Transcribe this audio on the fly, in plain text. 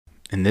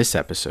In this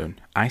episode,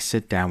 I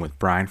sit down with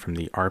Bryan from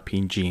the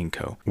RPG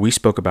Co. We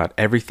spoke about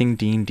everything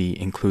D&D,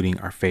 including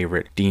our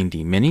favorite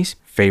D&D minis,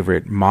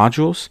 favorite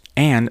modules,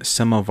 and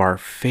some of our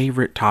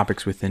favorite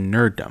topics within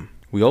nerddom.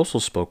 We also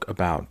spoke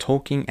about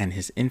Tolkien and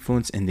his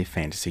influence in the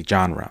fantasy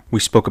genre.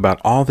 We spoke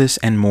about all this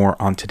and more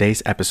on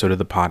today's episode of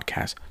the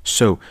podcast,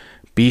 so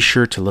be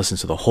sure to listen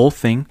to the whole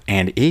thing,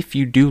 and if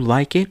you do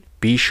like it,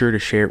 be sure to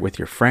share it with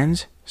your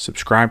friends,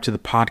 subscribe to the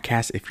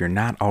podcast if you're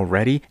not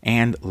already,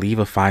 and leave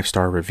a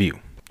 5-star review.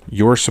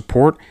 Your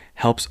support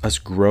helps us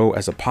grow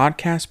as a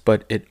podcast,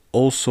 but it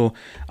also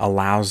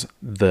allows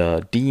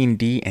the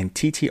D&D and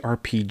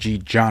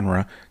TTRPG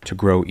genre to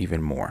grow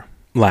even more.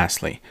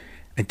 Lastly,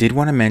 I did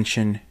want to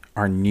mention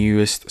our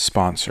newest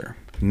sponsor,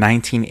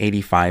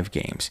 1985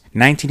 Games.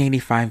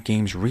 1985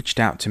 Games reached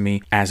out to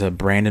me as a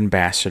brand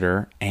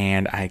ambassador,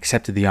 and I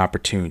accepted the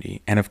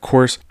opportunity. And of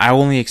course, I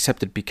only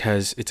accepted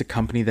because it's a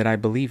company that I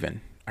believe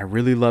in. I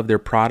really love their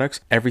products,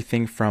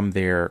 everything from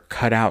their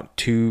cutout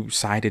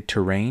two-sided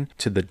terrain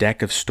to the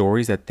deck of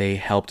stories that they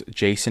helped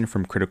Jason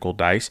from Critical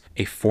Dice,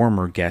 a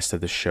former guest of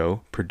the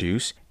show,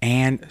 produce,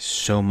 and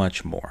so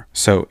much more.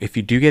 So if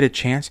you do get a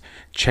chance,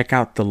 check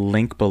out the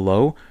link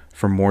below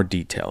for more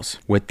details.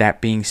 With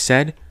that being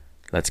said,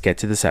 let's get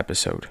to this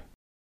episode.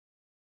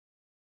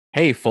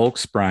 Hey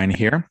folks, Bryan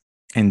here.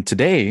 And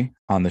today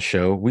on the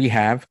show, we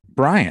have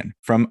Bryan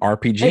from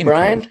RPG Hey,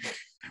 Bryan.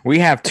 We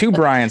have two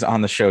Bryans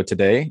on the show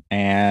today,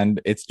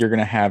 and you're going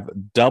to have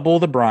double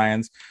the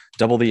Bryans,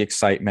 double the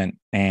excitement,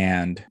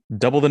 and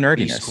double the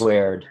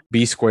nerdiness.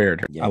 B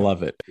squared. Yeah. I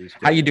love it.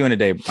 How you doing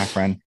today, my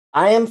friend?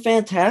 I am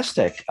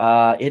fantastic.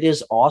 It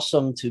is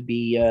awesome to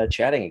be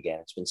chatting again.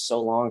 It's been so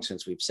long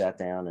since we've sat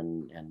down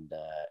and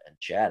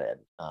chatted.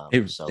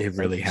 It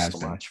really has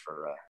been. Much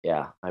for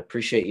I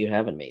appreciate you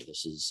having me.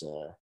 This is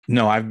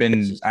No, I've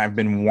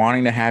been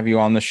wanting to have you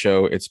on the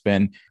show. It's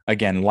been,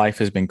 again, life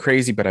has been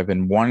crazy, but I've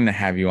been wanting to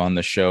have you on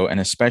the show,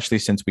 and especially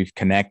since we've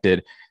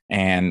connected.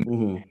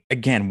 And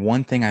again,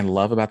 one thing I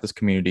love about this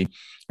community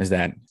is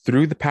that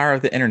through the power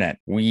of the internet,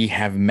 we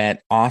have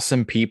met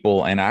awesome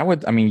people. And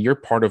you're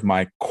part of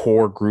my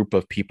core group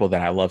of people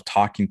that I love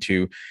talking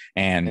to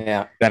and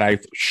that I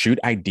shoot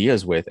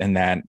ideas with. And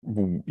that,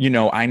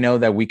 I know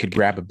that we could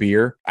grab a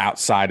beer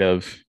outside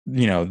of,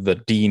 the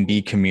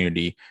D&D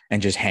community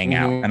and just hang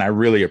out. And I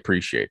really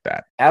appreciate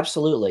that.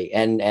 Absolutely.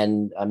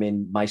 And I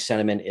mean, my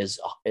sentiment is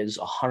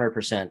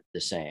 100%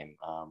 the same.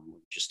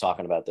 Just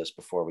talking about this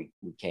before we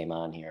came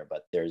on here,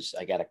 but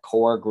I got a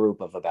core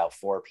group of about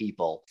 4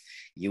 people,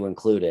 you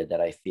included, that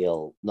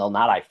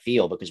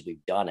because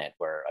we've done it,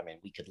 where, I mean,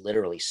 we could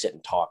literally sit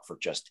and talk for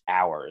just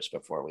hours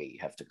before we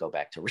have to go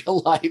back to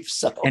real life.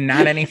 So, and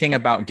not anything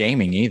about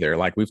gaming either.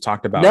 Like we've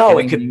talked about. No,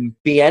 it could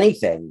be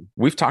anything.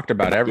 We've talked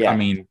about I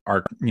mean,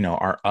 our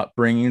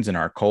upbringings and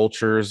our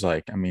cultures,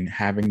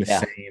 having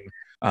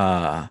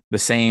the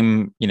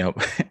same,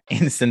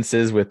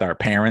 instances with our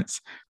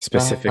parents,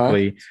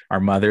 specifically our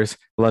mothers.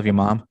 Love you,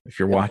 Mom, if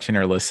you're watching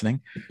or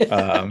listening.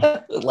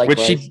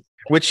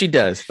 Which she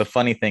does. The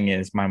funny thing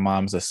is my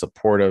mom's a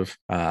supportive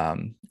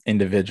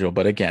individual,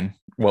 but again,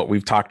 what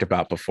we've talked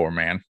about before,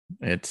 man,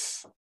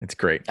 it's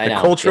great. The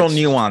cultural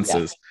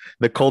nuances.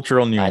 But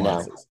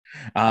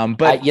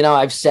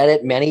I've said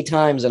it many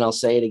times and I'll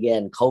say it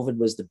again. COVID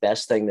was the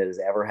best thing that has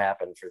ever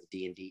happened for the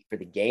D&D, for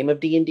the game of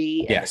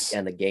D&D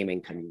and the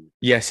gaming community.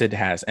 Yes, it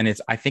has. And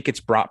I think it's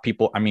brought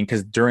people,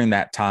 because during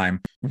that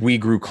time we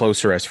grew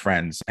closer as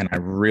friends. And I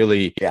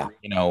really,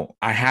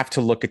 I have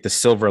to look at the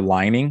silver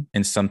lining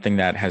in something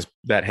that has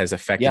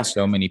affected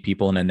so many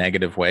people in a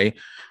negative way.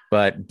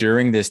 But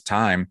during this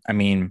time,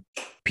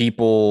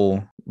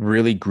 people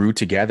really grew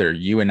together.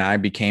 You and I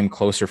became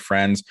closer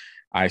friends.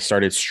 I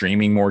started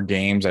streaming more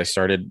games. I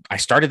started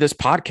this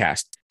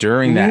podcast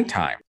during that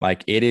time.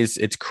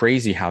 It's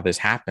crazy how this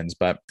happens.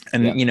 But,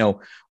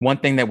 one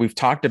thing that we've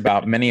talked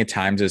about many a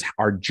times is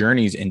our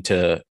journeys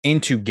into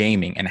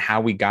gaming and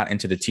how we got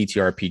into the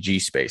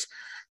TTRPG space.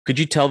 Could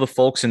you tell the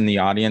folks in the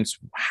audience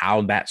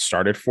how that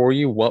started for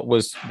you? What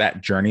was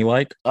that journey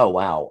like? Oh,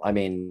 wow. I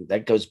mean,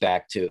 that goes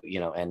back to,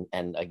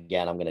 and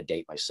again, I'm going to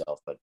date myself,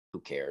 but who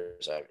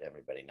cares?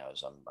 Everybody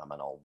knows I'm an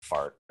old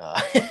fart.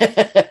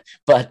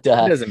 But it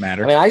doesn't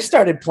matter. I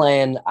started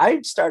playing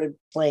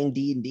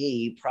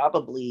D&D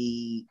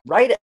probably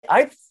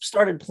I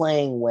started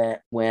playing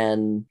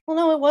when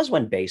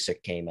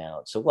Basic came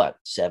out. So what,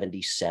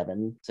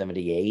 77,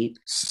 78?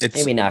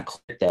 Maybe not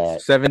quite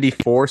that.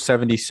 74,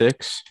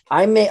 76.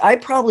 I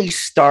probably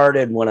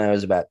started when I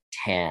was about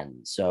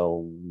 10.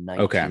 So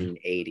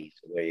 1980.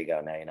 So there you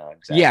go. Now you know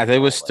exactly. Yeah, it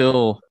was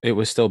still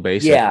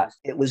Basic. Yeah,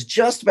 it was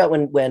just about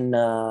when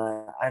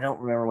I don't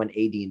remember when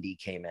AD&D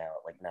came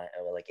out,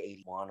 like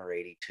 81 or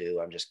 82.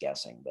 I'm just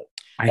guessing, but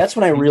I that's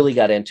when I think really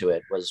got into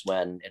it, was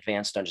when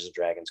Advanced Dungeons and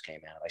Dragons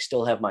came out. I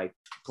still have my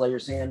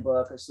player's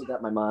handbook. I still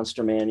got my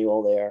monster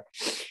manual there.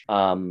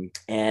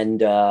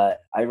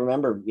 I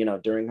remember,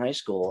 during high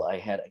school, I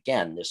had,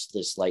 again,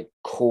 this like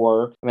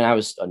core. I mean, I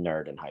was a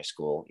nerd in high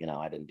school.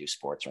 I didn't do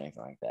sports or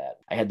anything like that.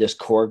 I had this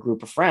core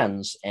group of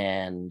friends,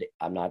 and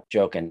I'm not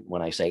joking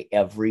when I say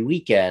every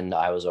weekend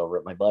I was over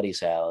at my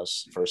buddy's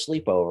house for a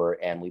sleepover,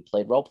 and we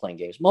played role-playing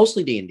games,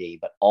 mostly D&D,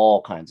 but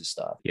all kinds of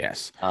stuff.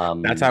 yes,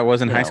 that's how it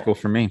was in high school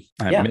for me.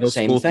 Yeah, Middle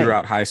same school thing.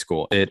 throughout high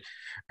school. Yep.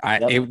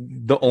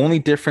 The only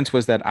difference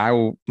was that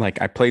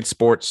I played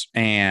sports,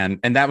 and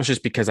that was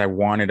just because I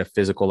wanted a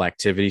physical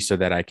activity so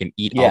that I can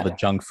eat all Yeah. the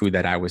junk food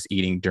that I was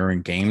eating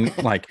during game.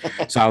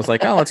 So I was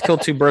like, oh, let's kill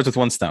two birds with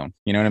one stone.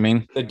 You know what I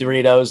mean? The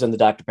Doritos and the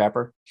Dr.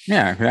 Pepper.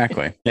 Yeah,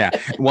 exactly. Yeah.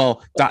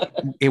 Well,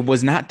 it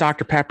was not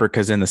Dr. Pepper,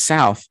 because in the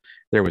South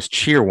there was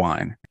cheer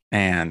wine,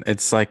 and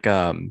it's like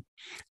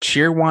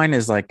cheer wine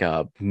is like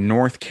a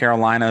North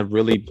Carolina,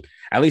 really.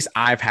 At least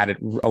I've had it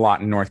a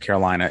lot in North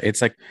Carolina.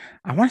 It's like,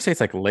 I want to say it's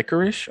like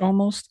licorice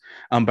almost.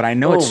 But I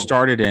know it Oh,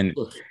 started in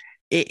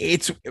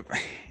it's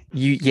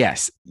you.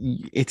 Yes,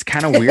 it's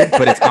kind of weird,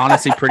 but it's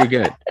honestly pretty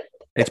good.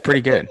 It's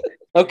pretty good.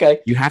 okay.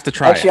 You have to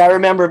try Actually, it. I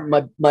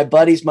remember my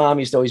buddy's mom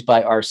used to always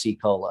buy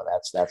RC Cola.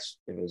 That's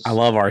it was. I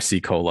love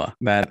RC Cola.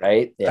 That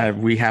Right. Yeah.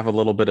 we have a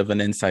little bit of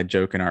an inside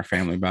joke in our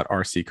family about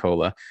RC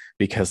Cola,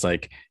 because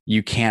like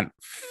you couldn't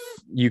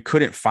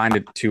find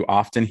it too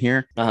often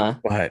here.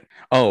 But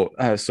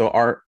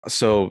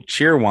so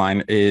cheer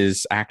wine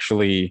is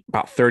actually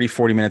about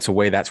 30-40 minutes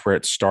away. That's where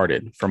it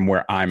started from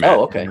where I'm at,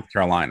 Okay. in North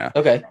Carolina.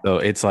 Okay. So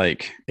it's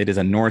like, it is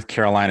a North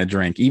Carolina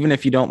drink. Even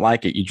if you don't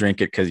like it, you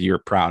drink it because you're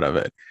proud of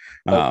it.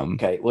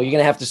 Okay. Well, you're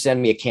gonna have to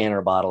send me a can or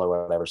a bottle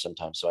or whatever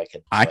sometime, so I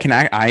could.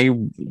 I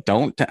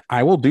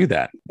will do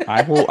that.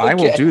 I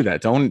will do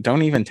that.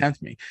 Don't even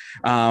tempt me.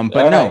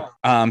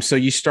 So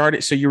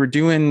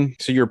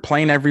you're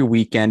playing every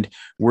weekend.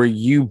 Were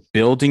you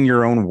building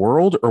your own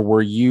world, or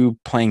were you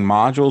playing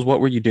modules?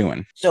 What were you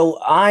doing? So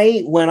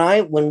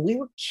when we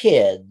were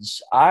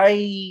kids,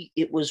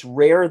 it was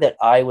rare that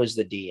I was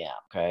the DM.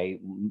 Okay.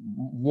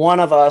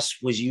 One of us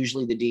was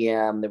usually the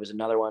DM. There was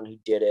another one who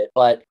did it,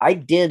 but I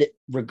did,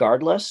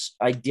 regardless,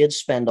 I did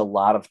spend a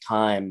lot of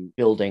time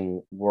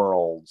building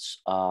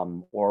worlds,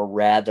 or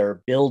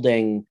rather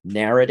building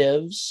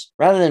narratives.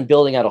 Rather than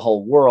building out a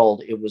whole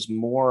world, it was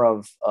more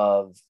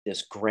of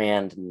this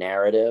grand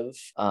narrative,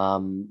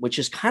 which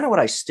is kind of what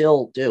I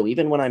still do,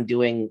 even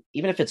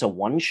if it's a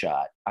one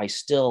shot. I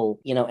still,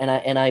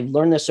 and I've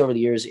learned this over the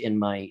years in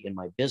my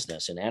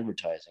business in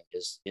advertising,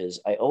 is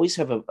I always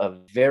have a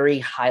very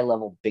high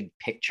level big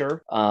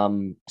picture,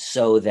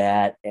 so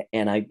that,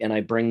 and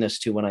I bring this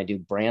to when I do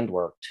brand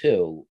work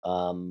too.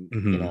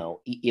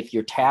 If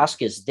your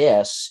task is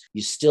this,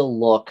 you still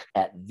look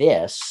at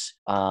this,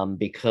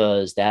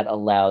 because that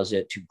allows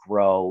it to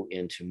grow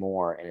into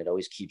more, and it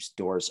always keeps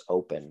doors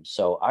open.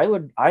 So I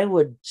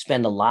would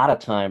spend a lot of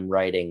time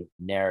writing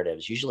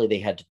narratives. Usually they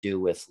had to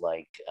do with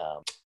like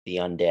the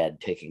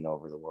undead taking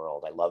over the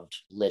world. I loved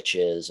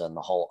liches and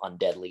the whole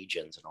undead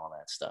legions and all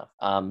that stuff.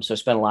 So I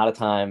spent a lot of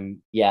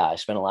time. Yeah, I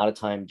spent a lot of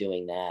time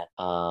doing that.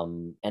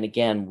 And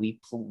again,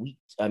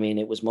 I mean,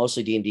 it was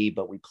mostly D&D,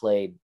 but we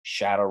played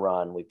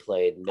Shadowrun, we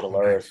played Middle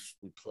Earth,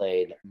 we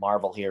played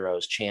Marvel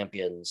Heroes,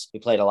 Champions, we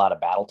played a lot of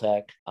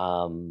BattleTech.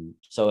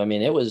 So I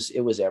mean, it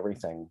was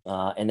everything.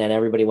 And then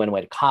everybody went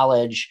away to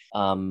college,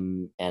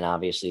 and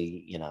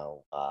obviously,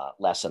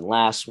 less and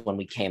less. When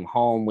we came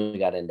home, we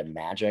got into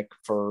Magic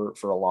for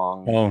a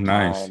long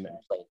time and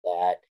played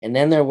that. And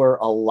then there were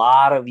a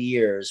lot of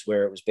years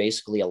where it was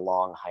basically a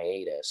long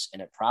hiatus,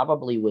 and it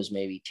probably was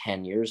maybe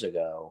 10 years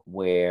ago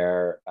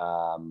where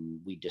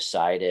we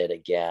decided,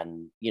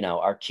 again,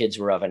 our kids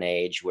were of an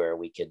age where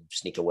we could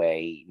sneak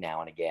away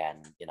now and again,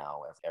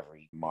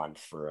 every month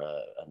for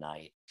a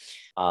night.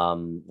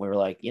 We were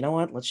like, you know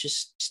what, let's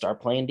just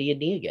start playing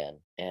D&D again,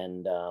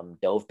 and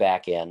dove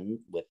back in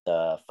with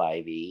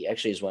 5e.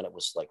 Actually is when it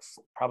was like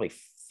probably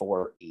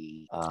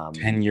 4e,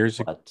 10 years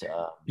ago.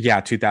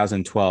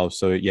 2012.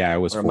 So yeah, it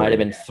was, or it might have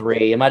been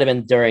 3. It might have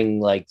been during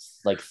like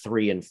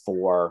 3 and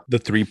 4, the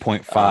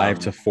 3.5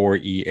 to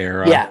 4e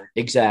era. Yeah,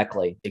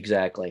 exactly.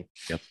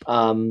 Yep.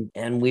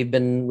 And we've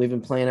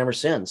been playing ever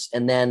since.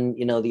 And then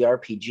the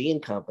RPG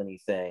and Company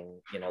thing,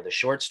 the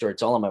short story,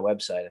 it's all on my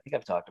website. I think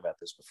I've talked about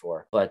this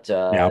before, but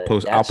I'll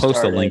post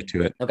a link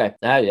to it. Okay.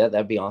 Yeah,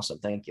 that'd be awesome.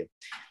 Thank you.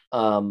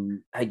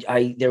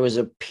 There was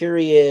a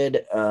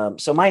period,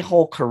 so my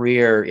whole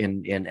career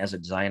in as a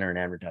designer in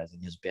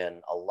advertising has been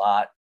a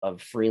lot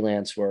of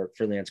freelance work,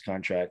 freelance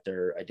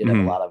contractor. I did have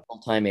a lot of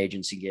full-time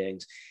agency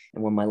gigs,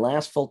 And when my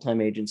last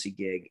full-time agency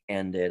gig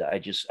ended,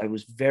 I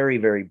was very,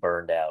 very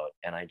burned out,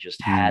 and I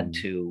just had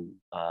Mm, to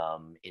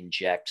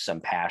inject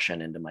some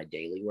passion into my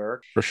daily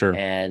work. for sure.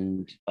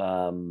 And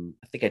I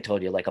think I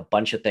told you, like, a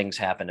bunch of things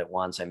happened at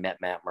once. I met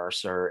Matt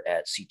Mercer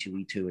at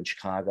C2E2 in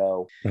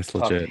Chicago, That's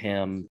talked to legit.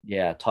 him.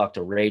 Yeah, talked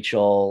to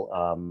Rachel.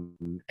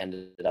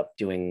 Ended up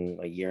doing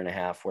a year and a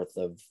half worth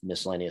of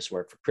miscellaneous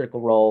work for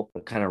Critical Role,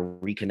 but kind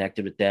of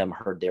reconnected with them,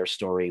 heard their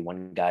story.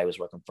 One guy was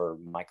working for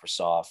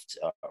Microsoft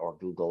or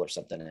Google or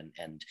something,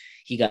 and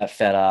he got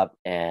fed up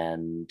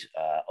and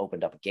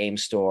opened up a game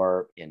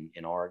store in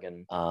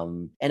Oregon.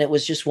 And it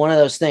was just one of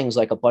those things,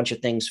 like a bunch of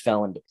things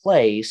fell into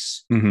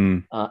place. Hmm.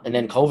 And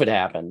then COVID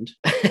happened.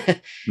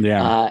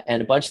 Yeah.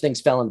 And a bunch of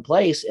things fell in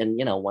place, and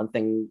one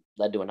thing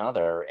led to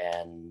another,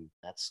 and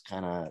that's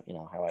kind of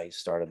how I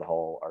started the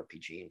whole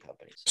RPG and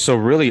companies. So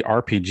really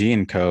RPG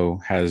and Co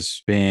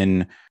has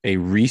been a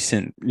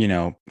recent,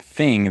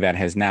 thing that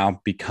has now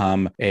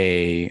become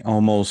a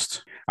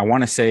almost, I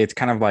want to say it's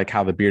kind of like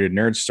how the Bearded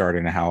Nerds started,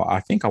 and how I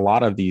think a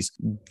lot of these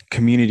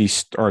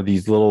communities or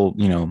these little,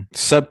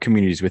 sub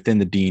communities within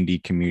the D&D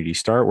community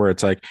start, where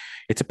it's like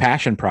it's a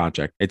passion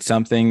project. It's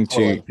something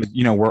to,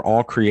 Totally. we're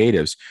all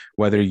creatives,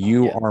 whether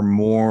you Yeah. are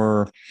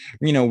more,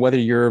 whether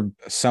you're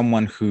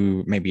someone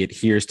who maybe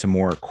adheres to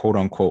more quote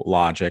unquote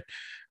logic.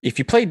 If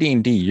you play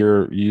D&D,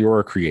 you're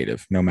a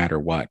creative no matter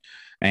what.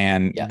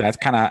 And Yeah. that's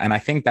kind of, and I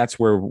think that's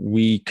where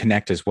we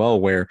connect as well,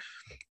 where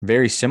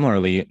very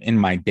similarly in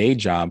my day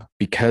job,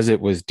 because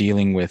it was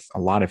dealing with a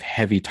lot of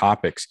heavy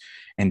topics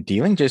and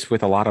dealing just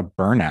with a lot of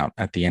burnout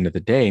at the end of the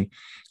day,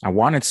 I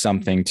wanted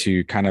something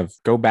to kind of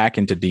go back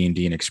into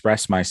D&D and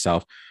express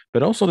myself,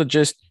 but also to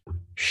just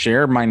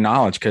share my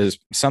knowledge. Because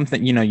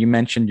something, you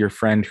mentioned your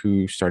friend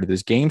who started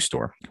this game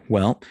store.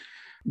 Well,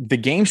 the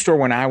game store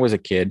when I was a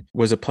kid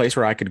was a place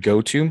where I could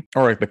go to,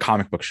 or the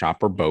comic book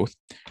shop, or both,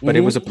 but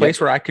it was a place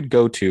Yep. where I could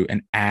go to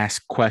and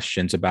ask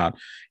questions about,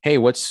 hey,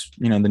 what's,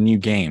 the new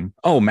game?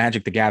 Oh,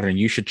 Magic the Gathering.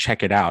 You should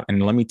check it out.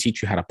 And let me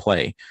teach you how to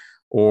play.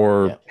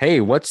 Or, Yeah. hey,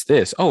 what's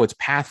this? Oh, it's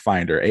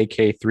Pathfinder,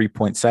 AK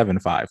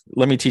 3.75.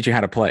 Let me teach you how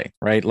to play,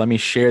 right? Let me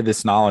share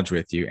this knowledge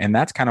with you. And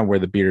that's kind of where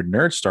the Bearded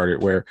Nerd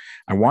started, where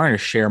I wanted to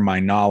share my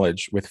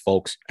knowledge with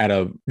folks at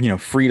a,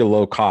 free to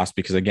low cost,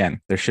 because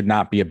again, there should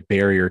not be a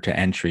barrier to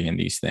entry in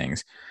these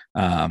things.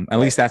 At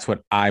least that's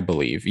what I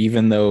believe,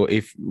 even though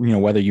if,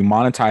 whether you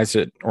monetize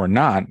it or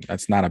not,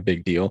 that's not a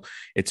big deal.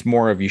 It's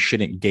more of, you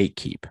shouldn't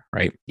gatekeep,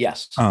 right?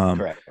 Yes. Um,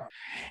 Correct.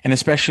 and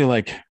especially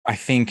like, I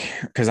think,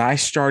 because I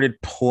started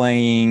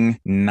playing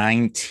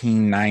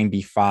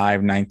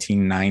 1995,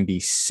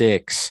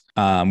 1996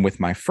 with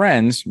my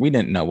friends. We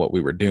didn't know what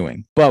we were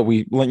doing, but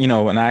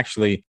and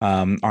actually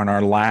on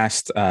our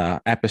last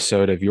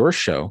episode of your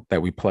show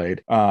that we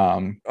played,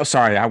 my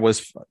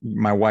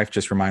wife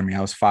just reminded me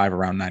I was 5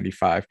 around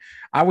 95.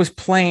 I was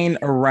playing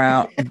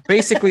around,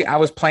 basically, I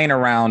was playing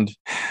around,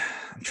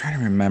 I'm trying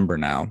to remember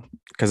now,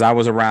 because I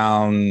was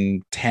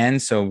around 10.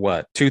 So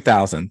what?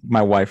 2000.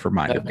 My wife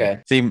reminded me.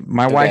 Okay. See,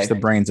 my wife's the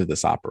brains of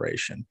this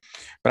operation.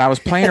 But I was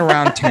playing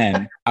around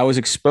 10. I was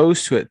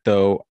exposed to it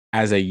though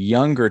as a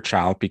younger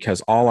child,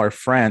 because all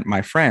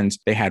my friends,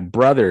 they had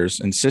brothers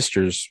and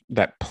sisters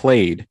that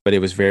played, but it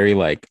was very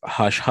like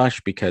hush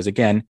hush, because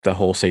again, the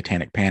whole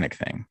satanic panic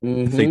thing.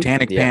 The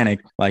satanic Yeah.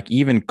 panic, like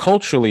even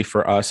culturally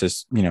for us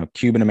as,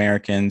 Cuban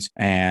Americans,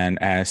 and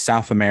as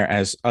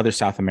other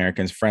South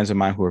Americans, friends of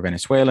mine who are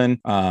Venezuelan,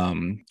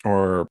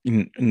 or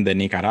in the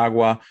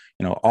Nicaragua,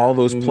 all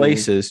those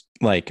places,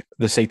 like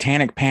the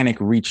satanic panic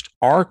reached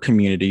our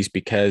communities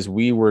because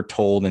we were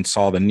told and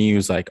saw the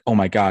news like, oh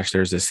my gosh,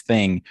 there's this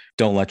thing,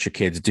 don't let your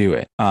kids do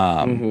it.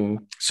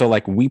 So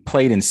like we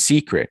played in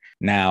secret.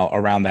 Now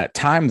around that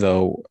time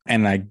though,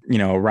 and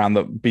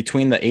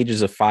between the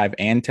ages of 5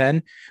 and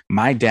 10,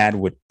 my dad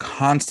would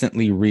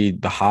constantly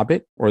read The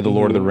Hobbit or The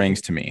Lord of the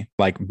Rings to me,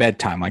 like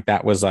bedtime. Like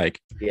that was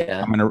like,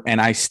 Yeah. and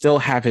I still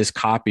have his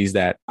copies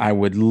that I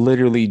would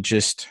literally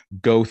just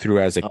go through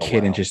as a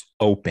kid and just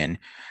open.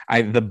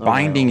 The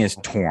binding is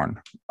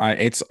torn.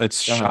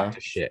 It's shot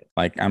to shit.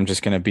 Like, I'm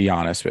just gonna be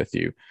honest with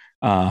you.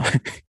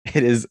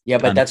 It is. Yeah,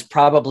 but that's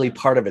probably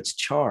part of its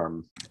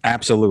charm.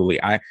 Absolutely.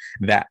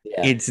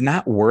 It's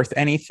not worth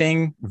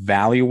anything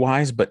value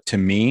wise, but to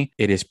me,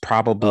 it is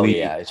probably,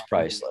 it's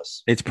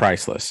priceless. It's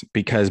priceless,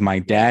 because my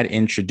dad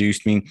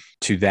introduced me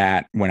to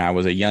that when I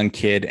was a young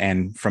kid.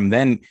 And from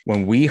then,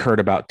 when we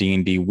heard about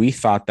D&D, we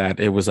thought that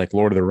it was like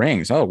Lord of the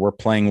Rings. Oh, we're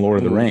playing Lord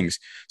of the Rings.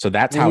 So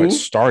that's how it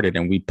started.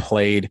 And we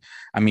played,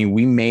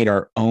 we made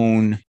our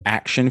own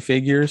action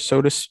figures,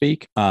 so to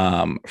speak,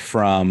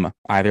 from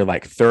either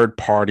like third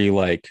party,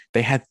 like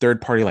they had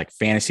third party, like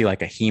fantasy,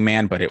 like a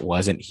He-Man, but it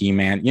wasn't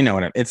He-Man. You know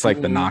what it's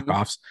like, the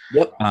knockoffs.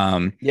 Yep.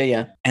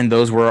 Yeah. And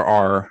those were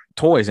our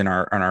toys and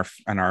our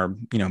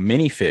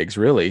minifigs,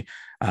 really.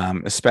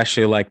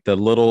 especially like the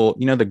little,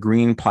 the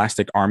green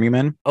plastic army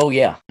men Oh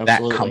yeah,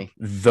 absolutely.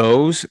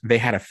 those they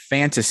had a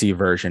fantasy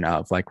version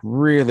of, like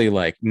really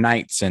like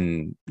knights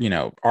and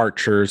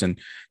archers, and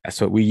that's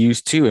what we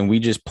used too. And we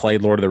just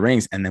played Lord of the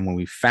Rings. And then when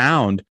we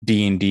found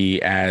D&D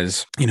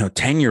as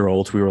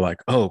 10-year-olds, we were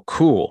like, oh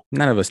cool.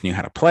 None of us knew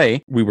how to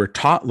play. We were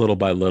taught little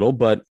by little,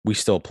 but we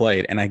still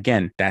played. And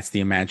again, that's the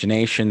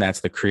imagination,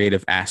 that's the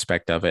creative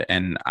aspect of it.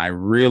 And I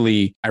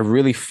really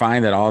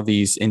find that all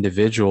these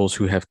individuals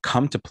who have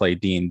come to play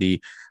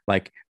D&D,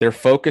 like their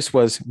focus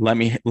was, let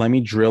me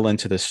drill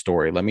into this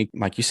story. Let me,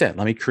 like you said,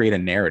 let me create a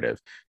narrative.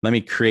 Let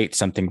me create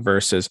something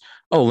versus,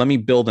 oh, let me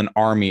build an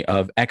army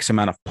of X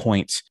amount of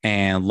points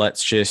and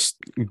let's just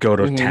go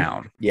to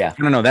town. Yeah.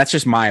 I don't know. That's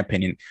just my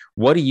opinion.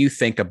 What do you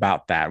think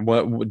about that?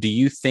 What do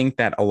you think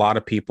that a lot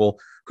of people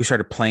who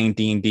started playing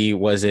D&D,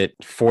 was it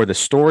for the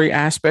story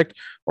aspect,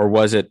 or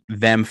was it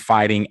them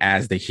fighting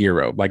as the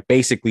hero, like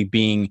basically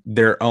being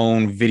their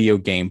own video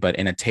game but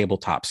in a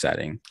tabletop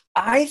setting?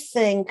 I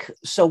think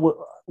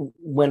so.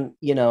 When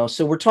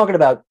so we're talking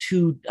about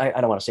two.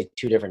 I don't want to say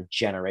two different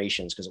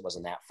generations because it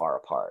wasn't that far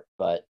apart,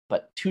 but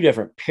two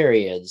different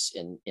periods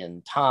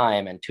in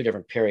time, and two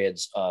different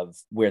periods of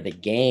where the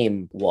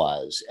game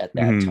was at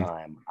that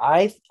time.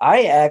 I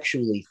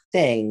actually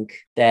think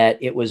that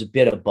it was a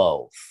bit of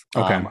both.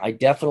 Okay. I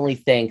definitely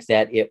think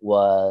that it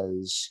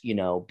was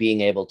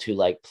being able to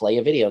like play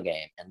a video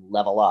game and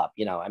level up.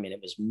 I mean,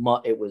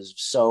 it was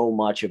so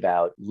much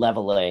about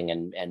leveling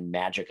and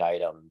magic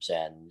items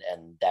and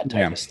that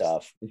type of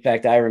stuff. In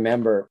fact, I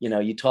remember,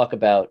 you talk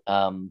about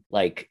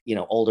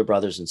older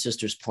brothers and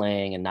sisters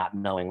playing and not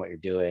knowing what you're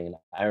doing. And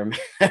I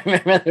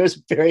remember there was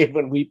a period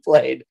when we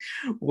played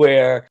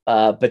where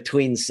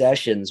between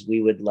sessions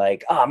we would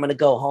I'm going to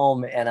go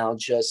home and I'll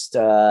just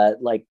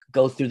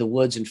go through the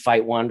woods and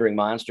fight wandering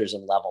monsters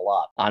and level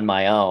up on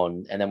my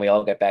own. And then we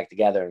all get back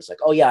together and it's like,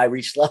 oh yeah, I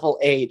reached level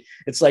 8.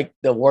 It's like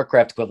the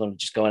Warcraft equivalent of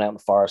just going out in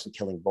the forest and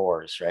killing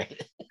boars,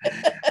 right?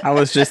 I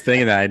was just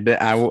thinking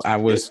that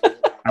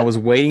I was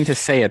waiting to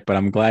say it, but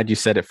I'm glad you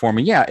said it for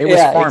me. Yeah, it was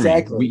farming.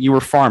 Exactly. You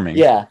were farming.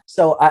 Yeah.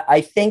 So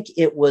I think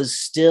it was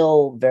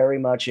still very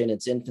much in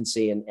its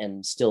infancy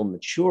and still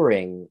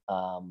maturing.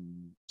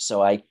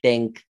 So I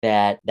think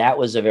that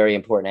was a very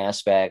important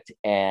aspect,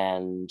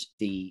 and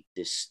the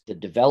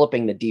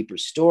developing the deeper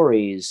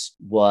stories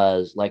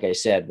was, like I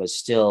said, was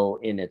still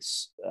in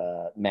its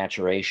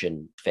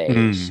maturation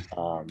phase.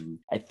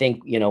 I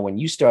think when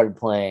you started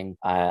playing,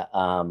 I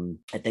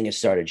think it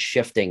started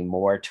shifting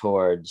more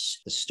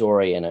towards the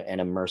story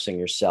and immersing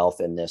yourself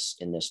in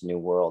this new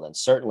world. And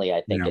certainly,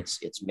 I think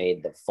it's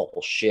made the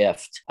full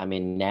shift. I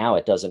mean, now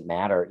it doesn't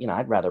matter.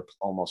 I'd rather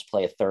almost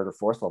play a third or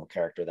fourth level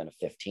character than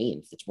a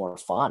 15th. It's more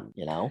fun.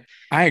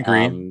 I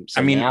agree. So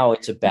now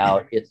it's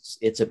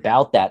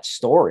about that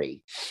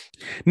story.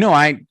 No,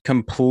 I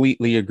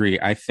completely agree.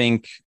 I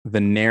think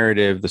the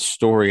narrative, the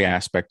story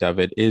aspect of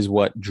it is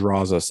what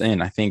draws us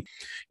in. I think,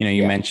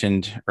 you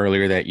mentioned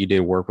earlier that you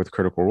did work with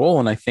Critical Role.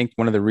 And I think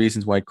one of the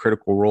reasons why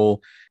Critical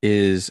Role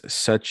is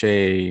such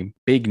a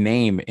big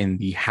name in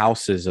the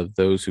houses of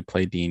those who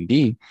play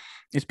D&D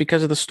is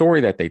because of the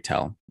story that they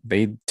tell.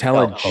 They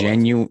tell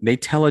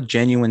a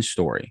genuine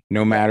story,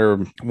 no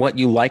matter what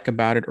you like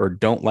about it or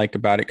don't like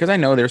about it. Because I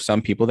know there's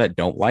some people that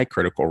don't like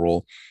Critical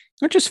Role,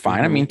 which is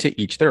fine. I mean,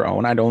 to each their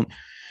own. I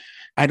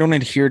don't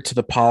adhere to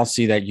the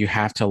policy that you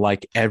have to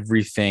like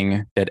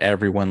everything that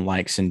everyone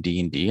likes in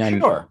D&D.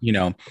 Sure.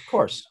 Of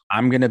course.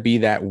 I'm going to be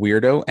that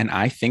weirdo. And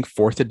I think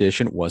 4th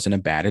edition wasn't a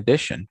bad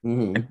edition.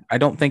 I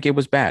don't think it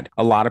was bad.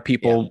 A lot of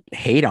people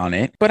hate on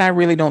it, but I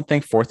really don't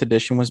think 4th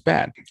edition was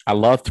bad. I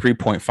love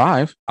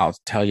 3.5. I'll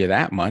tell you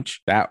that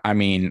much.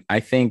 I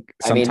think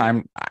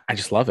sometimes I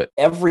just love it.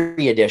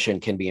 Every edition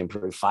can be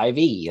improved.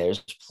 5e,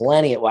 there's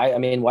plenty of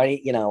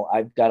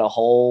I've got a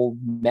whole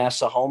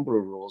mess of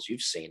homebrew rules.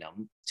 You've seen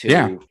them.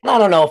 I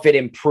don't know if it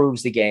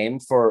improves the game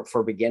for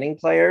beginning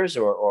players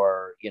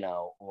or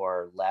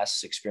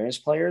less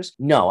experienced players.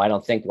 No, I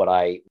don't think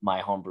my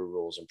homebrew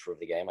rules improve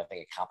the game. I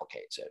think it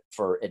complicates it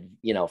for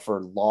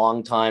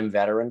longtime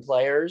veteran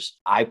players.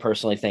 I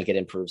personally think it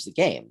improves the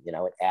game.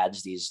 It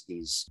adds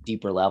these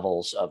deeper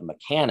levels of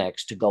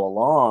mechanics to go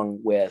along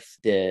with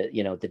the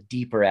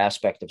deeper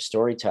aspect of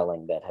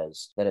storytelling that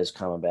has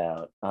come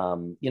about.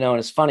 And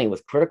it's funny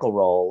with Critical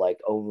Role, like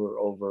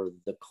over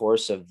the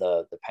course of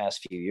the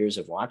past few years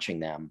of watching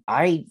them,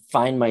 I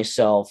find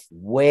myself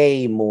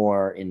way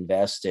more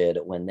invested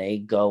when they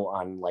go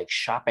on like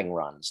shopping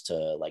runs to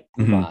like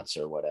Pumots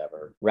or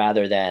whatever,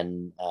 rather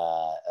than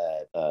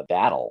a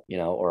battle,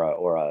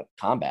 or a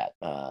combat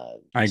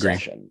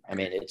session. I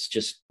mean,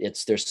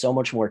 there's so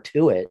much more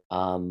to it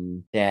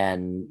than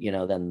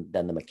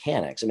the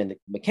mechanics. I mean, the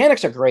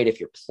mechanics are great if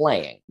you're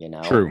playing,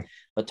 True.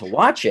 But to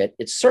watch it,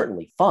 it's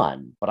certainly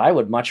fun. But I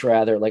would much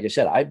rather, like I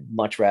said, I'd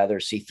much rather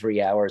see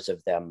 3 hours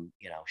of them,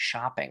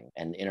 shopping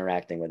and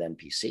interacting with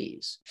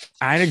NPCs.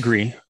 I'd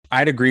agree.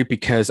 I'd agree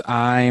because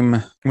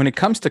when it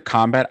comes to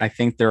combat, I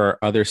think there are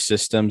other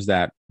systems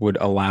that would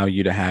allow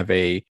you to have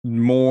a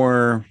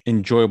more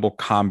enjoyable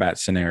combat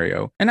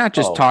scenario. And not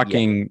just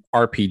talking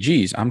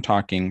RPGs, I'm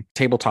talking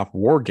tabletop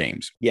war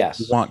games. Yes.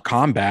 You want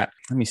combat?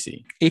 Let me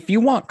see. If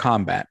you want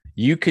combat,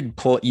 you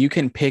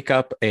can pick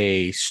up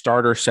a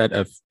starter set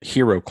of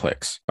Hero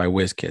Clicks by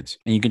WizKids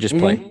and you can just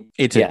play.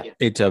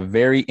 It's a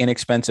very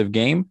inexpensive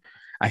game.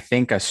 I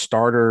think a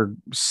starter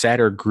set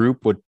or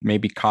group would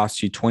maybe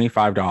cost you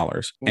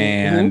 $25,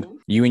 and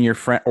you and your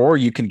friend, or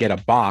you can get a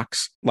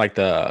box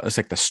it's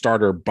like the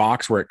starter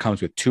box where it comes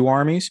with two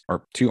armies,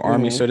 so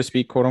to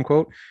speak, quote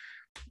unquote.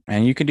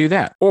 And you can do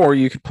that, or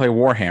you could play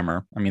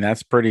Warhammer. I mean,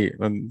 that's pretty.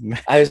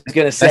 I was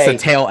going to say that's the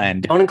tail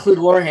end. Don't include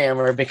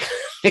Warhammer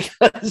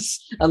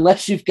because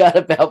unless you've got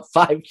about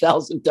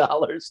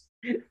 $5,000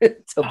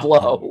 to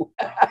blow.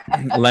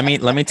 let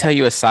me tell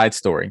you a side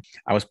story.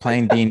 I was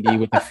playing D&D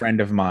with a friend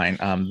of mine.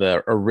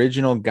 The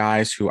original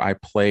guys who I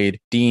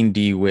played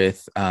D&D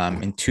with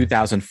in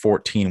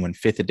 2014 when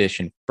 5th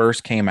edition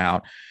first came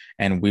out.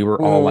 And we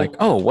were all like,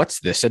 oh,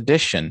 what's this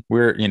edition?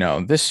 We're,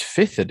 this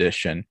 5th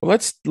edition. Well,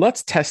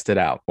 let's test it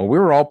out. Well, we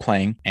were all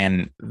playing,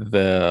 and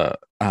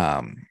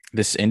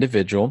this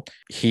individual,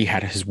 he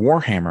had his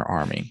Warhammer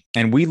army,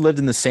 and we lived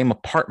in the same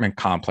apartment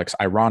complex,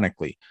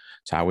 ironically.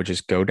 So I would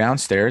just go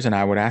downstairs and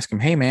I would ask him,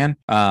 hey, man,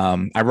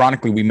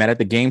 ironically, we met at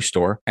the game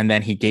store, and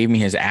then he gave me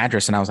his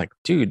address and I was like,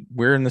 dude,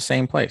 we're in the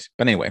same place.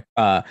 But anyway,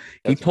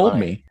 he told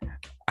me,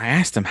 I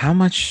asked him, how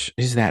much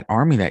is that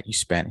army that you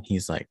spent?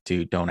 He's like,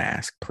 dude, don't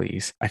ask,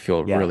 please. I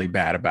feel really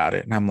bad about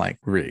it. And I'm like,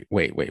 wait,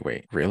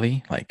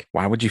 really? Like,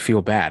 why would you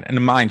feel bad?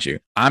 And mind you,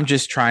 I'm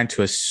not trying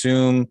to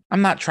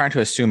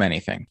assume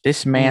anything.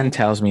 This man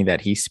tells me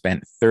that he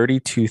spent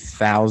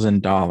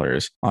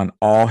 $32,000 on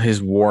all his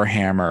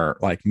Warhammer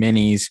like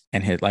minis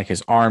and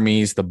his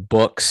armies, the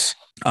books,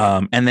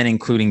 and then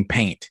including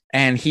paint.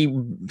 And he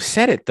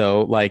said it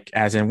though, like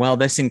as in, well,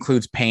 this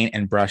includes paint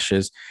and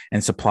brushes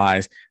and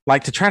supplies,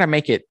 like to try to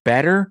make it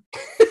better.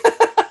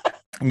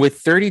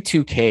 With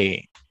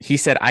 $32K, he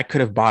said I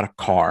could have bought a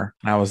car.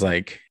 And I was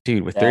like,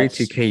 dude, with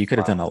 $32K, you could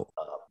have done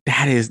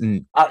that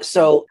isn't.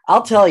 So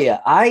I'll tell you,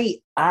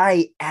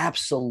 I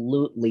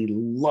absolutely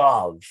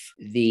love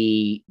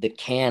the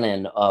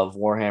canon of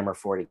Warhammer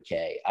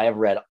 40K. I have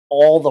read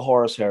all the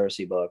Horus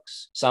Heresy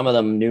books, some of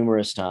them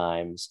numerous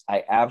times.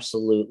 I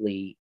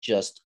absolutely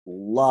just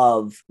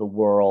love the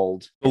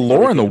world. The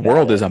lore in the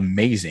world is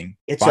amazing.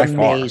 It's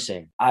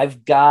amazing. Far.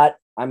 I've got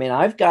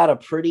a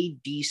pretty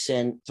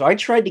decent. So I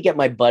tried to get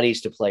my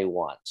buddies to play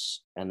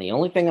once, and the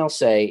only thing I'll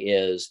say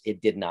is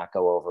it did not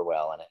go over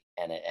well,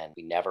 and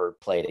we never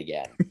played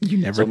again. You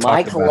never. So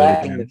my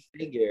collecting the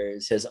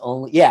figures has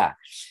only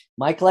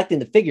my collecting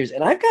the figures,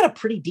 and I've got a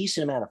pretty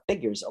decent amount of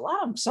figures.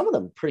 Some of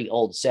them pretty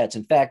old sets.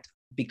 In fact,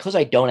 because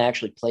I don't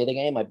actually play the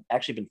game, I've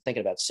actually been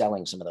thinking about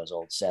selling some of those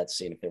old sets,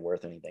 seeing if they're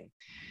worth anything.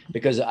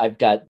 Because I've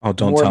got more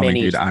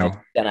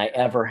minis than I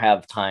ever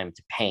have time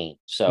to paint.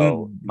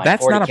 So my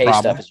that's 40K not a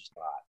problem. Stuff is just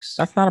box.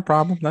 That's not a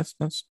problem.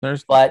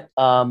 There's. But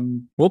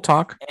we'll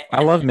talk.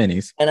 I love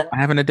minis. And I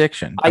have an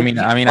addiction. I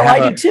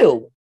do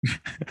too.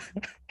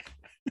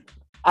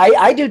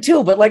 I do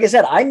too, but like I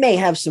said, I may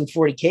have some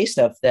 40K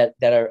stuff that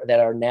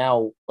are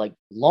now like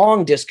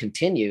long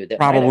discontinued. That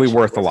probably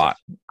worth a lot.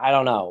 I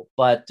don't know,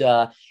 but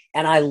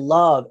and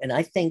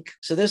I think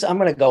so. I'm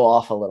going to go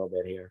off a little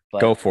bit here,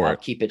 but go for it. I'll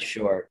keep it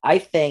short. I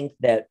think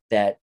that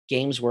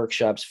Games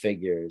Workshop's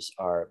figures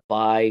are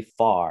by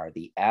far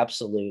the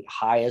absolute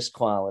highest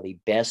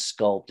quality, best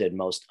sculpted,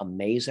 most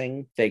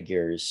amazing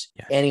figures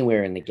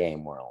anywhere in the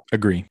game world.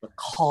 Agree. The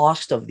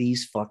cost of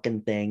these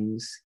fucking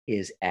things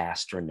is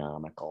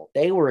astronomical.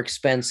 They were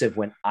expensive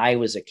when I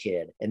was a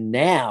kid, and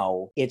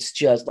now it's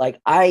just like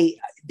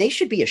they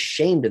should be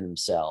ashamed of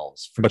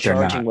themselves for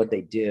charging what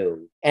they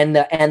do. And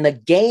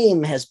the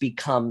game has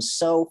become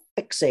so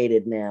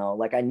fixated now.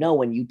 Like I know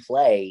when you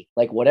play,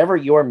 like whatever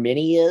your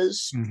mini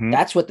is,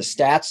 that's what the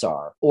stats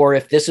are. Or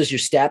if this is your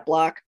stat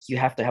block, you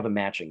have to have a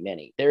matching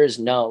mini. There is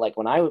no, like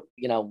when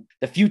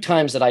the few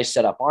times that I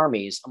set up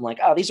armies, I'm like,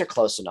 oh, these are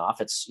close enough.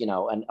 It's,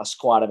 a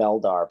squad of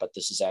Eldar, but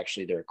this is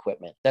actually their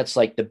equipment. That's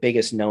like the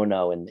biggest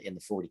no-no in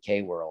the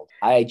 40K world.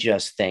 I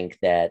just think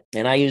that,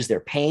 and I use their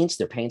paints.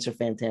 Their paints are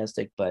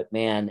fantastic, but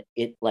man,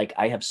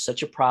 I have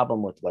such a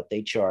problem with what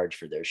they charge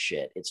for their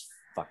shit. It's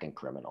fucking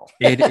criminal.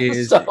 It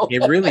is.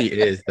 It really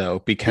is though,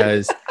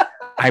 because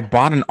I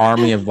bought an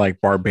army of like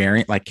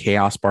barbarian, like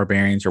chaos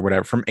barbarians or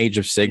whatever from Age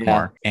of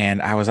Sigmar.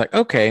 And I was like,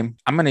 okay,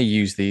 I'm going to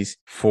use these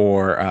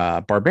for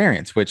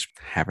barbarians, which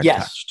I haven't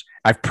touched.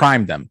 I've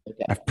primed them.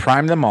 Okay. I've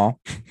primed them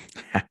all.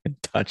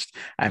 haven't touched.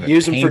 I haven't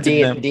use them for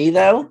D&D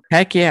though.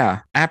 Heck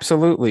yeah,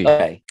 absolutely.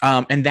 Okay.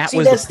 And that's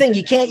the thing.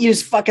 You can't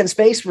use fucking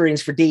Space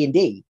Marines for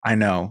D&D. I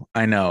know.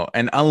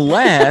 And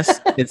unless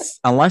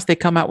they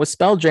come out with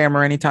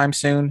Spelljammer anytime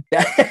soon.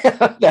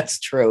 That's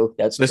true.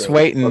 That's just true.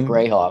 waiting. Or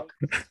Greyhawk.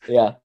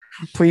 Yeah.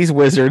 Please,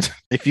 Wizards,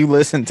 if you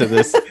listen to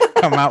this,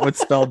 come out with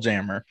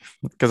Spelljammer.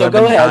 So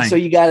go ahead. Dying. So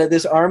you got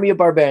this army of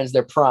barbarians.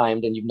 They're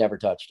primed, and you've never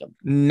touched them.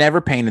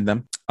 Never painted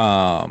them.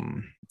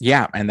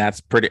 Yeah, and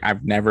that's pretty.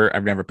 I've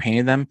never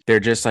painted them. They're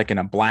just like in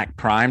a black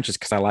prime, just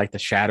because I like the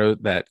shadow,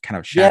 that kind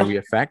of shadowy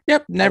effect.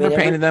 Yep, never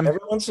painted them. Every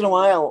once in a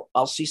while,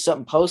 I'll see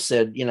something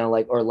posted,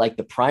 like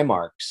the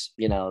Primarchs,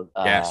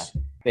 Yes.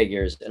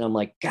 figures, and I'm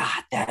like,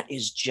 God, that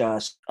is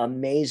just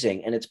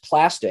amazing. And it's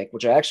plastic,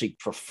 which I actually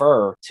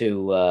prefer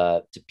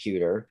to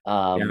pewter.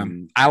 Yeah,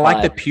 I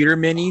like the But pewter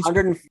minis,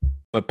 100,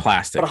 but but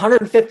plastic.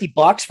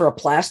 $150 for a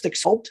plastic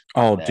sculpt.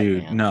 Oh, That,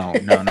 dude, man. no,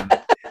 no, no.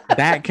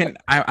 That can.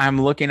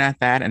 I'm looking at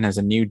that, and as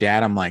a new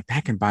dad, I'm like,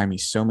 that can buy me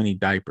so many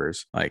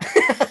diapers. Like,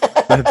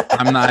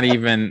 I'm not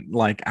even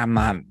like I'm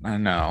not. I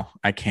know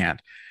I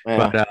can't.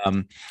 Yeah.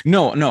 But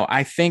no.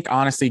 I think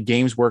honestly,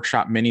 Games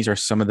Workshop minis are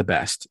some of the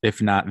best,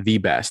 if not the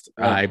best.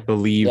 Yeah. I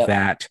believe Yep.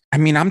 that. I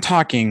mean, I'm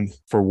talking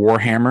for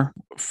Warhammer,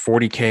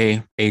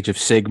 40K, Age of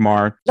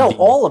Sigmar. No,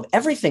 all of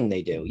everything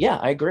they do. Yeah,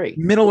 I agree.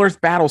 Middle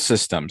Earth battle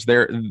systems.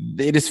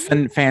 It is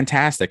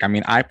fantastic. I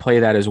mean, I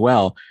play that as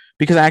well.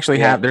 Because I actually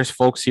there's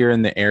folks here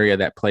in the area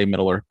that play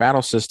Middle Earth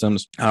battle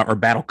systems or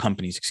battle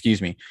companies, excuse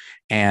me.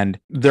 And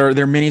their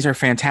minis are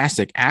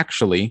fantastic.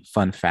 Actually,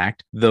 fun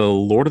fact, the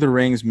Lord of the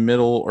Rings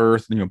Middle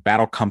Earth,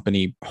 battle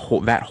company,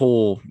 that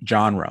whole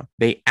genre,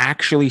 they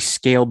actually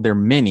scaled their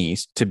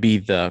minis to be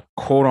the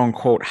quote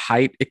unquote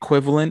height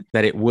equivalent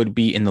that it would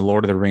be in the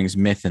Lord of the Rings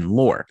myth and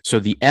lore. So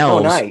the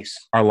elves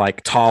are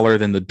like taller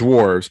than the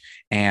dwarves,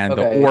 and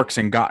the orcs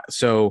and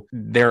so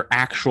their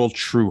actual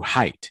true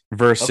height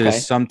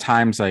versus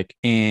sometimes like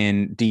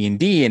in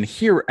D&D and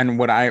here. And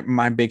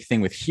my big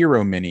thing with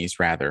hero minis,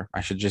 rather,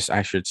 I should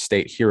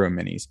state hero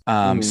minis.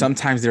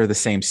 Sometimes they're the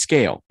same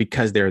scale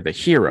because they're the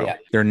hero. Yeah.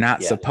 They're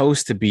not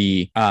supposed to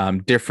be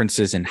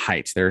differences in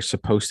heights. They're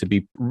supposed to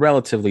be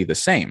relatively the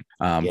same.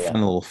 Fun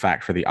little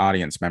fact for the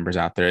audience members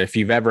out there. If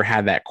you've ever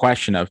had that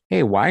question of,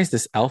 hey, why is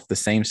this elf the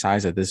same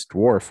size as this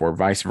dwarf or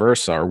vice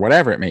versa or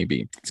whatever it may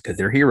be, it's because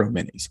they're hero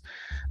minis.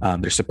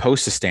 They're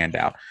supposed to stand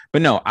out.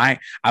 But no, I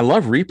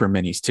love Reaper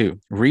minis too.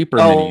 Minis.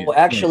 Oh,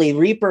 actually,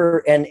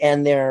 Reaper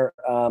and they're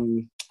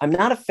I'm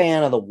not a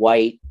fan of the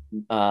white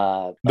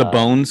the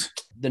bones.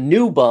 The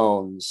new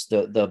bones,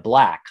 the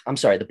black. I'm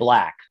sorry, the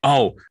black.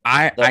 Oh,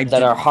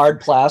 that are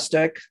hard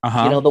plastic.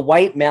 The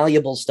white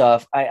malleable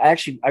stuff. I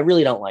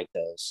really don't like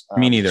those.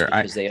 Me neither.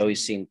 Because they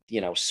always seem,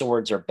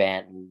 swords are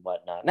bent and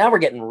whatnot. Now we're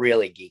getting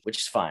really geek, which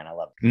is fine. I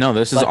love it. No,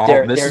 this is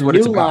what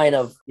it's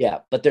about.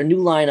 But their new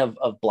line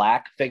of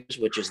black figures,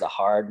 which is the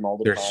hard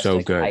molded. They're plastic,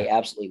 so good. I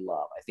absolutely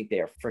love. I think they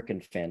are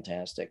freaking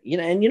fantastic.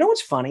 And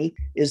what's funny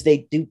is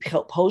they do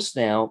post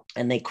now,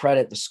 and they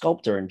credit the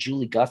sculptor and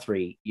Julie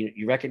Guthrie.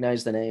 You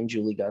recognize the name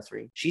Julie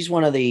Guthrie? She's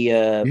one of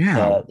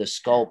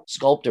the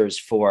sculptors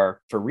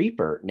for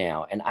Reaper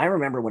now. And I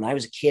remember when I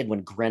was a kid,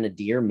 when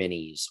Grenadier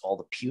minis, all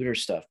the pewter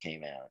stuff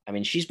came out. I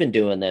mean, she's been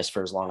doing this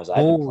for as long as I've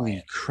been playing.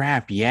 Holy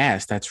crap!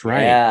 Yes, that's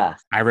right. Yeah,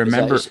 I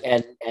remember.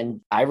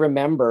 And I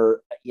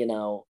remember,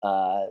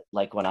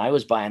 like when I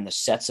was buying the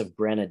sets of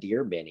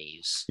Grenadier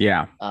minis.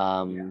 Yeah.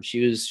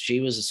 She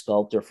was a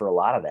sculptor for a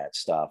lot of that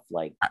stuff.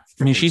 Like,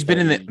 I mean, she's been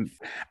in the.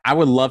 I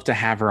would love to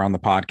have her on the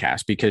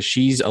podcast because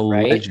she's a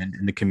legend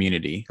in the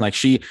community. Like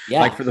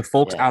like for the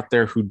folks out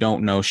there who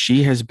don't know,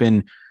 she has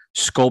been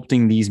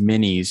sculpting these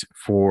minis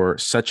for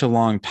such a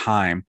long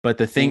time. But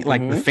the thing,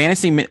 like the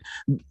fantasy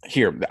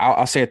here,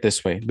 I'll say it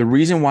this way. The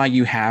reason why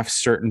you have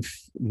certain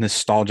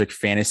nostalgic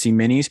fantasy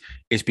minis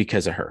is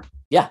because of her.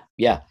 Yeah.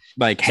 Yeah.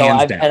 Like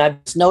hands down. And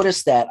I've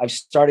noticed that I've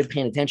started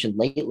paying attention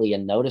lately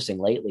and noticing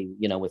lately,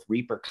 with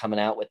Reaper coming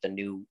out with the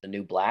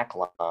new black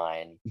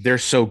line. They're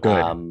so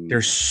good.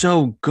 They're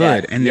so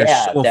good. And they're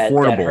so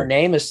affordable. That her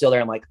name is still there.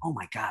 I'm like, oh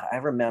my God, I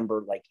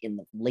remember like in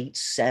the late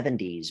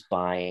 70s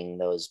buying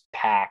those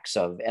packs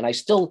of, and I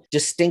still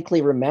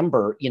distinctly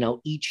remember,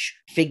 each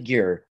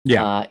figure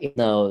in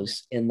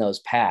those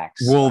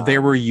packs. Well, they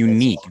were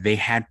unique. They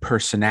had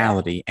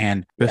personality.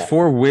 And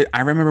before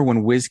I remember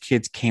when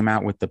WizKids came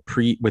out with the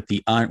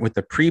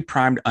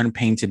pre-primed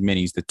unpainted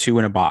minis, the 2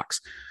 in a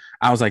box.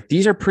 I was like,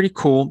 these are pretty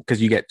cool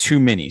because you get 2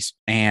 minis.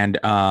 And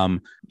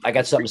I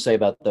got something to say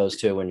about those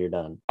too when you're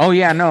done. Oh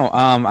yeah, no.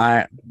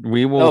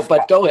 We will. No,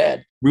 but go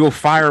ahead. We will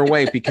fire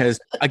away because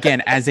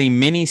again, as a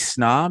mini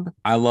snob,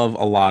 I love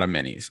a lot of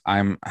minis.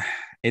 I'm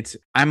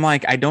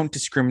like, I don't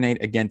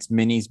discriminate against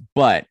minis,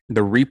 but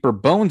the Reaper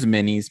Bones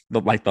minis,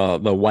 the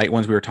white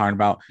ones we were talking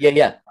about.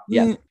 Yeah.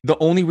 The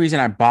only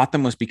reason I bought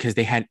them was because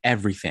they had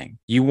everything.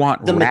 You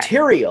want the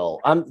material.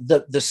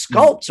 The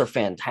sculpts are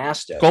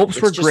fantastic.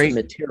 Sculpts were great.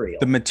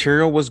 The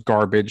material was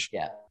garbage.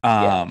 Yeah.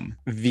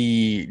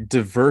 The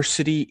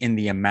diversity in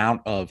the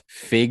amount of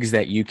figs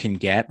that you can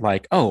get,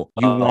 like, you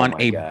want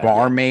a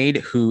barmaid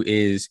who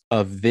is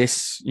of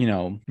this,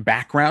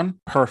 background,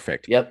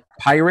 perfect. Yep.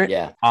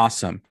 Pirate,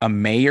 awesome. A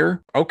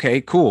mayor,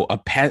 okay, cool. A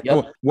pet,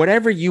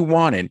 whatever you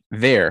wanted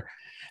there.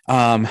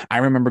 I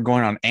remember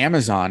going on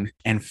Amazon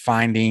and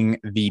finding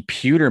the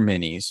pewter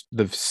minis,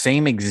 the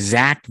same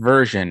exact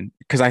version,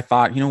 because I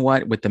thought, you know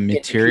what, with the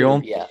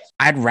material,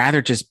 I'd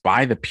rather just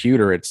buy the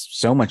pewter. It's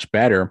so much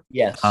better.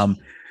 Yes.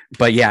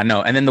 But yeah,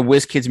 no. And then the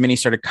WizKids mini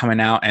started coming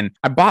out, and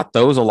I bought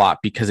those a lot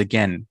because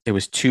again, it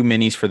was 2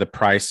 minis for the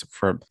price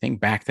for, I think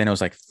back then it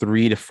was like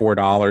 $3 to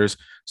 $4.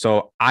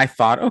 So I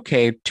thought,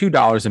 okay,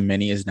 $2 a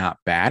mini is not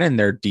bad and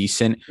they're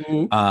decent.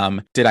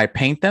 Did I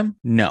paint them?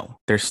 No,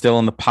 they're still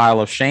in the pile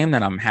of shame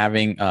that I'm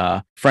having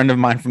a friend of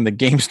mine from the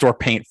game store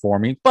paint for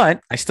me, but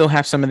I still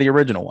have some of the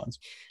original ones.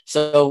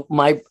 So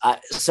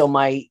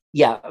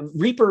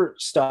Reaper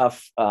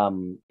stuff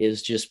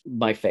is just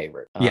my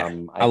favorite.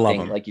 I love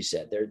them. Like you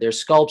said, their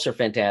sculpts are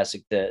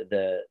fantastic.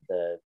 The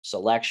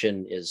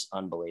selection is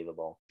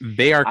unbelievable.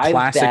 They are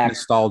classic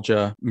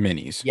nostalgia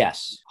minis.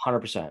 Yes,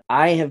 100%.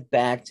 I have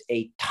backed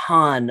a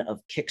ton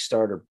of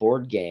Kickstarter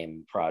board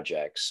game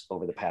projects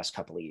over the past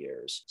couple of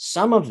years.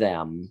 Some of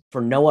them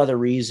for no other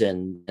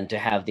reason than to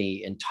have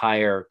the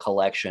entire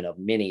collection of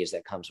minis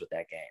that comes with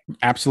that game.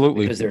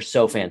 Absolutely. Because they're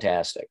so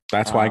fantastic.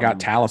 That's why I got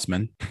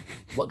Talisman.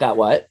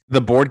 What? The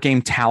board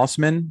game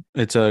Talisman.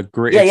 It's a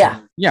great.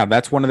 Yeah.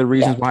 That's one of the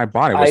reasons why I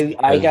bought it.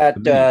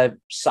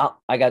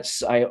 I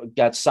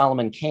got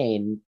Solomon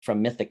Kane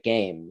from Mythic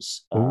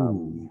Games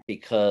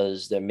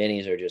because the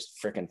minis are just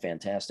freaking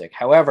fantastic.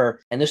 However,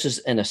 and this is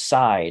an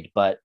aside,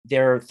 but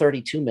they're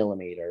 32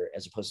 millimeter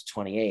as opposed to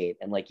 28.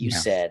 And like you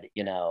said,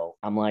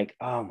 I'm like,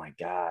 oh my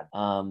God.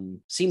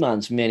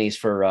 Simon's minis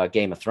for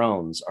Game of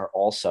Thrones are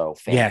also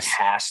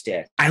fantastic.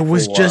 Yes. I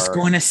was just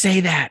going to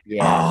say that.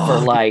 Yeah.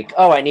 For like,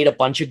 I need a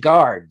bunch of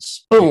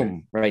guards.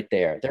 Boom. Right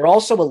there. They're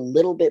also a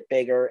little bit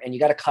bigger and you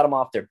got to cut them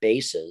off their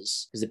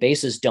bases because the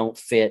bases don't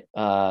fit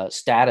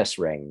status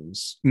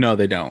rings. No,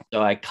 they don't.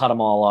 So I cut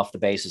them all off the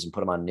bases and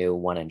put them on new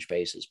 1-inch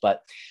bases.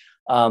 But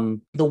the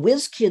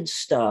WizKids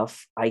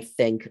stuff, I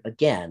think,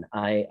 again,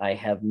 I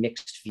have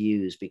mixed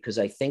views because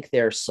I think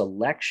their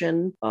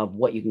selection of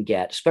what you can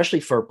get, especially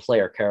for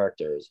player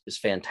characters, is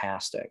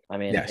fantastic. I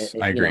mean, yes,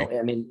 I agree.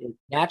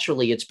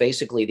 Naturally, it's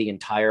basically the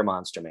entire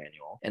monster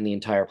manual and the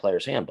entire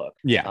player's handbook.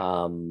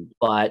 Yeah.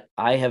 But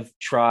I have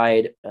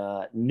tried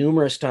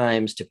numerous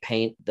times to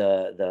paint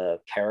the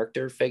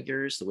character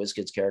figures, the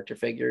WizKids character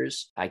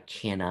figures. I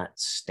cannot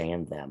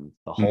stand them.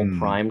 The whole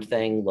primed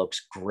thing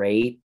looks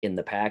great in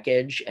the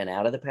package and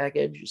out of the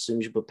package. As soon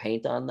as you put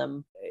paint on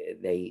them,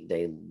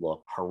 they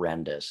look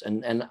horrendous.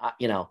 And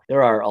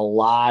there are a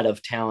lot of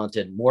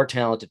more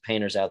talented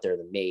painters out there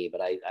than me,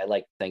 but I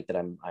like to think that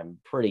I'm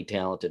pretty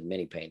talented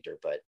mini painter,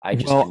 but I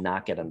just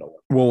cannot get them to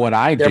work. Well, what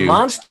I They're do,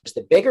 monsters.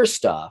 The bigger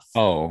stuff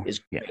is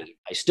great. Yeah.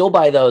 I still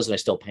buy those and I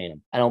still paint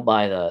them. I don't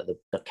buy the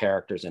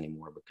characters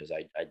anymore because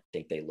I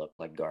think they look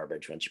like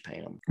garbage once you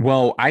paint them.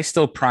 Well, I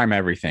still prime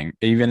everything.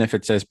 Even if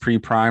it says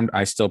pre-primed,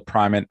 I still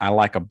prime it. I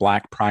like a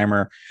black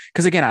primer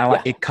because again, I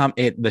like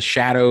the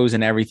shadows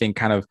and everything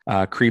kind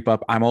of creep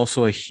up. I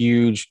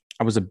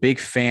was a big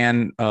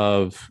fan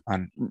of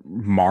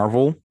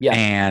Marvel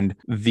and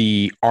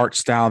the art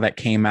style that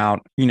came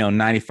out,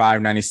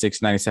 95,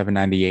 96, 97,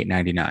 98,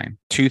 99.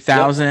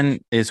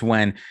 2000 is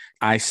when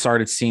I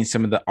started seeing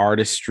some of the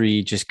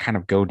artistry just kind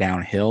of go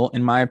downhill,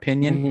 in my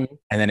opinion.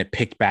 And then it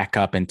picked back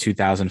up in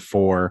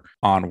 2004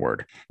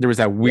 onward. There was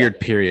that weird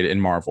period in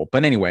Marvel.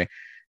 But anyway,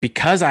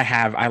 because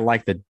I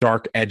like the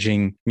dark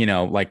edging,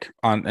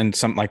 and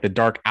some like the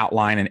dark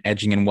outline and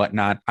edging and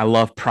whatnot. I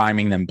love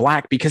priming them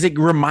black because it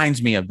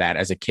reminds me of that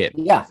as a kid.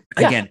 Yeah.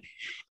 Again,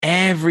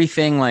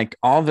 everything, like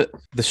all the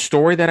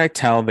story that I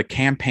tell, the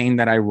campaign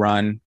that I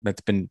run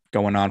that's been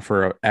going on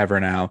forever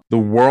now, the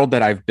world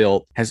that I've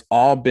built has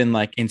all been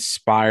like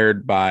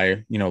inspired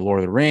by, Lord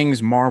of the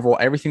Rings, Marvel,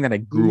 everything that I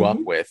grew up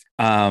with.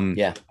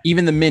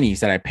 Even the minis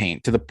that I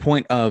paint, to the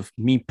point of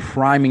me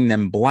priming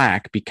them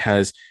black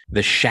because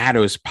the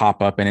shadows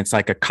pop up and it's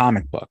like a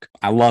comic book.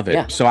 I love it.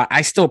 Yeah. So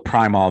I still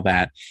prime all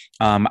that.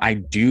 I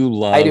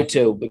do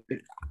too.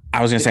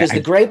 I was going to say, because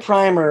the gray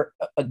primer,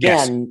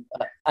 again,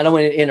 I don't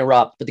want to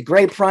interrupt, but the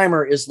gray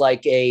primer is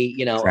like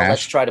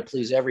let's try to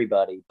please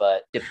everybody.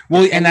 But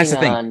and that's the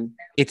thing.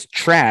 It's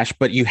trash,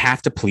 but you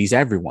have to please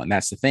everyone.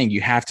 That's the thing. You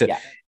have to. Yeah.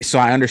 So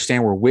I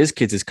understand where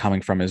WizKids is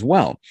coming from as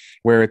well,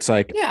 where it's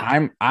like,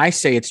 I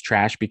say it's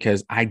trash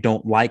because I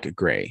don't like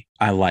gray.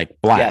 I like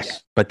black,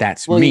 but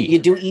that's me. You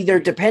do either,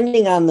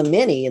 depending on the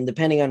mini and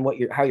depending on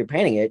how you're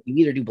painting it, you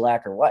either do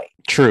black or white.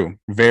 True.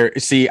 To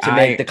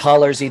make the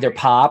colors either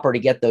pop or to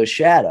get those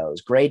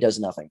shadows. Gray does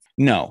nothing.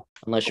 No.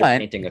 Unless you're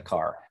painting a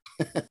car.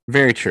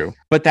 Very true.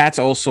 But that's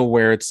also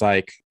where it's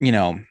like,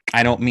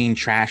 I don't mean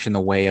trash in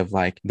the way of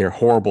like they're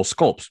horrible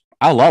sculpts.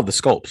 I love the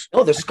sculpts.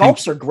 No, the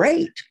sculpts are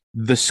great.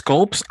 The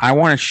sculpts, I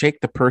want to shake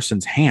the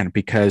person's hand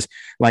because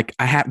like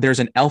there's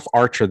an elf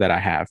archer that I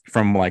have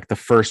from like the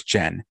first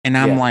gen. And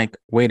I'm like,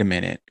 wait a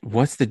minute,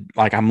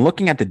 I'm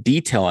looking at the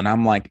detail and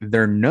I'm like,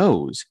 their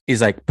nose is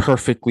like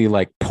perfectly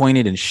like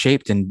pointed and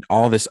shaped and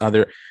all this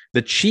other,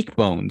 the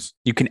cheekbones,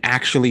 you can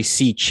actually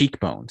see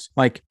cheekbones.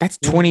 Like that's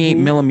 28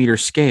 millimeter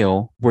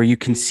scale where you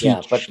can see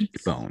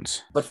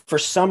cheekbones. But for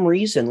some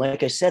reason,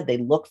 like I said, they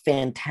look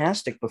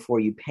fantastic before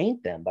you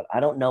paint them. But I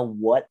don't know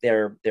what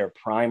their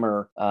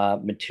primer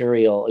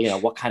material,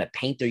 what kind of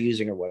paint they're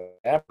using or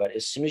whatever. But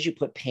as soon as you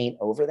put paint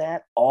over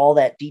that, all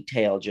that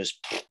detail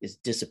just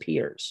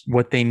disappears.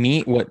 What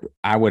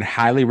I would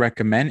highly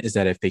recommend is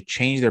that if they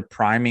change their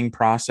priming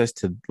process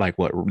to like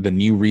what the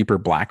new Reaper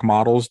Black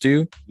models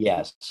do.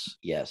 Yes.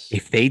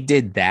 If they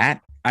did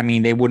that, I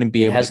mean, they wouldn't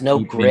be able to. It has no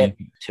grit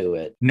to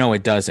it. No,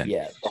 it doesn't.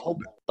 Yeah.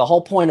 The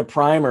whole point of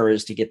primer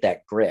is to get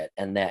that grit,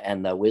 and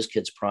the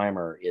WizKids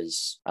primer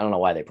is, I don't know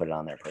why they put it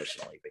on there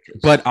personally,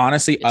 but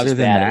honestly, other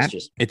than that,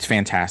 it's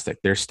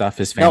fantastic. Their stuff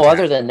is fantastic. No,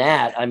 other than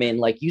that, I mean,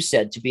 like you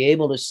said, to be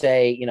able to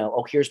say,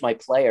 oh, here's my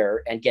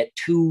player, and get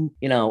two,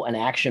 an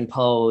action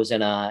pose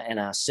and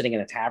a sitting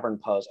in a tavern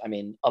pose. I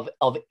mean,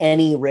 of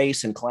any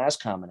race and class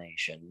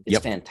combination, it's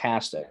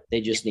fantastic.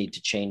 They just need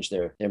to change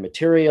their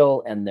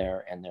material and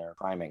their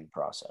priming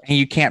process. And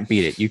you can't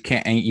beat it. You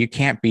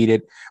can't beat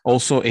it.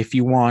 Also, if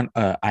you want,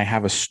 I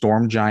have a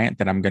storm giant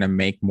that I'm gonna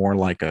make more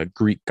like a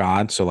Greek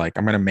god. So like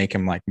I'm gonna make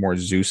him like more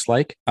Zeus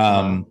like.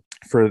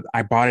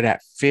 I bought it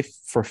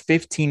for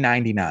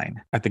 $15.99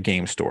 at the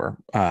game store.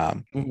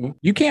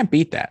 You can't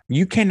beat that.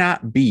 You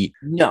cannot beat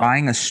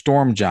buying a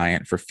storm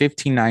giant for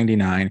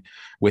 $15.99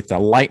 with a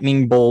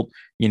lightning bolt.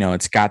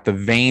 It's got the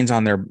veins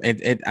on there.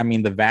 I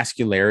mean, the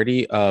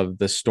vascularity of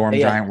the storm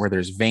giant, where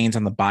there's veins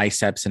on the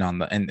biceps and on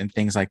the and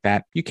things like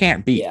that. You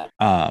can't beat.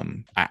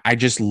 I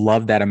just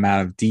love that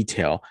amount of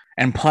detail.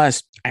 And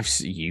plus,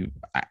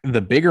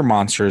 the bigger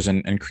monsters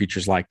and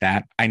creatures like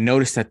that. I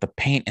noticed that the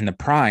paint and the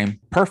prime,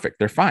 perfect.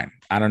 They're fine.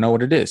 I don't know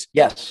what it is.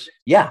 Yes.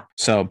 Yeah.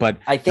 So, but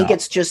I think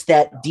it's just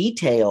that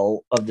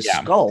detail of the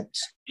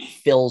sculpts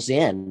fills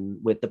in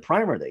with the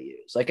primer they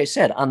use. Like I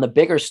said, on the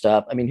bigger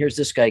stuff, I mean, here's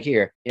this guy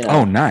here.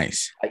 Oh,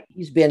 nice.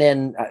 He's been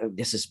in.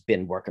 This has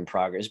been work in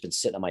progress. It's been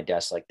sitting on my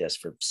desk like this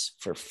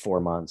for 4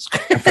 months.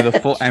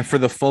 and for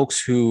the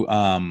folks who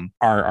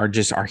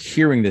are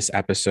hearing this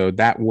episode,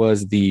 that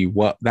was the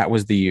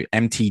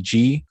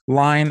MTG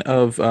line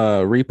of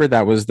Reaper.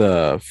 That was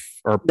the.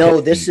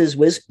 This is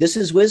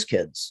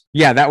WizKids.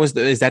 Yeah,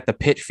 is that the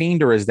Pit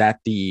Fiend, or is that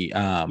the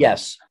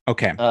yes.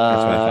 Okay, that's what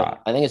I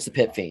thought. I think it's the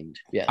Pit Fiend.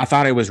 Yeah, I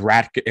thought it was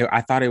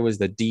I thought it was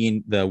the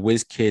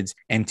WizKids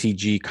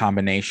MTG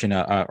combination,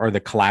 or the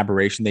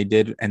collaboration they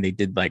did, and they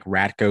did like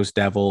Ratko's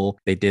Devil.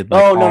 They did.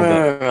 Like,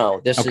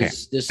 no. That's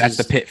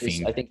the Pit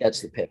Fiend. I think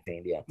that's the Pit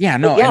Fiend. Yeah. Yeah.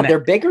 No. But their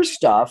bigger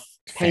stuff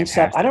paints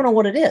up. I don't know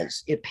what it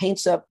is. It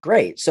paints up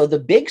great. So the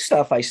big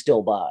stuff I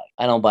still buy.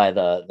 I don't buy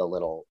the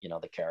little,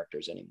 the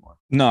characters anymore.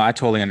 No, I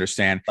totally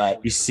understand.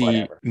 But you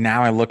see,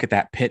 now I look at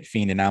that Pit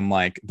Fiend and I'm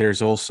like,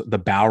 there's also the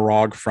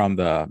Balrog from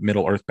the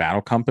Middle Earth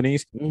Battle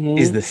Companies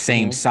is the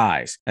same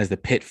size as the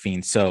Pit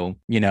Fiend. So,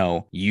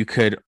 you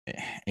could,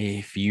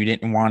 if you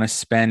didn't want to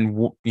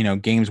spend,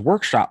 Games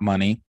Workshop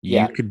money,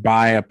 you could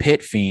buy a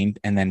Pit Fiend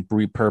and then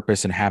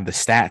repurpose and have the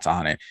stats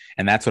on it.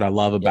 And that's what I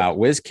love about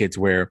WizKids,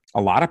 where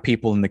a lot of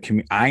people in the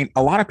community,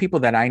 a lot of people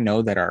that I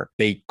know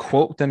they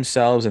quote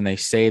themselves and they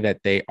say that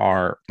they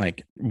are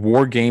like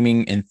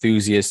wargaming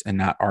enthusiasts and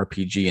not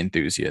RPG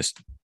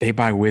enthusiasts. They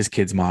buy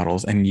WizKids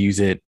models and use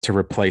it to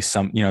replace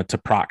some, to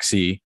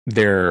proxy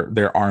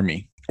their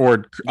army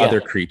or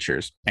other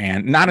creatures,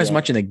 and not as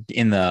much in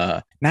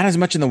the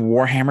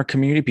Warhammer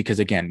community, because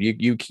again,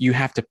 you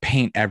have to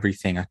paint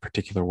everything a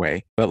particular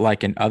way, but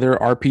like in other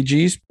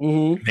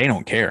RPGs, they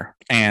don't care.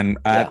 And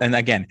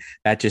again,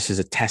 that just is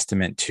a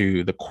testament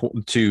to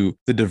the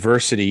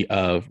diversity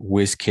of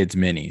WizKids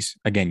minis.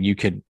 Again, you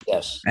could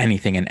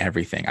anything and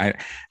everything.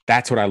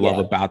 That's what I love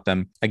about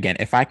them. Again,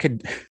 if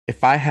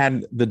I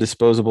had the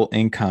disposable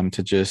income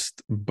to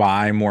just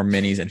buy more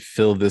minis and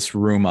fill this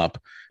room up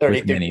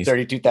with minis,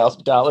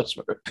 $32,000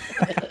 worth.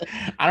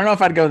 I don't know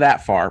if I'd go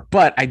that far,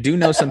 but I do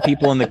know some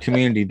people in the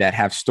community that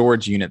have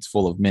storage units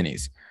full of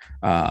minis.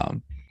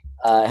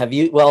 Have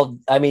you? Well,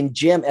 I mean,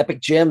 Epic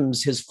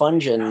Jim's, his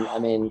Fungin. I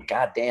mean,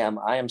 goddamn,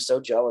 I am so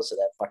jealous of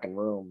that fucking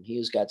room.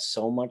 He's got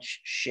so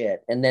much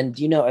shit. And then,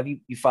 do you know? Have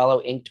you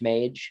follow Inked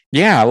Mage?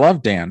 Yeah, I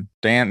love Dan.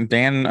 Dan and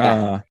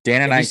have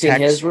I you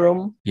seen his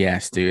room?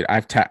 Yes, dude.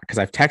 Because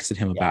I've texted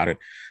him about it.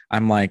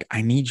 I'm like,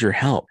 I need your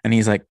help, and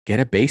he's like, get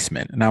a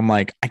basement, and I'm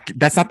like,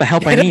 that's not the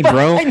help I need,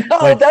 bro. I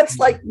know, that's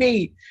like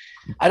me.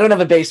 I don't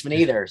have a basement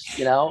either,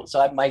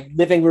 so my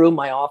living room,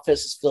 my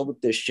office is filled with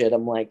this shit.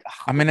 I'm like,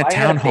 I'm in a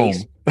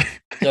townhome.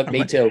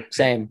 Me too.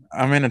 Same.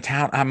 I'm in a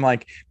town. I'm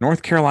like,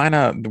 North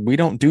Carolina, we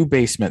don't do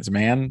basements,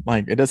 man.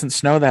 Like, it doesn't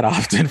snow that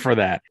often for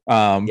that.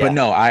 But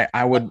no,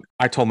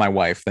 I told my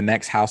wife, the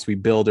next house we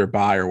build or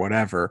buy or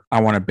whatever,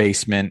 I want a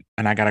basement,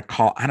 and I got to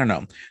call. I don't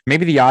know.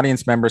 Maybe the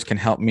audience members can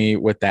help me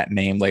with that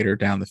name later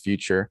down the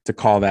future to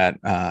call that,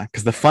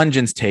 because the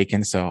Fungin's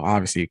taken. So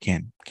obviously you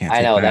can't.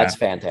 I know, that's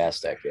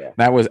fantastic. Yeah.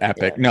 That was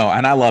epic. Yeah. No,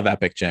 and I love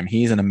Epic Jim.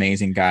 He's an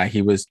amazing guy.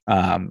 He was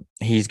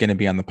he's going to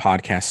be on the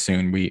podcast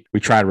soon. We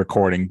tried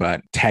recording,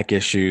 but tech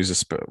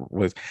issues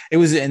was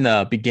in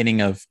the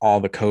beginning of all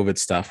the COVID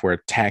stuff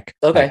where tech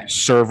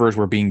servers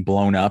were being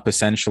blown up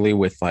essentially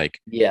with like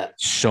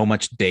so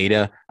much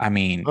data. I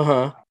mean,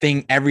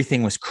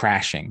 everything was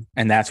crashing,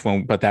 and that's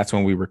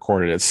when we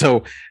recorded it.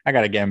 So I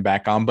got to get him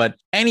back on. But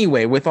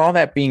anyway, with all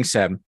that being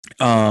said,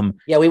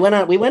 we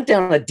went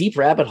down a deep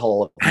rabbit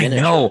hole. I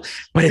know,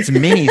 but it's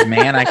minis,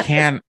 man. I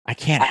can't.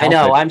 I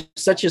know. I'm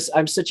such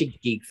a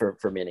geek for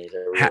minis.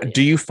 Really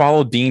do you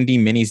follow D&D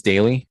minis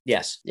daily?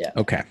 Yes. Yeah.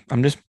 Okay.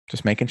 I'm just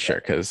making sure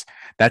because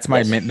that's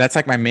that's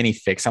like my mini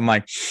fix. I'm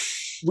like,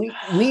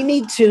 we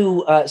need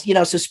to,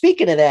 so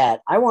speaking of that,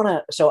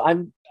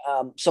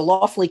 so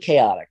Lawfully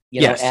Chaotic,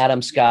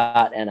 Adam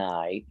Scott and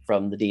I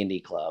from the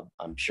D&D club.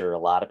 I'm sure a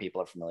lot of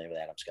people are familiar with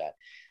Adam Scott.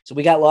 So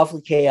we got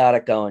Lawfully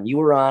Chaotic going. You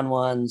were on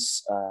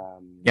ones.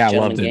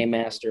 Gentleman Game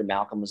Master.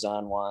 Malcolm was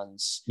on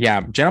ones.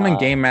 Yeah, Gentleman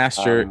Game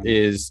Master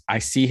I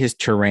see his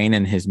terrain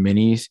and his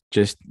minis,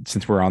 just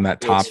since we're on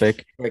that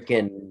topic.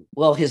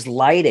 His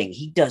lighting.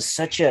 He does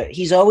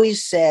he's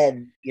always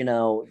said,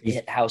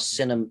 how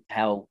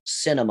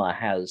cinema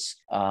has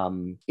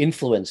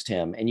influenced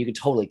him. And you can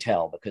totally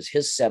tell because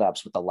his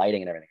setups with the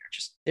lighting and everything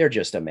they're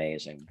just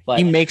amazing. But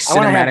he makes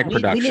cinematic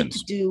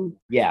productions.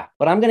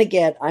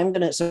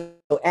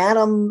 So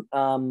Adam,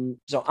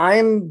 so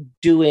I'm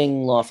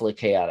doing Lawfully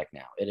Chaotic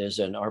now. It is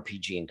an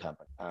RPG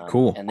company.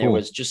 Cool. And there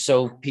was, just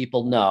so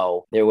people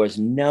know, there was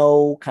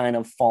no kind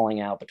of falling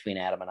out between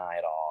Adam and I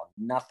at all.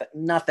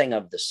 Nothing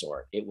of the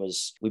sort. It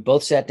was, we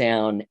both sat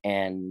down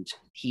and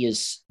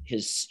he's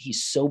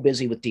so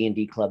busy with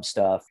D&D club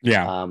stuff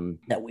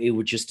that we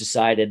were just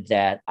decided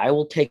that I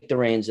will take the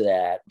reins of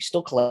that. We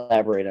still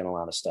collaborate on a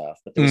lot of stuff,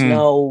 but there was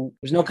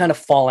no kind of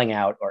falling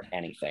out or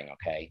anything.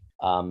 Okay.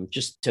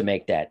 Just to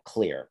make that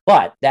clear.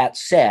 But that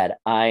said,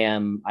 I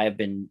have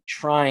been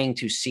trying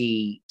to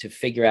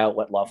figure out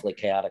what Lawfully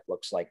Chaotic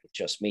looks like with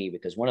just me,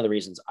 because one of the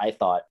reasons I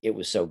thought it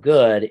was so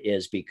good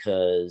is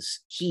because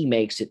he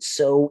makes it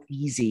so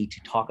easy to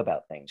talk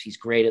about things. He's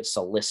great at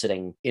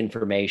soliciting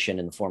information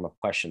in the form of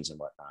questions and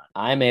whatnot.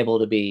 I'm able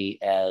to be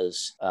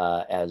as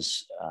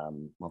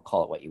we'll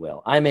call it what you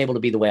will. I'm able to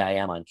be the way I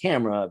am on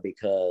camera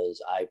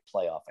because I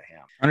play off of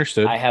him.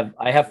 Understood. I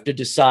have to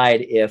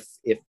decide if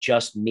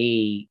just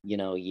me,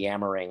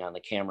 yammering on the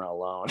camera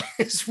alone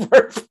is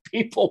worth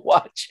people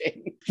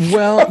watching.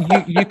 Well,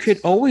 you could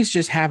always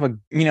just have I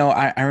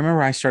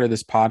remember I started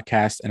this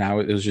podcast and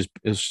it was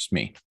just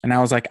me. And I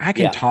was like, I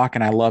can talk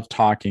and I love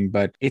talking,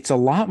 but it's a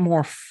lot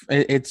more,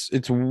 it's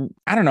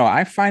I don't know.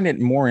 I find it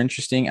more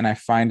interesting and I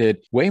find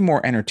it way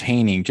more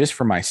entertaining just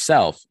for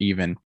myself,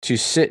 even to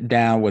sit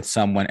down with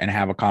someone and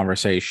have a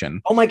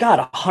conversation. Oh my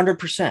God,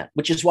 100%,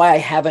 which is why I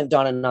haven't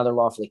done another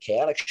Lawfully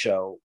Chaotic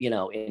show,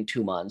 in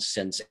 2 months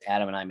since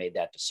Adam and I made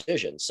that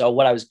decision. So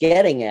what I was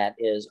getting at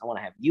is I want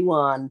to have you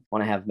on, I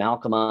want to have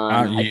Malcolm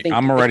on.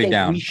 I'm already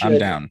down. I'm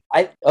down.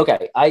 I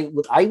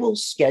will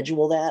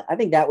schedule that. I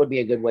think that would be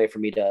a good way for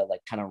me to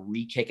kind of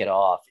re-kick it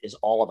off, is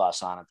all of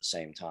us on at the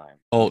same time.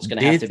 Oh, it's going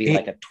to have to be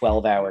like a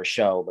 12-hour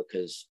show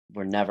because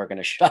we're never going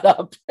to shut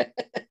up.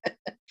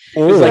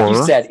 Or like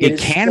you said, it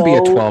can be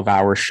a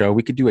 12-hour show.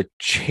 We could do a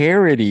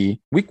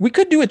charity. We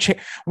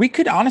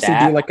could honestly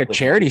do like a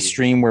charity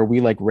stream where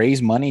we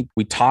raise money,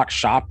 we talk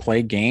shop,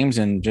 play games,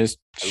 and just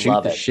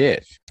shoot the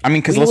shit. I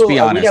mean, because let's be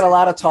honest, we got a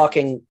lot of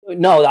talking.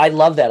 No, I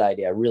love that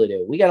idea. I really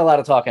do. We got a lot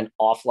of talking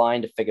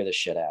offline to figure this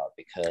shit out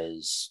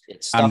because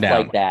it's stuff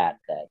like that.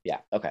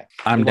 Okay.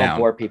 I'm down. Won't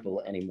bore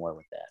people anymore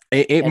with that.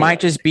 It might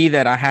just be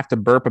that I have to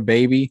burp a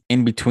baby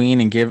in between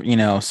and give,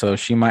 so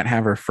she might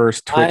have her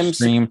first Twitch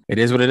stream. It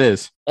is what it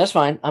is. That's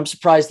fine. I'm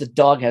surprised the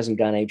dog hasn't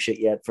gone apeshit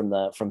yet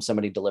from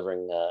somebody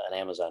delivering an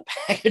Amazon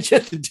package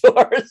at the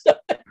door.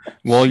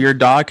 Well, your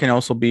dog can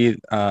also be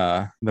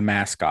the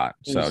mascot.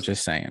 So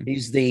just saying,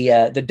 he's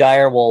the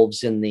dire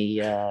wolves in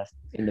the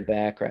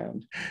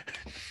background,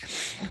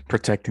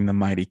 protecting the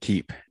mighty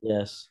keep.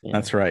 Yes,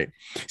 that's right.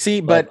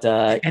 See, but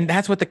and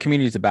that's what the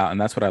community is about,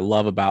 and that's what I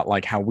love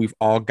about how we've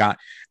all got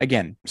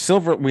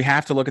silver. We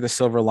have to look at the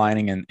silver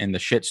lining and the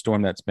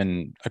shitstorm that's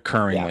been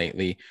occurring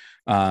lately.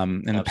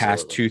 In the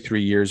past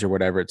 2-3 years or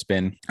whatever it's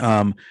been,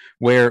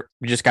 where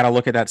we just got to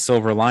look at that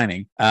silver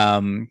lining.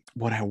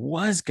 What I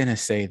was going to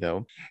say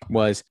though,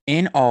 was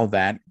in all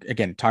that,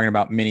 again, talking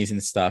about minis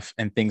and stuff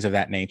and things of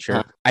that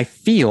nature, I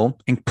feel,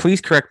 and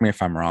please correct me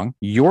if I'm wrong,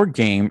 your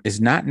game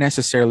is not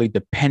necessarily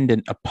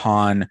dependent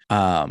upon,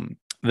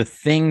 the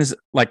things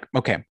let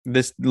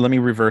me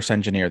reverse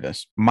engineer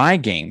this. My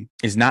game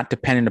is not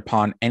dependent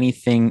upon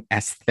anything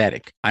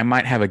aesthetic. I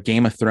might have a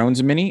Game of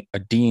Thrones mini, a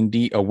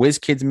D&D, a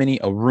WizKids mini,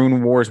 a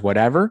Rune Wars,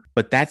 whatever,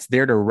 but that's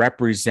there to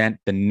represent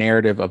the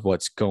narrative of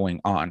what's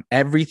going on.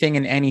 Everything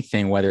and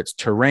anything, whether it's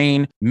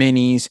terrain,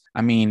 minis.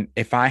 I mean,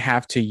 if I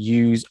have to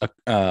use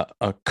a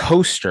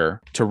coaster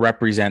to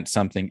represent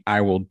something,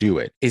 I will do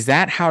it. Is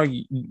that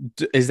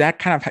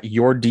kind of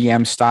your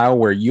DM style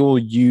where you'll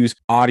use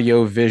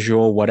audio,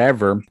 visual,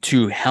 whatever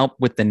to help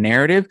with the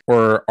narrative,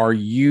 or are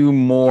you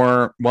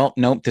more, well,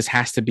 nope, this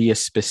has to be a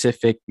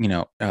specific,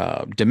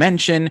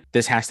 dimension.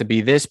 This has to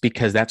be this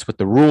because that's what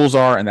the rules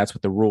are and that's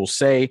what the rules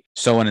say,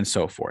 so on and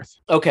so forth.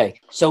 Okay.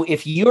 So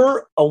if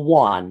you're a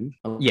 1,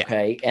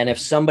 okay, and if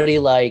somebody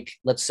like,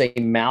 let's say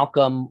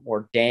Malcolm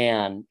or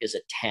Dan is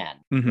a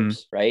 10,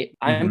 right?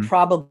 I'm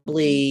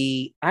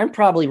probably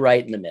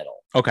right in the middle.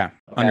 Okay.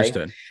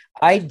 Understood.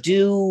 I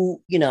do,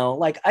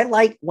 like I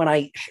like when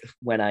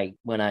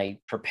I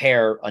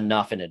prepare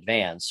enough in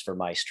advance for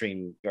my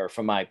stream or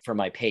for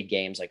my paid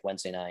games like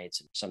Wednesday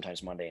nights and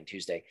sometimes Monday and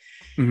Tuesday.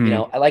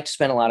 I like to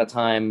spend a lot of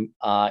time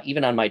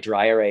even on my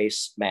dry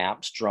erase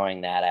maps,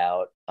 drawing that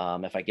out.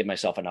 If I give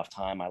myself enough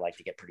time, I like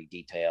to get pretty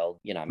detailed.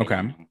 I'm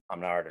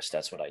an artist.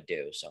 That's what I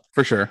do. So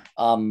for sure.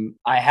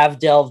 I have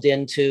delved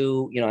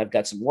into, I've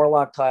got some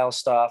Warlock tile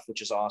stuff,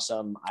 which is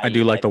awesome. I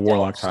do like the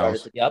Warlock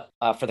tiles.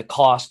 For the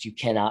cost, you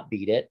cannot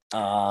beat it.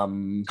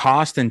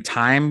 Cost and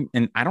time,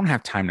 and I don't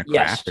have time to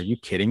craft. Yes. Are you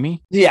kidding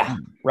me? Yeah,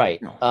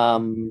 right.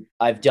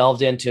 I've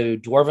delved into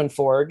Dwarven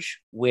Forge,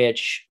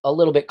 which a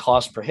little bit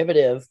cost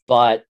prohibitive,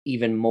 but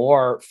even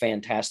more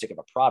fantastic of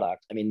a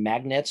product. I mean,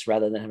 magnets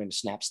rather than having to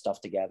snap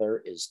stuff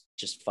together is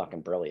just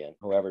fucking brilliant.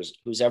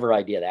 Whose ever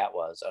idea that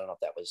was, I don't know if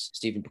that was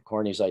Stephen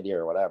Picorni's idea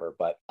or whatever,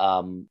 but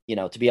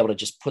to be able to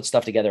just put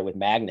stuff together with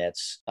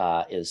magnets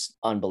is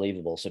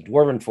unbelievable. So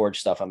Dwarven Forge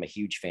stuff, I'm a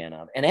huge fan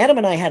of. And Adam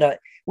and I had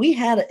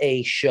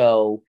a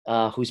show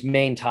whose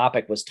main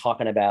topic was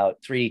talking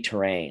about 3D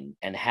terrain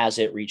and has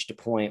it reached a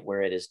point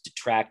where it is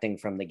detracting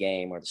from the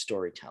game or the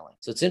storytelling.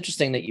 So it's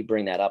interesting that you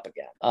bring that up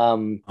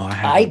again.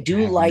 I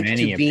do like to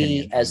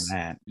be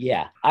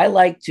I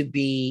like to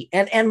be,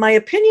 and my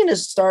opinion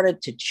has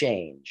started to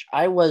change.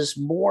 I was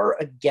more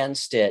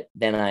against it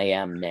than I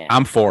am now.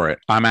 I'm for it.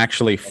 I'm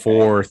actually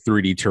for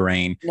 3D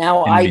terrain.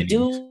 Now I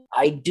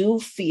do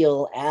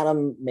feel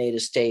Adam made a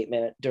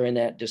statement during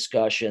that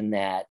discussion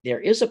that there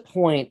is a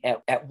point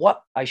at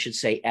what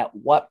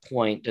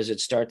point does it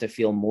start to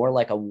feel more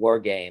like a war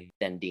game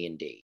than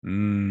D&D?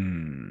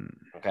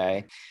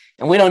 Okay.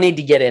 And we don't need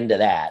to get into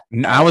that.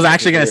 I was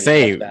actually going to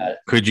say,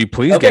 could you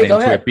please get into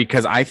it?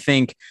 Because I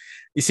think,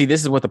 you see,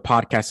 this is what the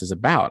podcast is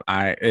about.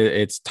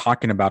 It's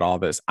talking about all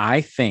this.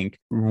 I think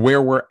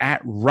where we're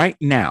at right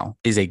now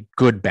is a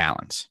good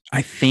balance.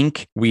 I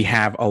think we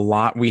have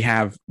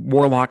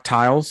Warlock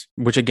tiles,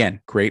 which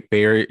again, great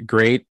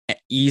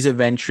ease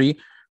of entry.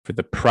 For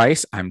the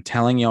price, I'm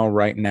telling y'all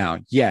right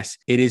now, yes,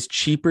 it is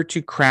cheaper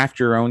to craft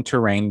your own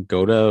terrain.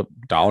 Go to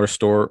dollar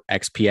store,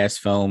 XPS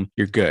foam,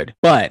 you're good.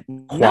 But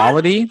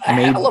quality,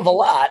 hell of a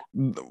lot.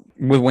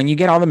 When you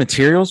get all the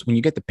materials, when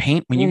you get the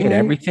paint, when you get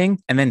everything,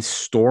 and then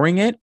storing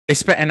it,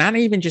 and not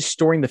even just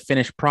storing the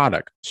finished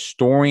product,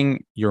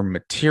 storing your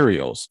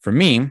materials. For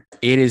me,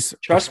 it is.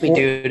 Trust me,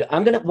 dude.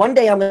 One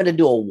day I'm gonna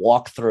do a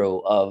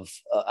walkthrough of.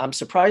 I'm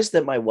surprised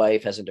that my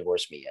wife hasn't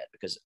divorced me yet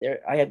because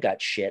I have got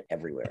shit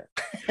everywhere.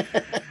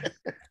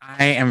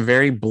 I am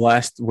very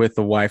blessed with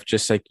a wife,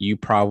 just like you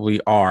probably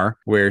are,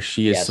 where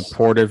she is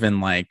supportive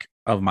and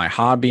of my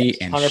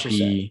hobby, and 100%.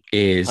 She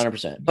is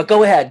 100%. But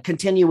go ahead,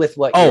 continue with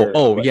what.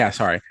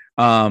 Sorry.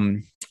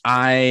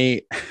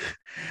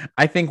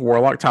 I think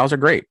Warlock tiles are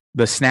great.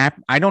 The snap,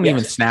 I don't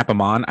even snap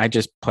them on. I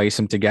just place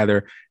them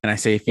together, and I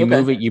say, if you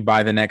move it, you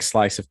buy the next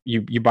slice of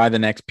you buy the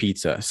next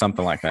pizza,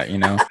 something like that.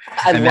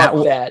 I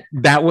love that.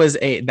 That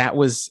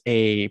was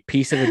a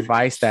piece of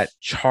advice that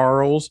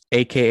Charles,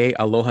 aka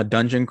Aloha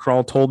Dungeon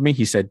Crawl, told me.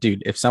 He said,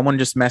 "Dude, if someone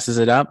just messes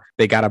it up,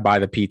 they got to buy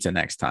the pizza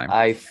next time."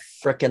 I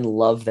freaking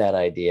love that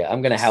idea.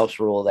 I'm going to house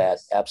rule that.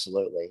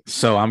 Absolutely.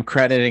 So I'm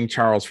crediting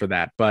Charles for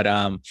that, but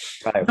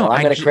right. Well,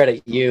 I'm going to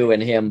credit you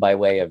and him by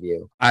way of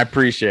you. I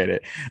appreciate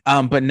it.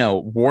 But no,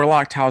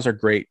 Warlock tiles are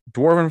great.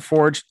 Dwarven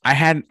Forge. I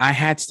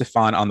had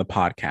Stefan on the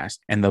podcast,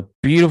 and the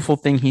beautiful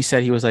thing he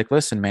said, he was like,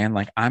 "Listen,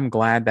 man, I'm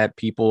glad that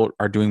people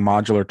are doing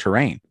modular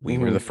terrain. We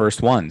were the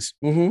first ones.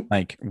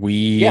 There's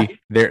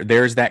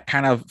that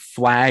kind of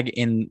flag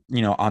in,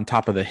 on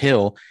top of the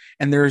hill,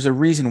 and there's a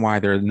reason why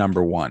they're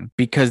number one,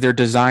 because their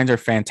designs are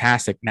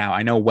fantastic." Now,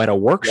 I know Weta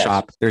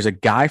Workshop. Yes. There's a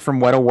guy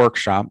from Weta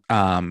Workshop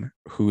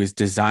who is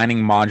designing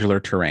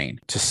modular terrain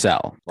to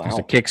sell. Wow. There's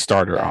a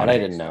Kickstarter on it. I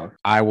didn't know.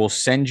 I will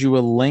send you a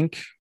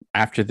link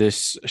after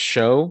this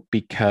show,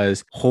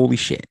 because holy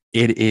shit,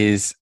 it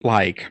is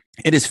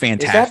fantastic.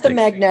 Is that the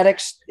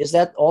magnetics? Is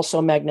that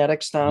also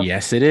magnetic stuff?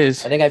 Yes, it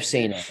is. I think I've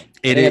seen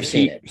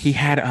it. He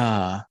had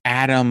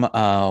Adam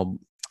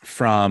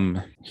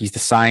he's the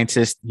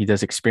scientist. He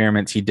does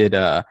experiments. He did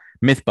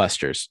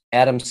Mythbusters.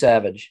 Adam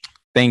Savage.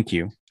 Thank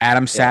you.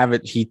 Adam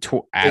Savage.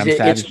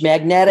 It's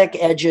magnetic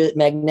edges,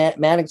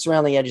 magnets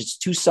around the edges. It's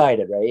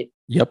two-sided, right?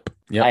 Yep.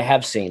 I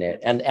have seen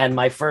it. And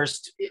my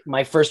first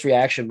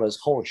reaction was,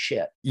 holy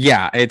shit.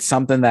 Yeah. It's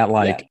something that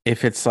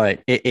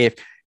if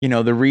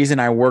the reason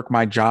I work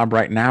my job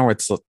right now,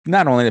 it's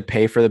not only to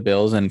pay for the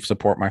bills and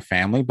support my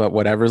family, but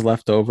whatever's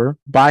left over,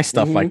 buy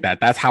stuff like that.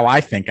 That's how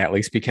I think, at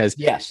least, because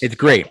it's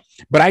great.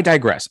 But I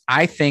digress.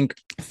 I think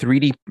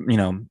 3D,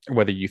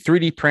 whether you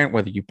 3D print,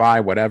 whether you buy,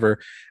 whatever,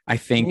 I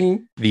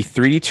think the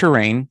 3D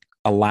terrain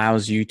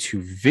allows you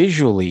to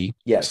visually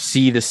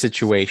see the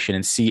situation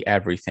and see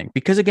everything.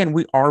 Because again,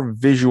 we are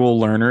visual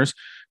learners.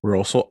 We're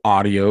also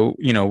audio.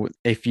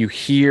 If you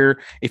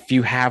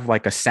have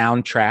like a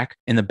soundtrack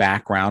in the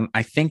background,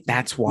 I think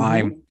that's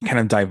why kind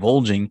of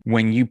divulging,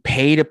 when you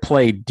pay to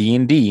play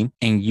D&D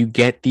and you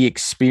get the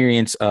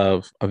experience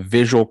of a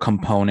visual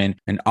component,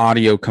 an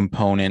audio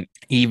component,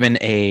 even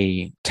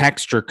a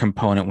texture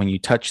component when you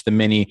touch the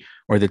mini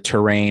or the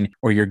terrain,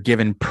 or you're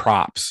given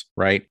props,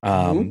 right?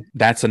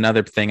 That's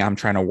another thing I'm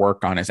trying to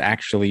work on, is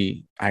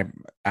actually I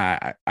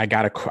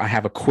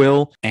have a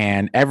quill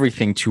and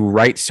everything to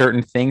write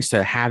certain things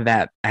to have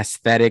that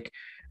aesthetic.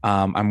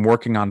 I'm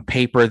working on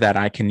paper that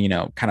I can,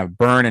 kind of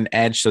burn and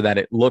edge so that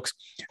it looks,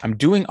 I'm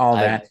doing all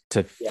that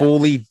to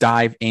fully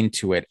dive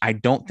into it. I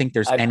don't think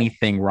there's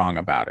anything wrong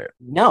about it.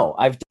 No,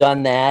 I've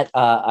done that.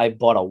 I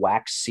bought a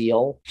wax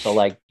seal. So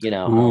like, you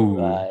do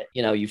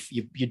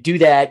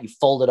that, you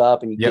fold it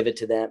up and you give it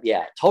to them.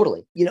 Yeah,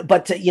 totally.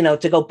 But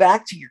to go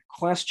back to your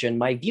question,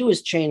 my view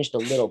has changed a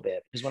little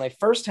bit, because when I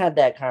first had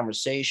that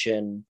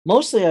conversation,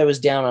 mostly I was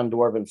down on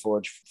Dwarven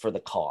Forge for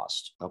the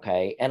cost.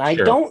 Okay. And I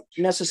don't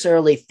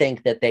necessarily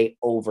think that they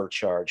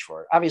overcharge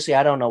for it. Obviously,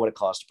 I don't know what it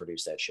costs to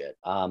produce that shit.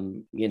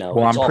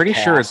 Well, I'm pretty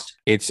sure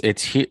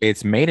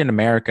it's made in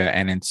America,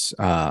 and it's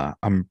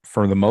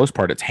for the most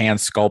part it's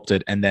hand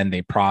sculpted, and then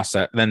they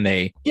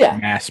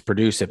mass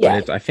produce it.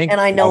 But I think,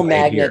 and I know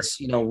magnets,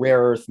 rare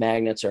earth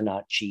magnets are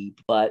not cheap,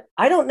 but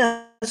I don't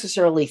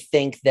necessarily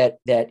think that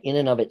in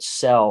and of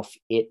itself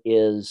it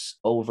is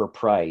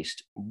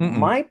overpriced.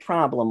 My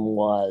problem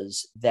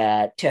was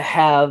that to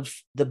have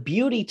the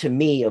beauty to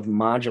me of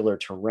modular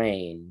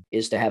terrain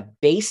is to have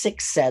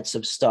basic sets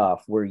of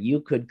stuff where you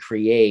could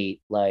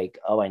create like,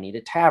 I need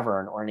a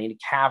tavern, or I need a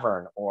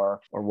cavern,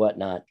 or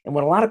whatnot. And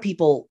what a lot of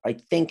people I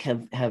think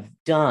have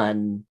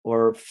done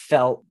or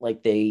felt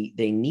like they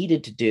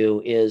needed to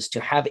do is to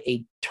have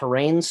a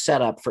terrain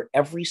set up for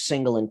every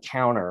single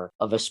encounter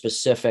of a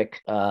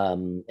specific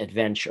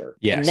adventure.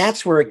 Yes. And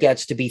that's where it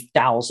gets to be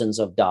thousands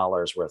of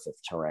dollars worth of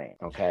terrain.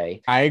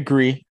 Okay. I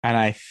agree. And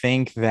I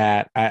think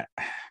that,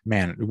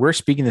 we're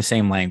speaking the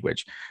same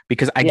language,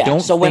 because I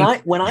don't. So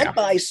when I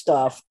buy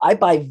stuff, I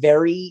buy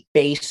very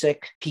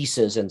basic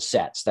pieces and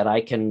sets that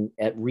I can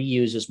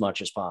reuse as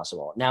much as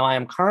possible. Now I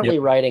am currently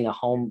writing a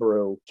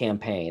homebrew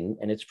campaign,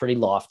 and it's pretty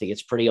lofty.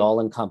 It's pretty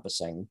all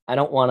encompassing. I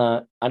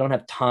don't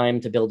have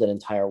time to build an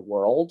entire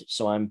world,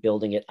 so I'm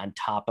building it on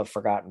top of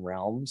Forgotten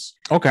Realms.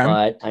 Okay.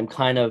 But I'm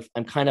kind of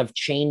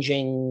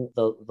changing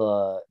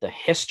the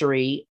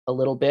history a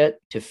little bit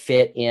to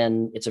fit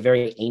in. It's a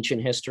very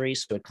ancient history,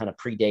 so it kind of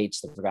predates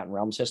the Forgotten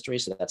Realms history.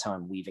 So that's how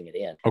I'm weaving it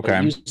in.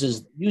 Okay. It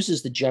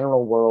uses the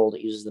general world,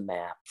 it uses the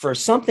map. For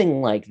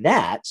something like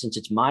that, since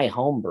it's my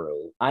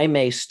homebrew, I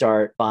may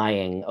start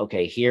buying,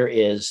 okay, here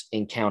is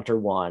encounter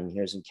 1,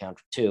 here's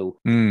encounter 2,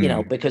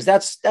 because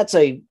that's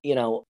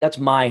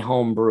my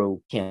homebrew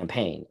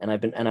campaign. And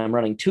I'm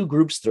running 2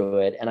 groups through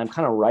it, and I'm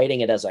kind of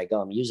writing it as I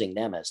go. I'm using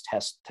them as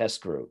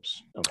test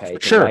groups. Okay.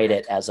 To write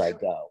it as I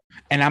go.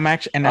 And I'm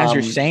actually, and as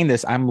you're saying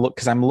this, I'm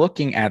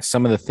looking at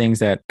some of the things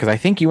because I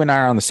think you and I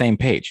are on the same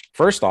page.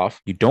 First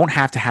off, you don't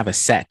have to have a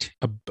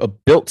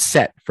built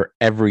set for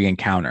every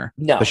encounter.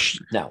 No.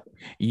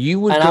 You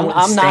would go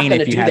insane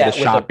if you had the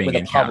shopping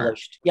encounter.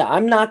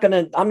 I'm not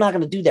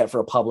gonna do that for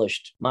a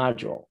published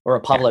module or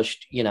a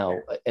published,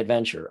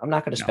 adventure. I'm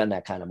not gonna spend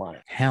that kind of money.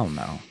 Hell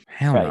no.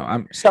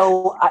 No.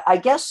 So I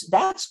guess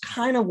that's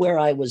kind of where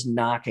I was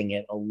knocking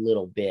it a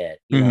little bit.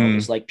 It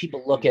was like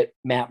people look at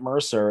Matt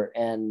Mercer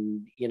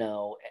and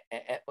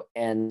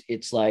and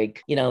it's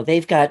like,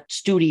 they've got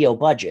studio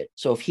budget.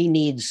 So if he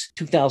needs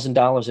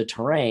 $2,000 of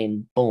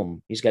terrain,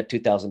 boom, he's got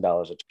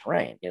 $2,000 of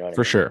terrain. You know what I mean?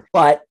 For sure.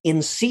 But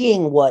in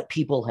seeing what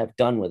people have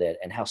done with it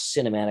and how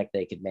cinematic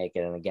they could make it,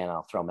 and again,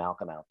 I'll throw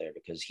Malcolm out there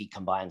because he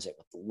combines it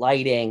with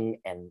lighting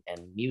and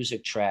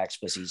music tracks,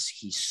 because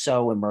he's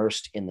so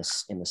immersed in the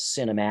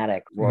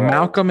cinematic world.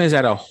 Malcolm is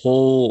at a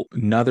whole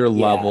another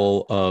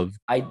level of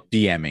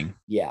DMing.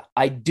 Yeah,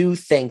 I do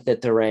think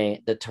that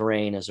the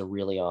terrain is a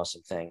really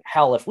awesome thing.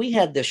 Hell, if we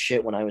had this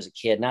shit when I was a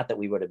kid, not that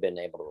we would have been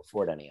able to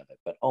afford any of it,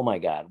 but oh my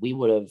God, we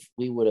would have,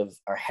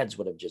 our heads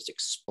would have just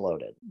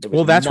exploded.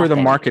 Well, that's where the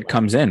market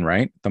comes in,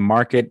 right? The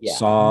market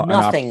saw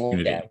nothing an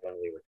opportunity. Like that when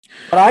we were.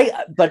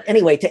 But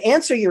anyway, to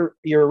answer your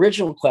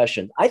original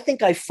question, I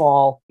think I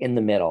fall in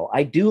the middle.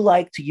 I do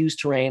like to use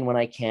terrain when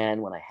I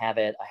can, when I have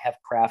it. I have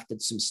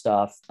crafted some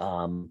stuff.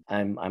 I'm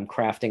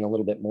crafting a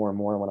little bit more and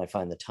more when I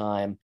find the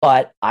time,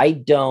 but I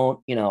don't,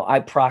 I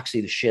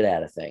proxy the shit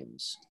out of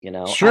things,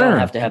 Sure. I don't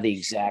have to have the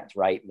exact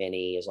right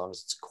mini as long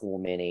as it's a cool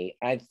mini.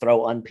 I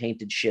throw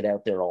unpainted shit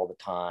out there all the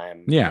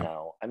time. Yeah.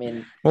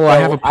 I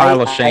have a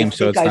pile of shame,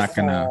 so it's not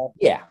gonna.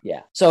 Yeah.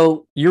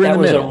 So you're in the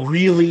middle. A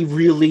really,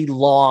 really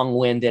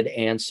long-winded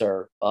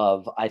answer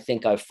of, I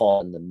think I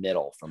fall in the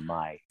middle for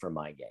my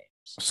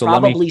games. So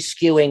probably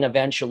skewing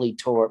eventually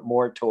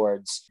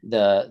towards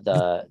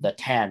the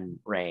 10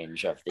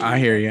 range of the. I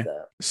hear you.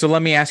 So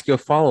let me ask you a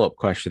follow-up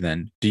question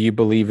then. Do you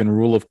believe in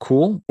rule of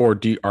cool, or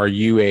are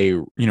you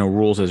a,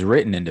 rules as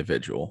written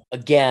individual?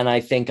 Again, I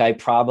think I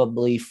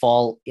probably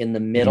fall in the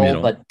middle,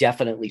 Middle. but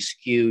definitely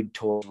skewed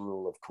toward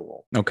rule of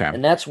cool. Okay.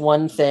 And that's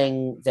one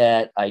thing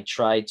that I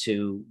try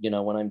to,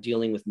 when I'm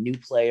dealing with new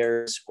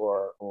players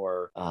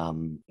or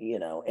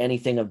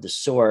anything of the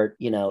sort,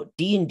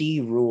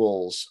 D&D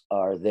rules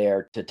are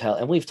there to tell,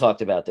 and we've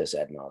talked about this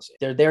ad nauseum.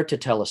 They're there to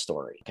tell a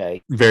story.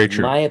 Okay. Very In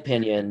true. my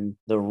opinion,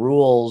 the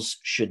rules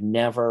should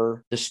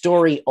never, the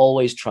story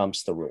always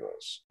trumps the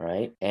rules.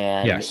 Right.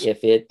 And Yes.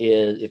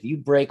 if you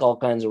break all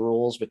kinds of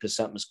rules because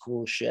something's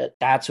cool shit,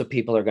 that's what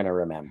people are going to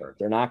remember.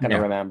 They're not going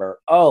to remember,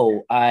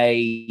 oh, I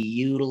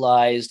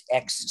utilized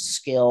X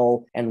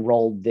skill and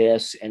rolled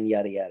this and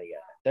yada, yada,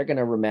 yada. They're going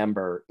to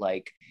remember,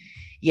 like,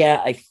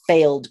 yeah, I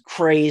failed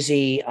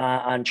crazy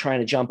on trying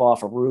to jump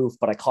off a roof,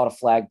 but I caught a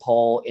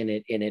flagpole and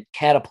it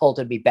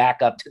catapulted me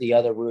back up to the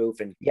other roof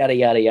and yada,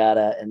 yada,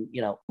 yada. And,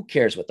 who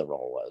cares what the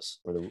roll was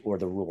or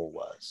the rule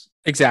was?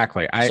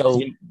 Exactly.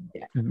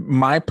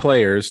 My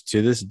players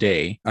to this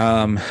day,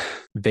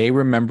 they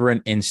remember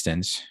an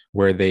instance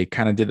where they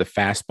kind of did the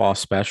fastball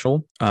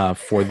special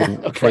for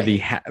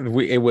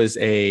the it was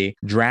a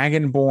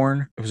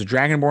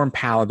dragonborn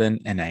paladin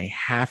and a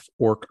half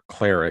orc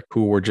cleric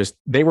who were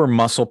they were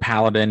muscle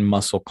paladin,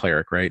 muscle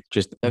cleric, right?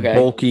 Just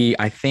bulky.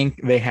 I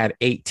think they had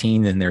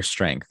 18 in their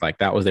strength. Like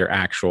that was their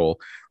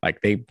actual,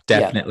 like they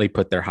definitely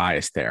put their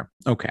highest there.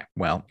 Okay.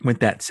 Well,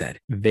 with that said,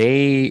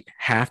 they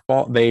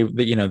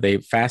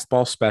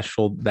fastball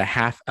special the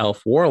half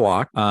elf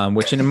warlock,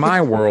 which in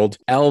my world,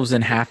 elves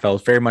and half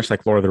elves, very much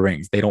like Lord of the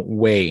Rings, they don't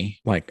weigh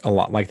like a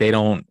lot. Like they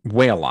don't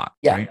weigh a lot.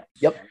 Yeah. Right?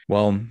 Yep.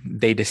 Well,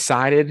 they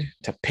decided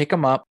to pick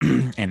them up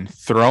and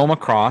throw them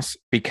across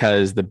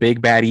because the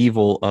big bad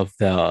evil of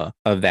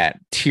that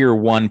tier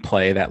 1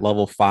 play, that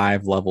level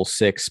 5, level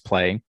 6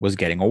 play was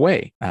getting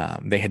away.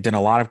 They had done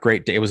a lot of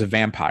great. It was a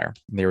vampire.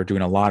 They were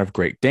doing a lot of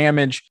great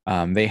damage.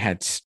 They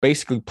had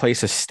basically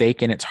placed a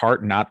stake in its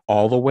heart, not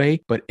all the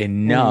way, but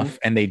enough,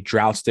 and they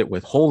doused it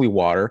with holy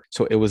water,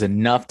 so it was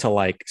enough to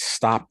like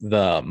stop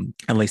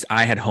at least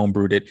I had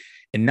homebrewed it,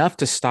 enough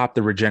to stop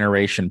the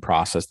regeneration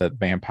process that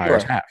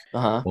vampires have.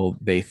 Well,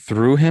 they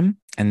threw him,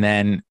 and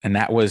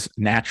that was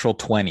natural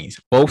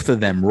 20s. Both of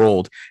them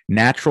rolled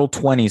natural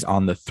 20s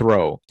on the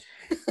throw.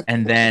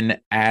 And then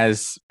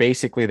as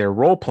basically they're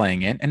role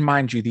playing it, and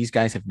mind you, these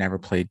guys have never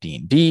played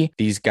D&D.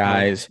 These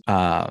guys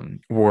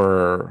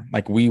were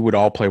like, we would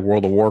all play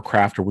World of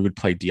Warcraft or we would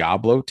play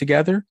Diablo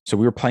together. So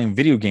we were playing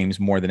video games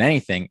more than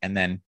anything, and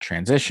then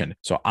transitioned.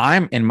 So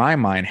I'm in my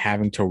mind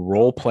having to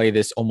role play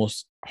this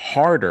almost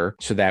harder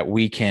so that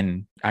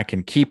I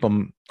can keep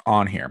them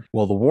on here.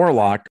 Well, the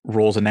warlock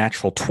rolls a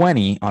natural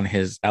 20 on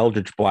his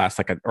Eldritch Blast,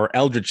 or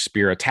Eldritch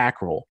Spear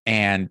attack roll,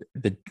 and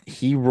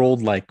he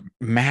rolled like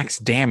max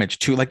damage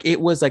too. Like it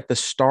was like the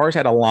stars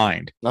had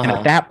aligned. And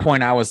at that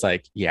point, I was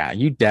like, yeah,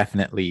 you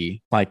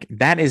definitely, like,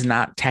 that is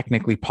not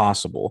technically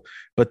possible.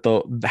 But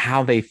the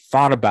how they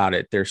thought about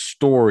it, their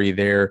story,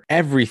 their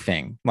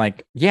everything,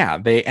 like, yeah,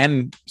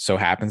 and so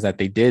happens that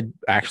they did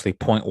actually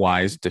point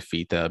wise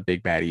defeat the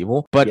big bad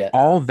evil. But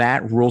all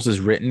that rules as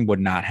written would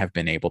not have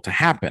been able to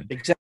happen.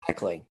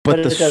 Exactly. But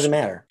it doesn't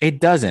matter. It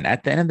doesn't.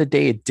 At the end of the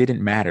day, it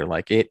didn't matter.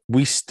 Like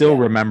we still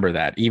remember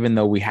that, even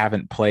though we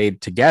haven't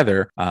played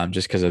together,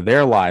 just because of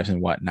their lives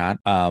and whatnot.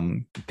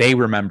 They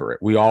remember it.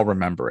 We all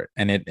remember it,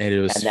 and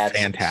it was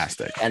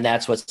fantastic. And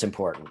that's what's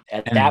important.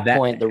 At that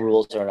point, the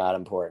rules are not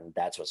important.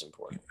 That's what's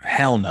important.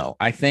 Hell no.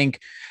 I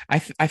think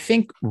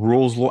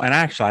rules and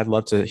actually, I'd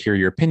love to hear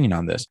your opinion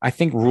on this. I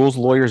think rules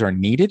lawyers are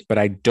needed, but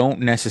I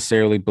don't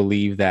necessarily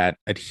believe that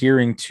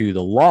adhering to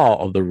the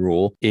law of the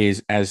rule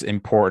is as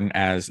important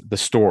as the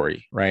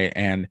story, right?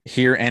 And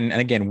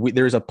again,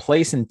 there's a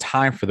place and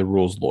time for the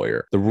rules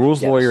lawyer. The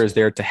rules lawyer is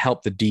there to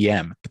help the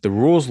DM, but the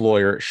rules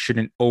lawyer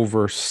shouldn't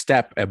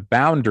overstep a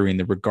boundary in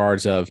the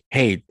regards of,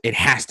 hey, it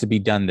has to be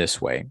done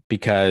this way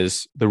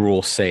because the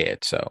rules say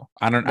it. So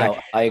I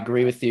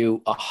agree with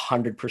you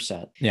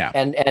 100%. Yeah.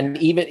 And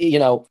even,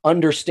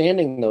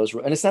 understanding those,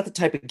 and it's not the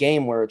type of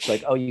game where it's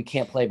like, oh, you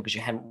can't play because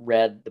you haven't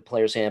read the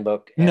player's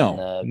handbook and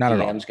the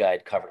DM's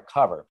guide cover to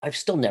cover. I've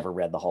still never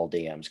read the whole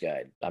DM's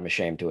guide, I'm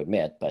ashamed to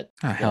admit, but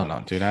hell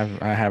no, dude.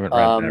 I haven't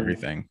read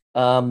everything.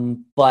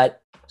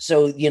 But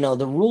so,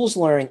 the rules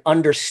learning,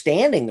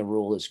 understanding the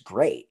rule is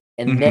great.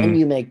 And then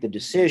you make the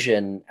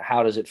decision,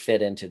 how does it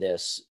fit into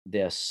this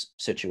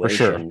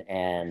situation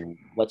and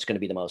what's going to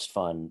be the most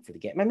fun for the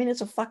game? I mean,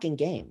 it's a fucking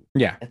game.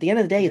 Yeah. At the end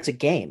of the day, it's a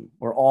game.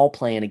 We're all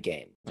playing a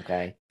game.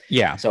 Okay.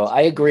 Yeah. So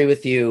I agree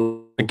with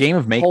you. A game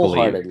of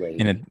make-believe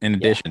in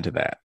addition to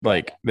that.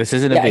 Like, this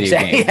isn't a video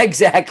game.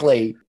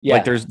 Exactly. Yeah.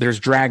 Like there's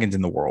dragons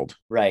in the world.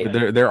 Right.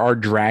 There are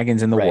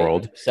dragons in the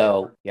world.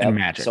 So and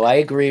magic. So I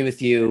agree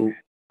with you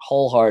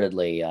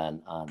wholeheartedly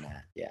on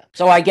that. Yeah.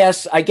 So I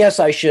guess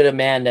I should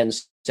amend and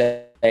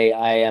say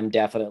I am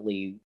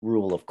definitely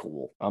rule of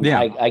cool.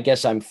 I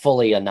guess I'm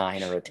fully a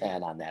 9 or a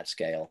 10 on that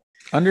scale.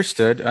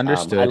 Understood. I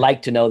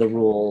like to know the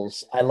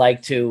rules. I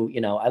like to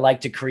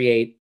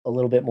create a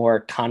little bit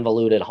more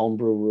convoluted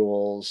homebrew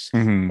rules.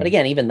 But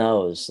again, even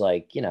those,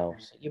 like,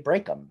 you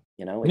break them,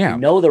 if you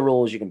know the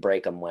rules, you can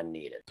break them when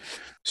needed.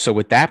 So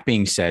with that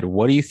being said,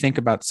 what do you think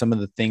about some of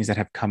the things that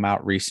have come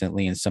out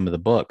recently in some of the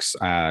books?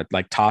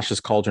 Like Tasha's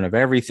Cauldron of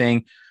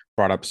Everything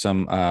brought up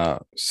some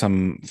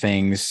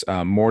things.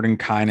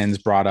 Mordenkainen's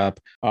brought up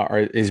or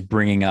is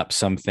bringing up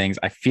some things.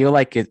 I feel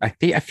like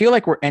I feel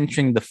like we're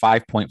entering the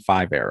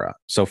 5.5 era.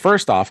 So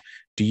first off,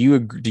 do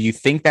you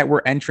think that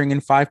we're entering in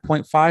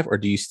 5.5, or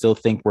do you still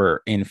think we're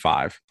in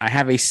 5? I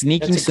have a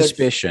sneaking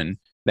suspicion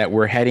that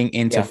we're heading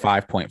into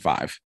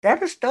 5.5.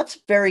 That's a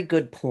very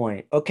good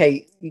point.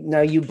 Okay,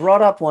 now you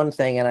brought up one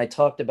thing, and I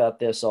talked about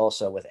this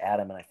also with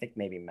Adam, and I think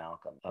maybe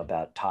Malcolm,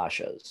 about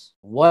Tasha's.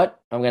 I'm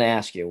going to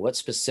ask you, what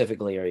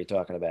specifically are you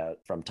talking about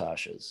from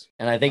Tasha's?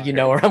 And I think you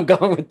know where I'm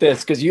going with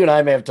this, because you and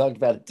I may have talked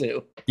about it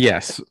too.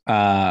 Yes,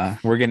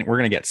 we're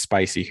gonna get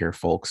spicy here,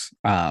 folks.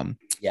 The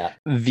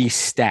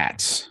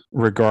stats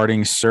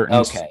regarding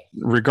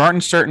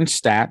certain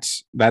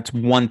stats. That's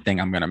one thing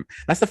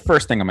that's the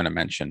first thing I'm gonna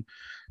mention.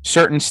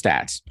 Certain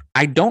stats.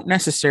 I don't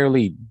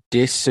necessarily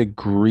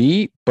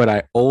disagree, but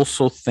I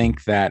also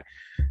think that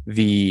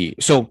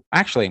so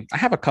actually I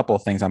have a couple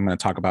of things I'm going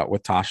to talk about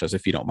with Tasha's,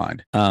 if you don't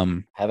mind.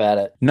 Have at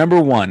it. Number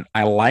one,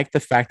 I like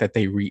the fact that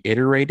they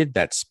reiterated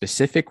that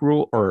specific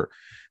rule, or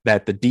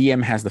that the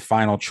DM has the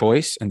final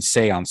choice and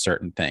say on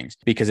certain things,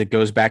 because it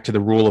goes back to the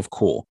rule of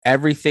cool.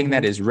 Everything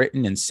that is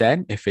written and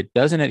said, if it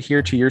doesn't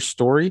adhere to your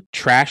story,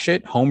 trash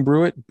it,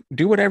 homebrew it,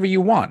 do whatever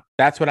you want.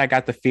 That's what I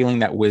got the feeling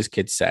that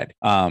WizKid said.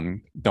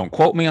 Don't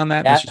quote me on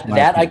that.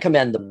 That I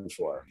commend them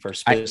for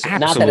specific.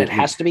 Not that it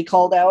has to be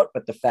called out,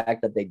 but the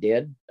fact that they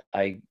did,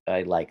 I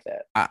like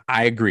that.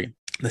 I agree.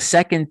 The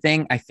second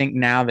thing, I think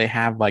now they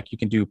have, like, you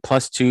can do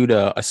 +2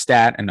 to a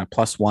stat and a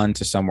 +1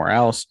 to somewhere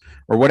else,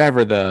 or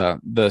whatever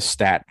the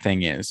stat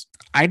thing is.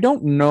 I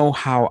don't know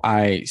how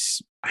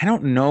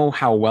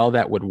well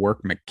that would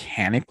work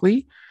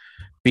mechanically,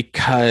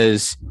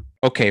 because,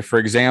 okay, for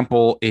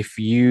example, if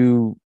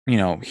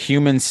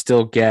humans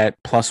still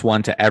get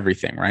 +1 to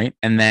everything, right?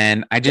 And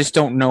then I just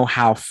don't know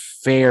how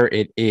fair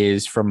it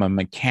is from a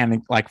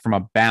mechanic, like from a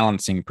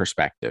balancing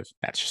perspective.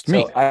 That's just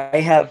me.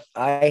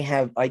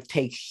 I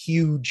take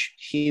huge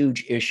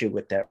issue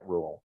with that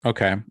rule.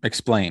 Okay,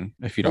 explain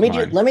if you don't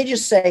mind. Let me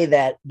just say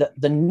that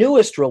the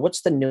newest rule.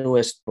 What's the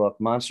newest book?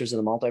 Monsters in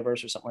the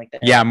Multiverse or something like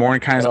that? Yeah,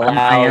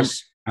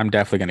 Mordenkainen's. I'm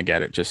definitely gonna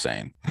get it. Just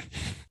saying.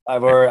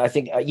 I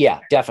think,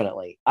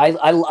 definitely. I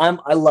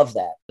love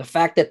that. The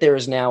fact that there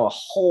is now a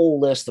whole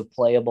list of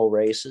playable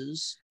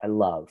races, I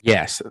love.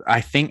 Yes,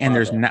 I think, and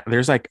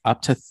there's like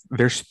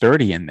there's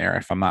 30 in there,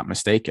 if I'm not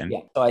mistaken.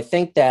 Yeah, so I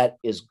think that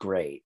is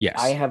great. Yes,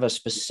 I have a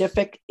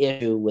specific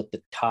issue with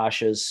the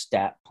Tasha's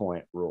stat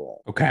point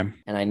rule. Okay,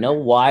 and I know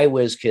why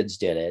WizKids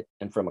did it,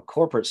 and from a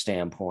corporate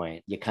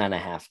standpoint, you kind of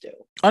have to.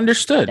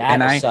 Understood.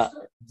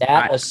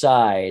 That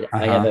aside,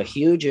 I have a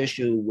huge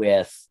issue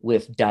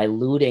with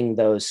diluting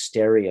those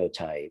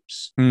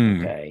stereotypes.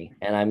 Okay.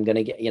 And I'm going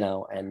to get,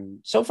 and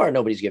so far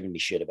nobody's given me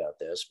shit about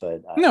this,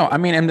 but no, I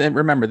mean, and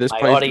remember this,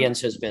 my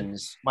audience has been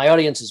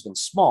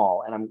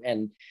small,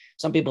 and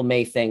some people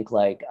may think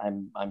like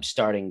I'm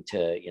starting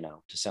to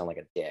sound like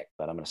a dick,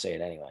 but I'm going to say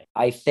it anyway.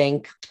 I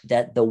think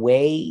that the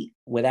way,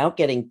 without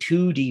getting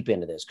too deep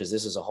into this, because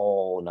this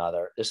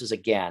is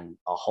again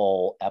a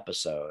whole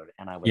episode,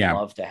 and I would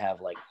love to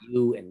have like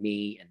you and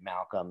me and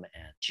Malcolm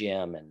and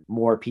Jim and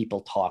more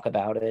people talk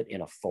about it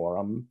in a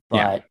forum.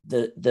 But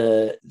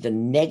the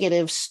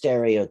negative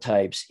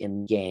stereotypes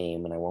in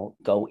game, and I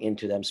won't go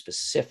into them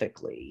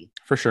specifically,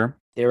 for sure,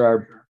 there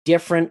are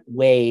different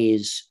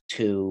ways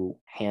to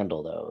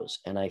handle those.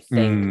 And I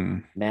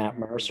think Matt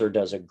Mercer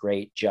does a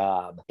great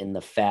job in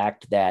the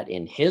fact that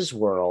in his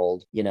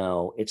world,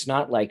 it's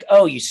not like,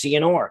 oh, you see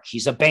an orc,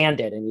 he's a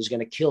bandit and he's going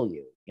to kill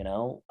you.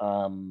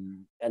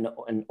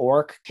 An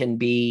orc can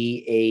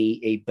be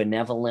a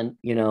benevolent,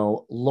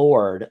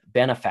 lord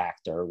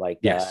benefactor, like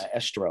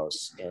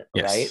Estros,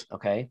 right?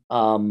 Okay.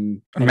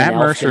 Matt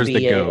Mercer's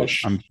the goat.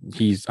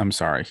 I'm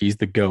sorry, he's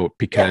the goat,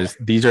 because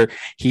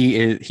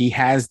he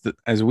has the,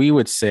 as we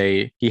would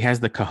say, he has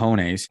the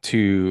cojones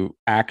to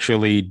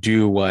actually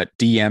do what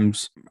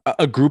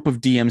a group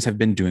of DMs have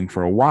been doing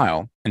for a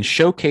while, and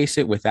showcase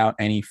it without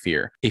any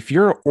fear. If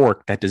you're an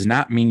orc, that does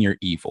not mean you're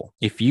evil.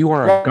 If you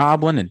are a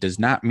goblin, it does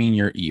not mean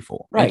you're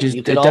evil. Right.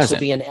 You could also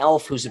be an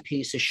elf who's a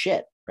piece of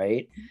shit,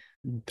 right?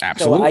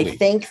 Absolutely. So I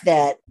think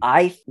that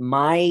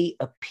my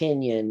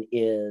opinion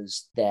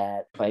is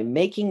that by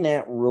making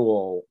that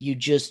rule, you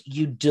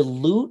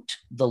dilute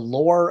the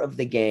lore of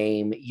the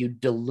game, you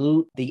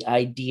dilute the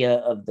idea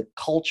of the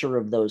culture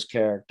of those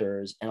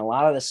characters, and a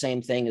lot of the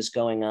same thing is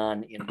going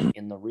on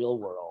in the real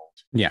world.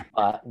 Yeah.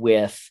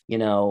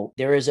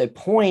 There is a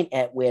point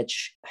at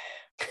which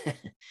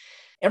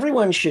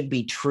everyone should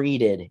be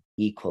treated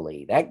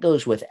equally. That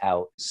goes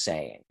without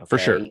saying. Okay? For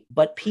sure.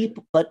 But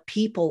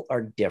people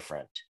are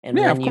different. And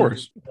Yeah, of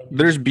course.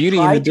 There's beauty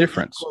in the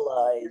difference.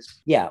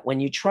 When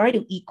you try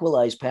to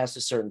equalize past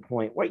a certain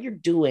point, what you're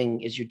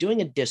doing is you're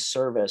doing a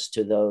disservice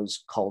to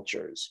those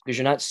cultures, because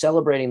you're not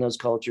celebrating those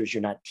cultures,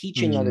 you're not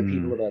teaching other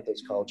people about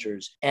those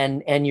cultures,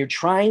 and you're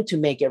trying to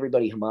make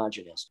everybody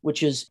homogenous,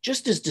 which is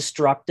just as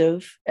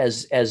destructive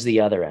as the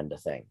other end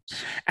of things.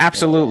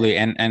 Absolutely.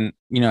 And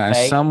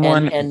as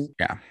someone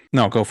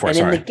no, go for it.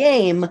 And in the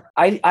game,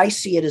 I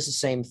see it as the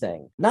same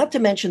thing. Not to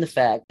mention the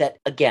fact that,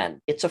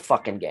 again, it's a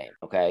fucking game.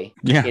 Okay.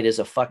 Yeah. It is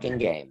a fucking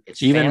game.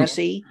 It's even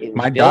fantasy.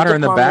 My daughter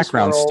in the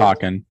background's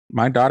talking.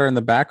 My daughter in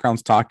the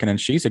background's talking, and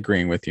she's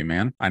agreeing with you,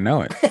 man. I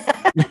know it.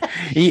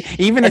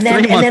 Even a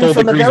 3-month-old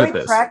agrees with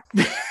this.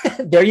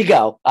 There you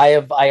go. I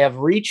have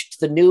reached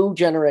the new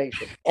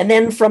generation. And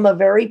then from a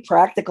very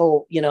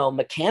practical,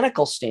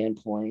 mechanical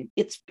standpoint,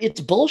 it's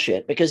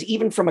bullshit, because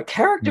even from a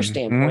character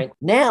standpoint,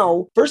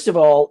 now, first of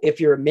all, if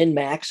you're a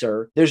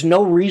min-maxer, there's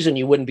no reason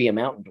you wouldn't be a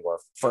mountain dwarf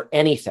for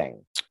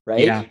anything.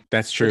 Right? Yeah,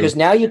 that's true. Because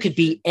now you could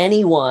be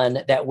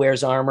anyone that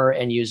wears armor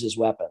and uses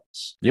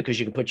weapons. Yep. Because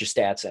you can put your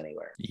stats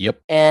anywhere.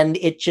 Yep. And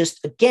you're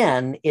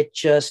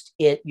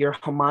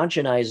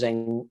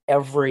homogenizing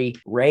every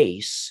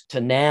race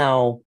to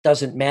now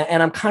doesn't matter.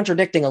 And I'm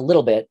contradicting a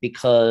little bit,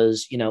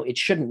 because, it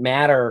shouldn't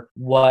matter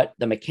what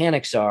the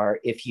mechanics are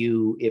if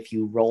you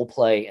role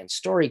play and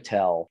story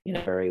tell,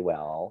 very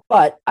well.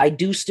 But I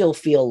do still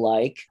feel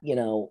like,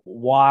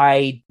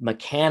 why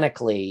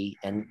mechanically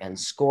and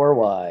score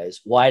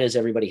wise, why does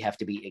everybody have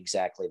to be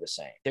exactly the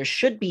same? There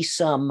should be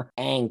some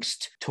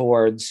angst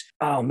towards,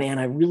 oh man,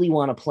 I really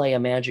want to play a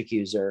magic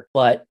user,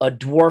 but a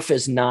dwarf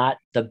is not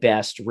the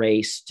best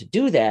race to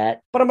do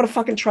that, but I'm going to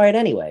fucking try it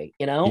anyway,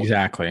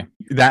 Exactly.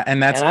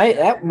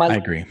 I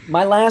agree.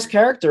 My last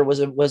character was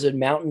a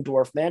mountain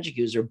dwarf magic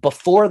user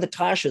before the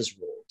Tasha's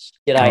rules.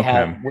 Did I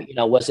have,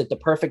 was it the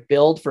perfect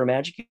build for a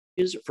magic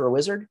user, for a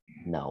wizard?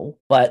 No,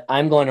 but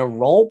I'm going to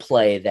role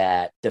play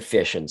that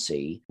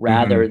deficiency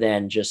rather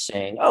than just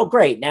saying, oh,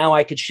 great, now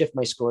I could shift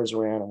my scores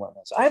around and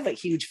whatnot. So I have a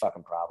huge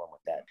fucking problem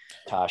with that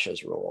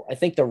Tasha's rule. I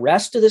think the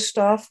rest of the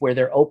stuff where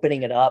they're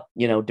opening it up,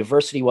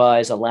 diversity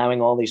wise,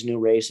 allowing all these new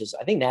races,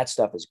 I think that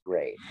stuff is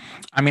great.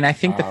 I mean, I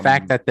think the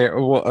fact that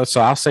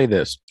so I'll say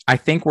this. I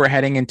think we're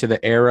heading into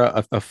the era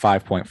of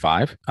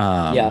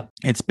 5.5.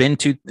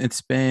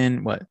 It's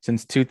been what,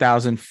 since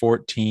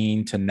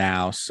 2014 to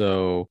now.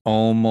 So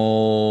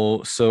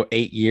almost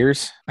 8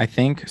 years, I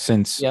think,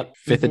 since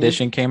 5th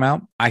edition came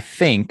out. I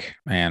think,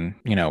 and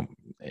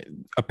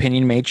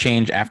opinion may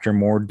change after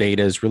more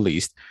data is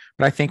released,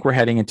 but I think we're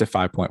heading into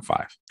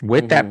 5.5.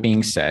 With that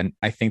being said,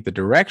 I think the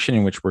direction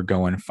in which we're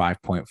going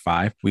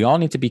 5.5, we all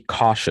need to be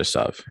cautious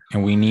of,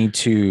 and we need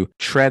to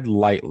tread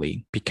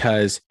lightly,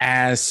 because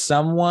as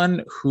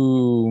someone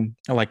who,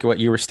 like what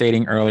you were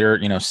stating earlier,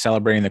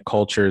 celebrating the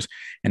cultures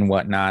and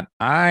whatnot,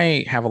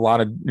 I have a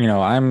lot of,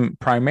 I'm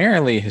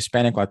primarily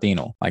Hispanic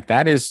Latino. Like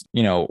that is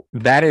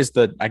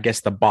the, I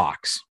guess, the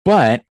box,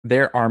 but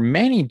there are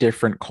many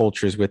different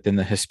cultures within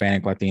the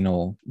Hispanic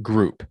Latino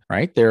group,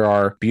 right? There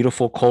are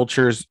beautiful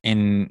cultures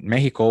in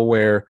Mexico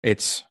where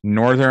it's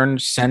northern,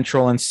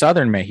 central, and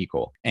southern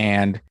Mexico.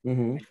 And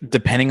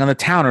depending on the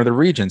town or the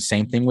region,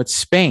 same thing with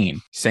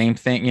Spain. Same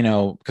thing,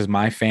 because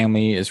my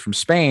family is from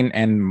Spain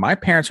and my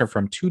parents are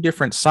from two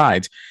different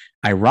sides.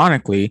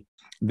 Ironically,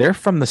 they're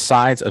from the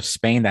sides of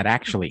Spain that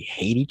actually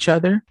hate each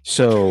other.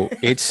 So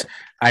it's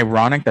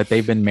ironic that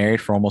they've been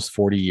married for almost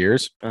 40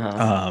 years.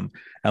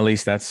 At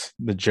least that's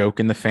the joke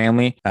in the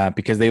family,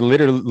 because they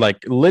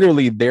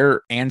literally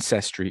their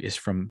ancestry is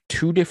from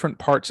two different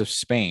parts of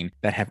Spain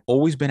that have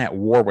always been at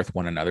war with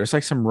one another. It's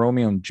like some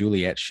Romeo and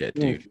Juliet shit,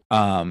 dude.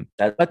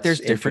 But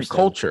there's different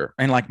culture.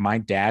 And like my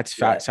dad's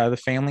side of the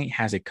family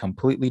has a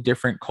completely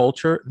different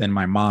culture than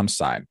my mom's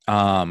side.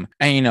 And,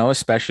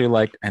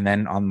 especially and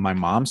then on my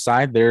mom's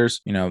side, there's,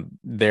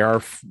 there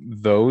are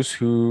those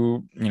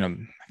who,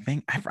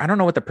 I don't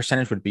know what the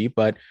percentage would be,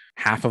 but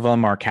half of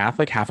them are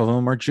Catholic, half of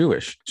them are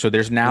Jewish. So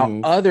there's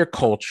now other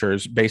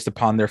cultures based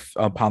upon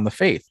the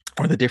faith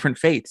or the different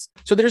faiths.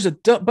 So there's a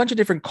bunch of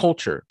different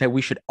culture that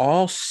we should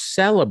all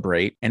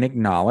celebrate and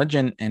acknowledge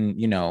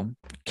and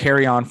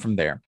carry on from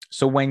there.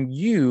 So when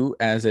you,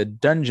 as a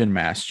dungeon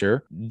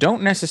master,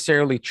 don't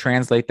necessarily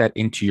translate that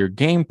into your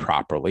game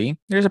properly,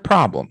 there's a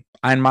problem,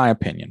 in my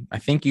opinion. I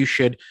think you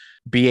should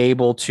be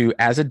able to,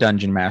 as a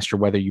dungeon master,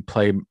 whether you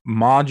play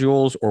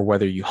modules or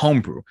whether you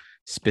homebrew,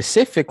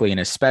 specifically and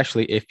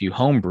especially if you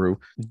homebrew,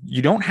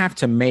 you don't have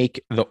to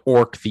make the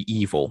orc the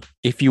evil.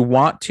 If you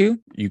want to,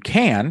 you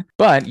can,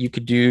 but you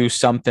could do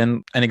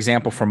something. An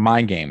example from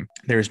my game: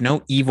 there's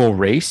no evil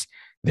race.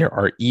 There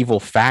are evil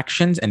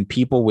factions and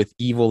people with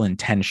evil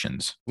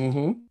intentions.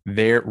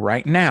 There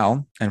right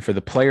now, and for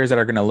the players that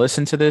are going to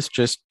listen to this,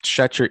 just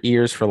shut your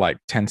ears for like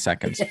 10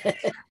 seconds.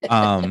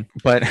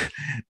 But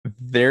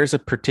there's a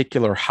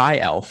particular high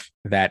elf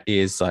that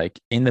is like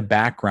in the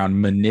background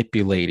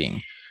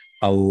manipulating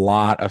a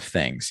lot of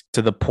things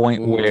to the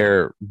point Mm-hmm.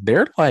 where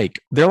they're like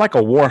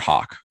a war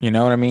hawk. You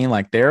know what I mean?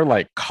 Like they're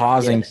like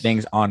causing Yes.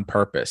 things on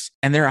purpose.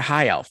 And they're a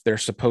high elf. They're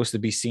supposed to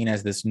be seen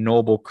as this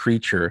noble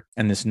creature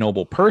and this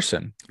noble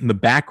person. And the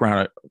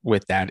background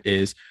with that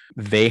is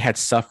they had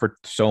suffered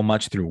so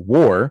much through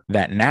war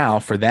that now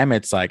for them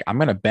it's like, I'm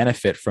going to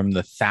benefit from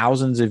the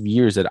thousands of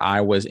years that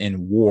I was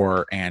in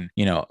war and,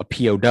 you know, a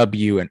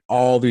POW and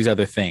all these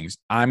other things.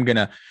 I'm going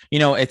to, you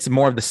know, it's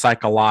more of the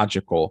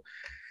psychological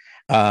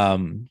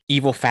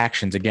evil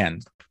factions again,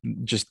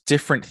 just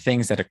different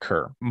things that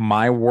occur.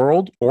 My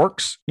world,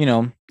 orcs, you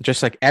know,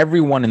 just like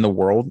everyone in the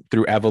world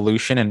through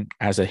evolution, and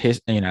as a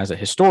as a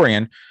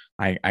historian,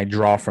 I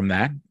draw from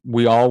that.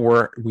 We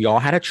all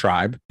had a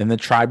tribe. Then the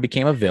tribe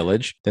became a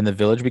village. Then the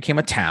village became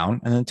a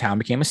town, and then the town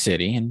became a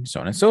city, and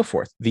so on and so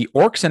forth. The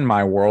orcs in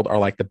my world are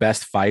like the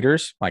best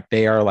fighters. Like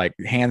they are like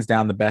hands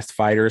down the best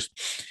fighters.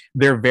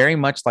 They're very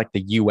much like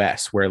the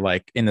US, where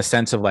like in the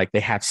sense of like they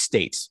have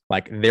states,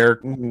 like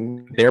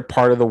Mm-hmm. their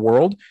part of the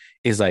world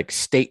is like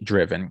state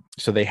driven.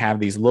 So they have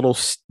these little,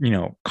 you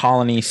know,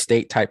 colony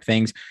state type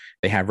things.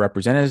 They have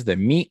representatives that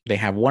meet. They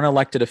have one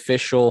elected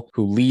official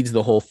who leads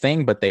the whole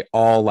thing, but they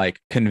all like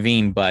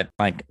convene. But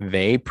like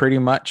they pretty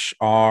much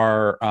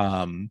are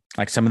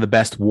like some of the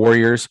best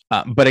warriors.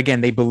 But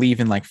again, they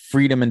believe in like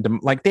freedom and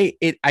like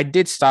I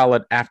did style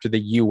it after the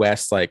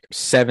U.S. like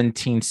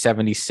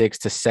 1776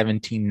 to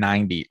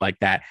 1790, like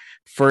that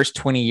first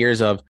 20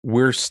 years of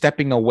we're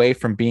stepping away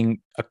from being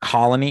a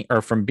colony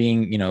or from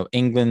being, you know,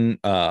 England,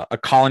 a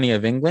colony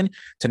of England,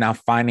 to now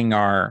finding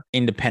our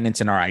independence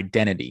and our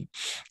identity.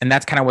 And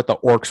that's kind of what the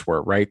orcs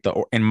were, right?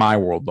 In my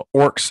world, the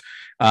orcs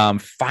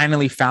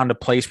finally found a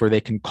place where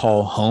they can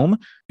call home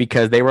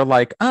because they were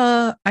like,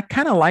 I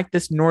kind of like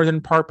this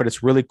northern part, but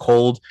it's really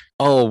cold.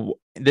 Oh,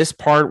 this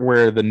part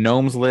where the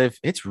gnomes live,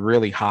 it's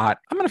really hot.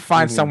 I'm going to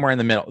find Mm-hmm. somewhere in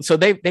the middle. So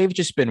they've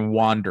just been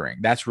wandering.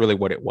 That's really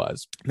what it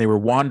was. They were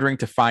wandering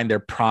to find their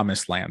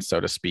promised land, so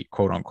to speak,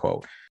 quote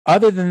unquote.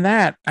 Other than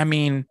that, I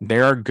mean,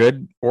 there are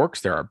good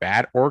orcs, there are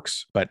bad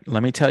orcs, but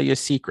let me tell you a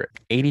secret.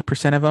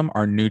 80% of them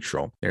are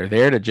neutral. They're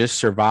there to just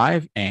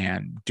survive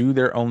and do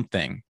their own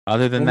thing.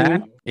 Other than that,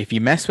 Mm-hmm. if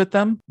you mess with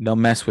them, they'll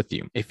mess with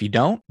you. If you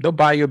don't, they'll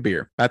buy you a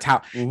beer.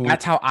 Mm-hmm.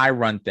 That's how I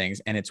run things,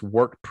 and it's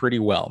worked pretty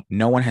well.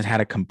 No one has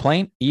had a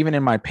complaint. Even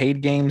in my paid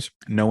games,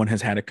 no one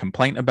has had a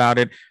complaint about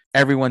it.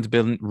 Everyone's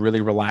been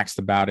really relaxed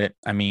about it.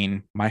 I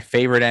mean, my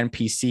favorite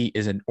NPC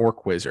is an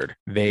orc wizard.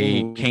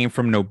 They Mm-hmm. came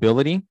from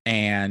nobility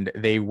and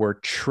they were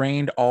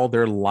trained all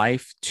their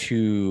life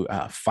to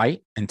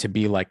fight and to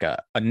be like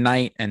a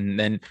knight, and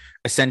then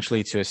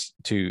essentially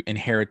to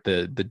inherit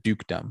the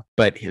dukedom.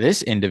 But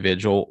this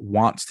individual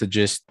wants to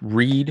just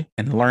read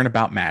and learn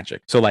about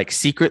magic. So like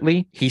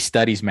secretly, he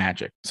studies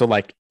magic. So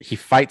like he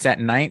fights at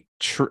night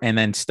and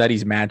then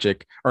studies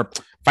magic, or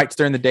fights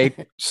during the day,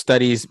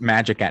 studies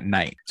magic at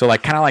night. So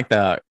like kind of like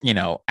the, you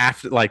know,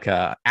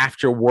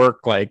 after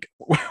work, like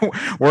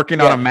working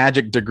on a Yeah.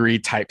 magic degree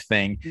type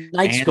thing.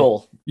 Night And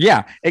school.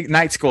 yeah,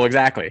 night school,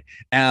 exactly.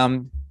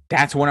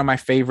 That's one of my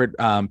favorite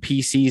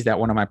PCs that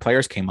one of my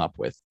players came up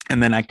with,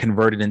 and then I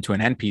converted into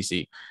an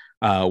NPC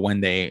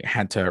when they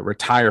had to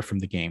retire from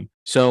the game.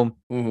 So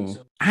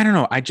Mm-hmm. I don't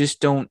know.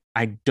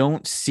 I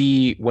don't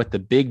see what the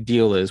big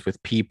deal is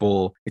with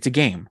people. It's a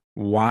game.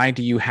 Why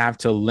do you have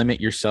to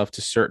limit yourself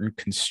to certain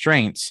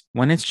constraints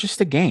when it's just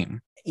a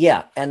game?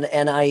 Yeah, and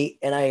I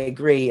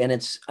agree, and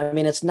it's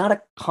not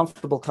a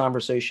comfortable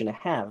conversation to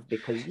have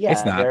because It's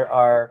yeah,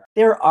 not,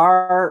 there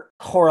are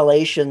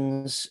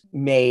correlations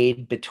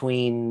made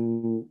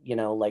between, you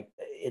know, like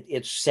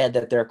it's said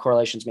that there are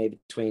correlations made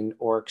between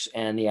orcs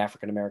and the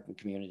African American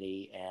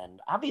community, and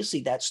obviously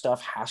that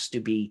stuff has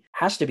to be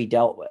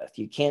dealt with.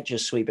 You can't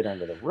just sweep it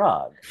under the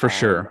rug. for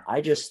sure.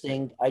 I just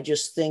think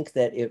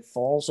that it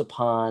falls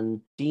upon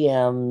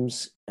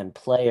DMs and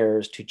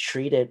players to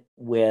treat it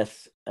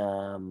with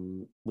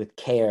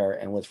care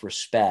and with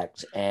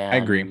respect. I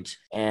agree.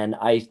 And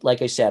I,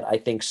 like I said, I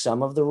think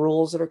some of the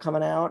rules that are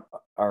coming out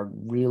are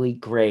really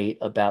great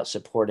about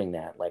supporting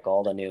that, like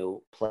all the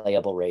new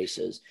playable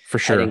races. For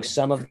I sure. think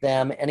some of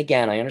them, and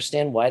again, I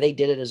understand why they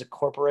did it as a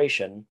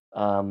corporation.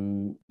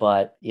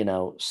 But you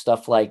know,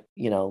 stuff like,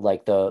 you know,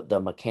 like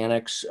the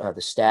mechanics,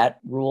 the stat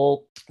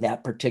rule,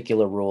 that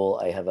particular rule,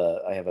 I have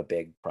a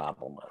big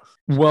problem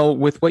with. Well,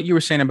 with what you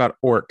were saying about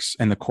orcs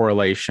and the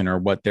correlation or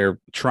what they're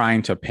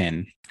trying to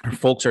pin, or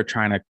folks are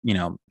trying to, you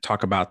know,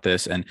 talk about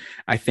this. And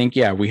I think,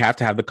 yeah, we have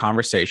to have the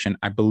conversation.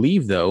 I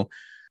believe, though,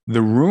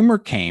 the rumor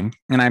came,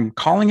 and I'm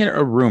calling it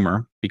a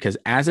rumor because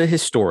as a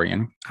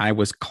historian, I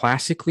was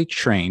classically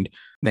trained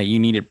that you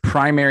needed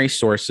primary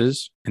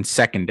sources and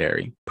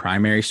secondary.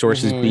 Primary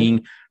sources Mm-hmm.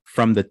 being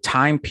from the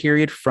time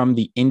period from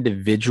the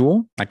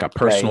individual, like a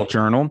personal Right.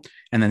 journal,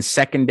 and then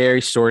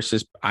secondary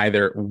sources,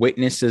 either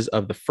witnesses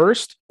of the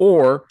first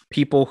or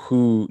people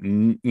who,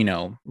 you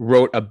know,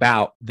 wrote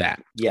about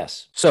that.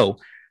 Yes. So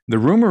The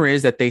rumor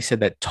is that they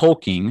said that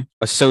Tolkien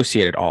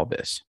associated all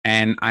this.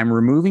 And I'm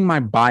removing my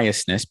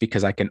biasness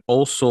because I can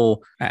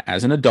also,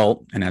 as an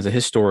adult and as a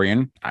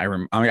historian,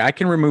 I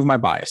can remove my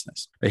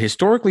biasness. But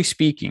historically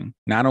speaking,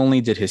 not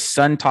only did his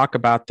son talk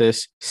about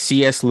this,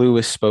 C.S.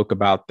 Lewis spoke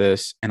about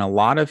this, and a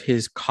lot of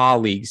his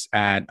colleagues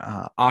at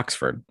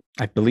Oxford,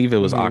 I believe it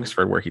was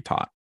Oxford where he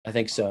taught. I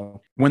think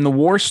so. When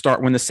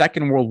the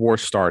Second World War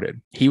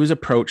started, he was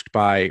approached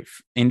by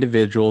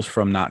individuals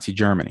from Nazi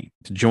Germany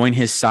to join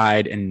his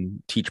side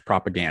and teach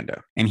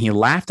propaganda. And he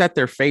laughed at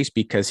their face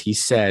because he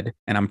said,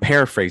 and I'm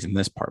paraphrasing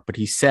this part, but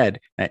he said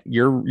that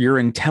your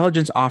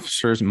intelligence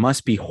officers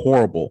must be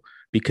horrible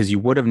because you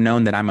would have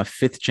known that I'm a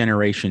 5th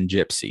generation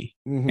gypsy.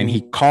 And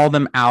he called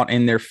them out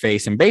in their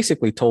face and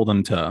basically told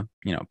them to,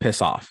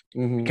 piss off.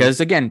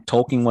 Because again,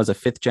 Tolkien was a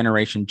 5th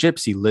generation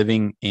gypsy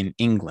living in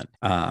England.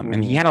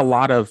 And he had a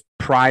lot of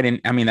pride in,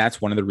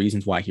 that's one of the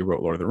reasons why he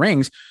wrote Lord of the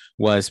Rings,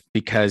 was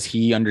because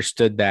he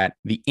understood that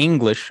the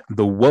English,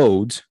 the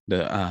Woads,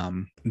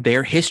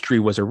 their history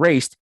was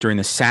erased during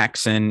the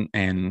Saxon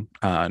and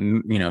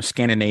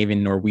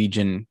Scandinavian,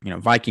 Norwegian,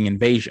 Viking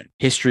invasion.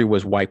 History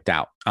was wiped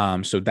out.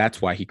 So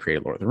that's why he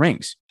created Lord of the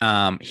Rings.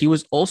 He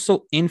was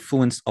also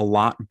influenced a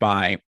lot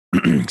by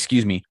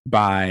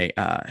by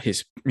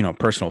his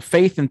personal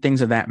faith and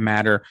things of that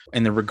matter.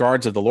 In the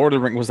regards of the Lord of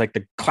the Rings, was like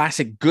the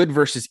classic good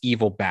versus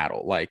evil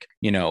battle. Like,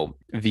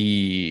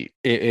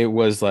 it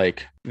was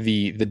like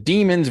the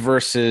demons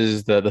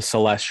versus the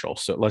celestial.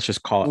 So let's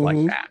just call it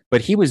like that.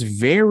 But he was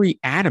very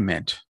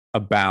adamant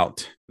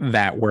about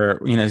that, where,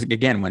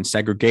 again, when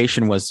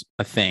segregation was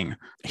a thing,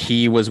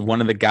 he was one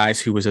of the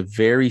guys who was a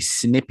very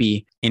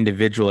snippy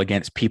individual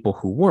against people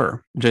who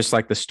were, just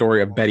like the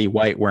story of Betty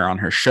White, where on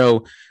her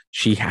show,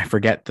 I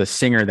forget the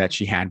singer that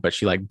she had, but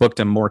she like booked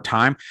him more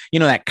time,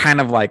 that kind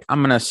of like,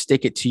 I'm going to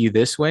stick it to you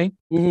this way.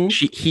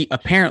 He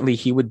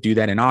apparently would do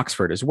that in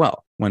Oxford as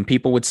well. When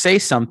people would say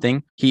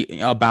something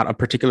about a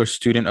particular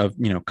student of,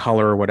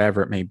 color or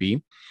whatever it may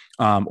be,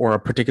 or a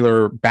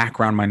particular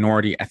background,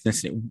 minority,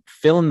 ethnicity,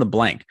 fill in the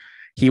blank,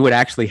 he would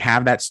actually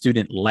have that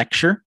student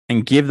lecture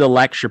and give the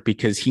lecture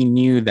because he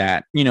knew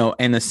that,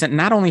 in the sense,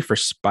 not only for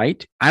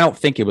spite, I don't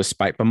think it was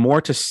spite, but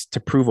more to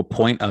prove a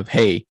point of,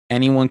 hey,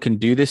 anyone can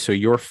do this. So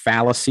your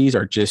fallacies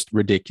are just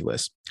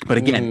ridiculous. But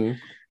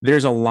again,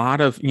 there's a lot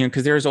of,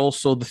 because there's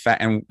also the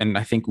fact, and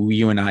I think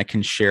you and I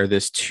can share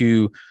this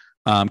too,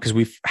 because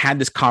we've had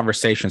this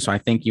conversation. So I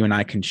think you and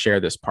I can share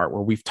this part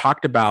where we've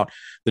talked about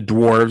the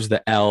dwarves,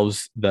 the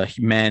elves, the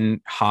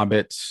men,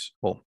 hobbits,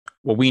 well,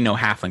 we know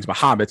halflings, but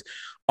hobbits,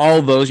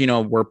 all those,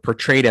 were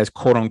portrayed as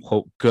quote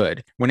unquote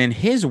good. When in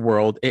his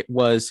world, it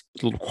was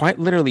quite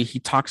literally, he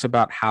talks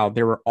about how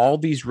there were all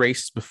these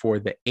races before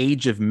the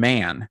age of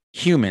man,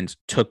 humans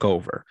took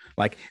over.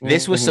 Like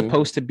this was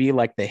supposed to be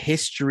like the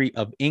history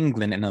of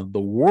England and of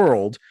the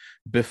world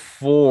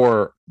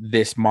before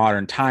this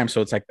modern time.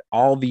 So it's like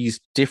all these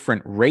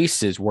different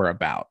races were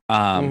about.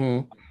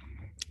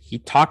 He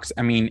talks,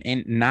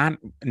 and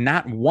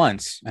not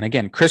once, and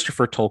again,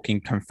 Christopher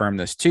Tolkien confirmed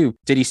this too.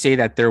 Did he say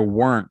that there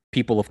weren't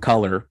people of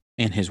color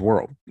in his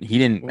world? He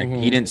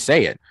didn't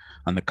say it.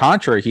 On the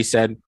contrary, he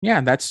said,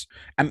 yeah, that's,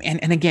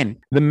 and again,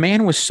 the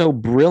man was so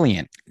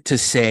brilliant to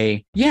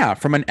say, yeah,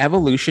 from an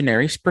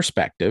evolutionary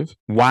perspective,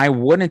 why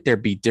wouldn't there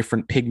be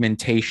different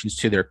pigmentations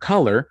to their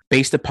color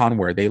based upon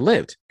where they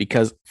lived?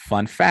 Because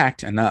fun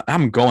fact, and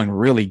I'm going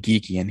really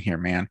geeky in here,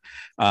 man.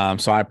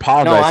 So I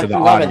apologize to the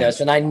loving audience. this,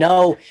 and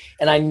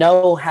I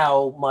know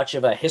how much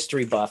of a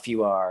history buff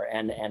you are,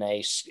 and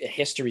a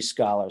history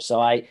scholar. So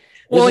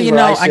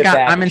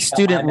I'm in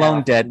student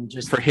loan debt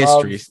for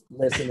history.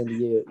 Listening to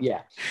you.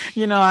 Yeah.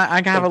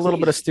 I have a little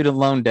bit of student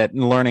loan debt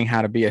in learning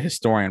how to be a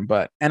historian,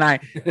 and I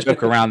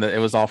joke around that it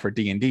was all for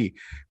D&D.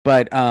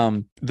 But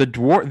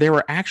there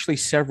were actually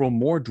several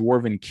more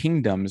dwarven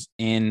kingdoms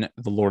in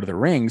the Lord of the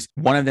Rings,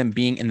 one of them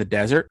being in the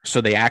desert.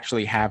 So they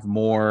actually have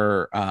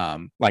more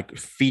like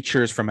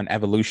features from an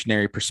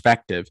evolutionary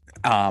perspective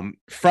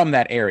from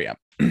that area.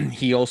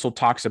 He also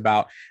talks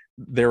about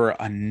there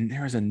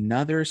was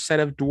another set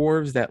of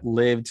dwarves that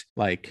lived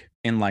like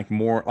in like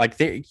more like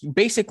they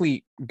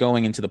basically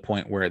going into the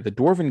point where the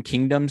dwarven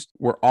kingdoms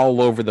were all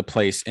over the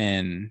place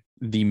in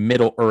the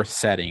Middle Earth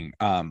setting,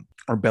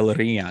 or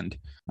Beleriand,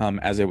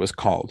 as it was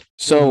called.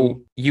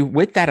 So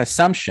with that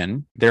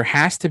assumption, there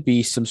has to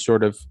be some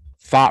sort of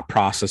thought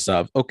process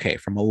of, okay,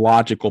 from a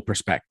logical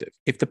perspective,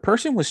 if the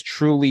person was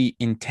truly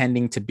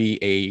intending to be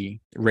a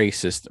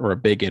racist or a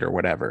bigot or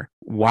whatever,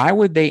 why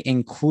would they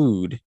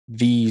include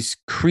these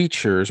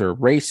creatures or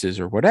races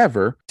or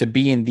whatever to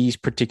be in these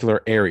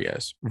particular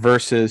areas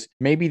versus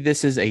maybe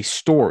this is a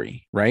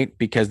story, right?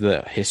 Because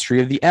the history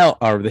of the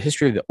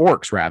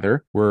orcs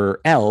rather were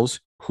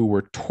elves who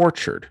were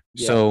tortured.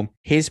 Yeah. So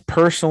his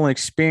personal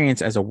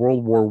experience as a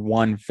World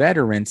War I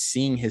veteran,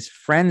 seeing his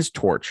friends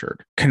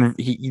tortured,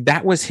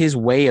 that was his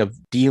way of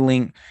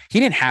dealing. He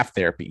didn't have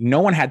therapy.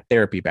 No one had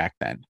therapy back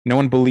then. No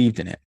one believed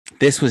in it.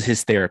 This was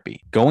his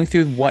therapy, going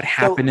through what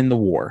happened in the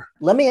war.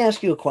 Let me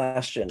ask you a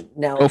question.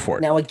 Now, Go for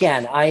it. Now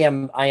again, I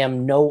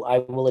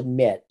will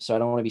admit, so I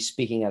don't want to be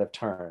speaking out of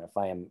turn.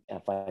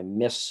 If I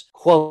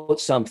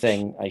misquote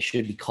something, I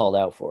should be called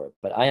out for it.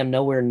 But I am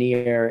nowhere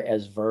near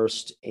as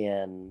versed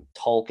in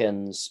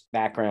Tolkien's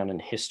background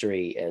and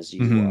history as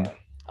you are.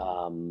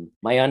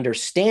 My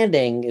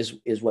understanding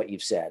is what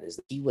you've said, is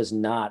that he was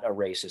not a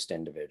racist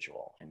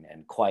individual,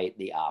 and quite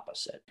the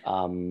opposite.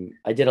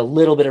 I did a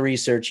little bit of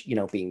research,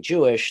 being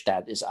Jewish,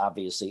 that is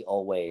obviously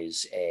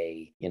always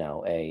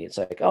it's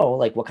like, oh,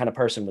 like, what kind of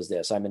person was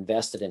this? I'm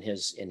invested in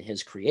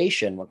his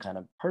creation. What kind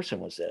of person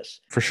was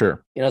this? For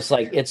sure.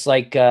 It's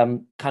like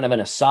kind of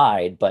an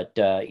aside, but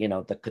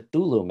the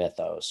Cthulhu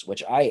mythos,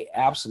 which I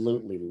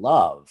absolutely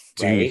love,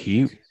 right?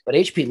 Dude, but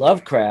H.P.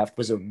 Lovecraft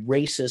was a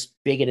racist,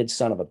 bigoted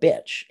son of a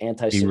bitch,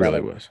 anti-Semitic, he really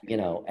was.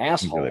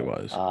 Asshole. He really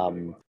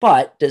was.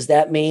 But does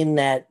that mean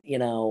that,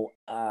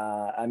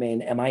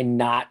 am I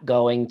not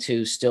going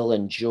to still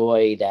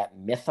enjoy that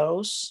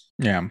mythos?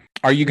 Yeah.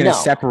 Are you going to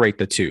separate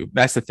the two?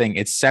 That's the thing.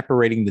 It's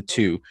separating the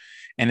two.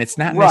 And it's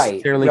not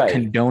necessarily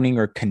condoning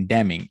or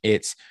condemning.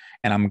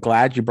 And I'm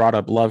glad you brought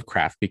up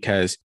Lovecraft,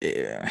 because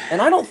and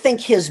I don't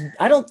think his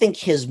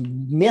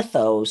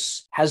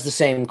mythos has the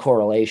same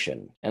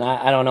correlation. And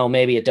I don't know,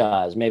 maybe it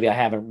does. Maybe I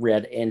haven't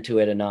read into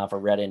it enough, or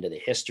read into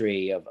the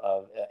history of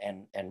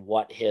and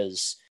what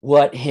his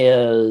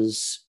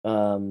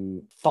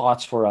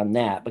thoughts were on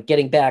that. But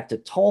getting back to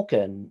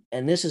Tolkien,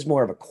 and this is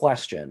more of a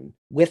question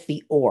with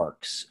the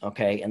orcs,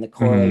 okay, and the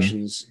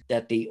correlations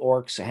that the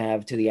orcs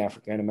have to the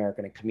African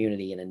American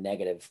community in a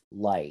negative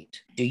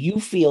light. Do you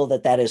feel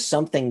that is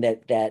something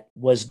that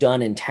was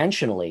done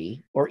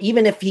intentionally, or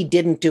even if he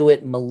didn't do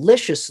it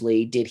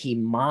maliciously, did he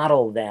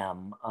model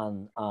them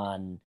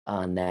on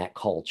that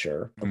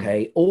culture?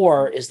 Okay,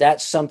 or is that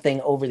something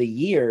over the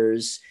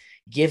years,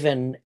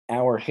 given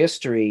our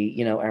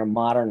history, our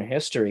modern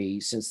history,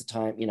 since the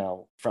time,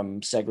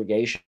 from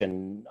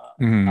segregation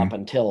up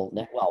until,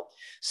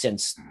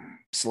 since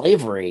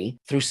slavery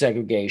through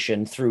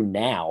segregation through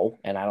now,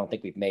 and I don't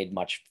think we've made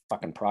much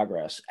fucking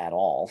progress at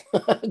all,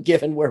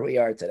 given where we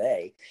are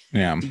today.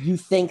 Yeah. Do you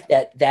think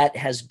that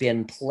has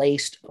been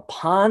placed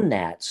upon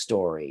that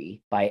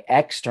story by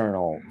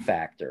external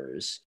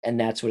factors, and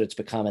that's what it's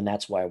become, and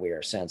that's why we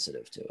are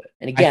sensitive to it?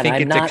 And again,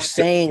 I'm not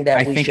saying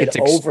that we should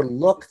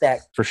overlook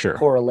that for sure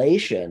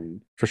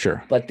correlation, for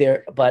sure, but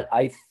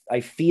I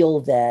feel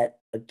that,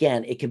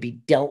 again, it can be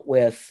dealt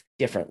with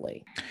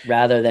differently,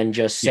 rather than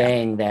just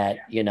saying that,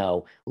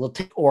 we'll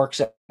take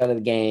orcs out of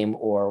the game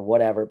or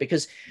whatever.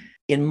 Because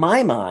in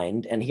my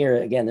mind, and here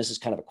again, this is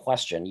kind of a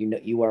question,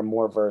 you are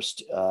more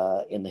versed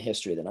in the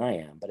history than I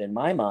am, but in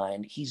my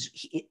mind,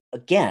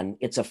 again,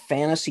 it's a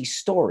fantasy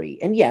story.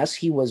 And yes,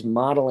 he was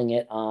modeling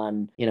it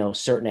on,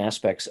 certain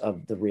aspects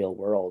of the real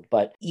world,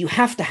 but you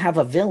have to have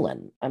a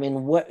villain. I mean,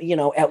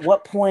 at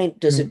what point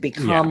does it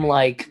become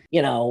like,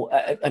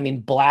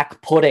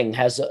 black pudding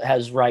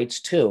has rights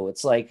too?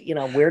 It's like,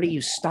 where do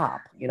you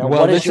stop?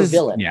 What is your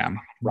villain? Yeah.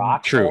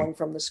 Rock falling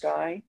from the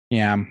sky?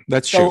 Yeah,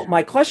 that's true. So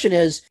my question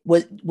is,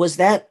 was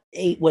that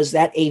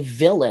a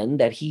villain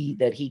that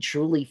he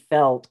truly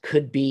felt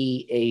could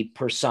be a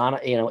persona,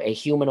 a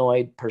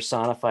humanoid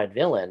personified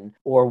villain,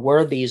 or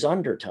were these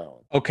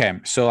undertones? Okay,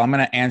 so I'm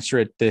going to answer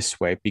it this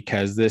way,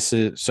 because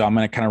I'm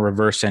going to kind of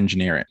reverse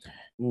engineer it.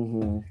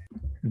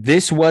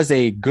 This was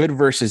a good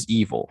versus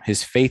evil.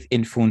 His faith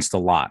influenced a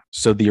lot.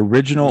 So the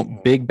original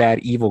big bad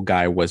evil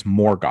guy was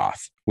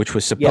Morgoth, which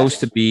was supposed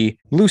to be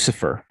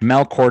Lucifer.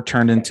 Melkor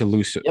turned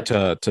into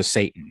to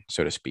Satan,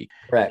 so to speak.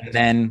 Correct. And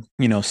then,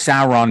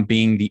 Sauron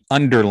being the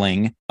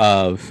underling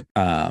of,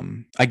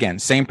 again,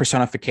 same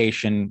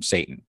personification,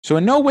 Satan. So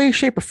in no way,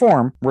 shape, or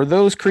form were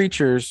those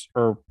creatures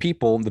or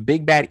people,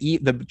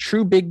 the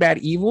true big bad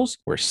evils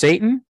were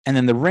Satan, and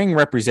then the ring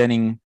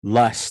representing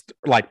lust,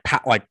 like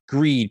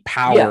greed,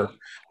 power,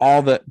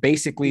 all the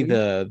basically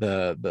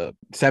the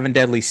seven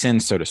deadly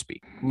sins, so to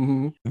speak.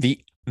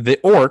 The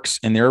orcs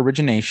in their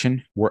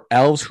origination were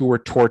elves who were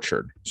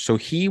tortured. So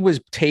he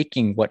was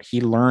taking what he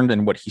learned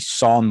and what he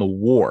saw in the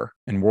war,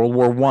 in World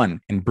War I,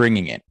 and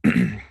bringing it.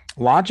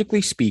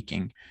 Logically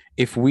speaking,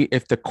 if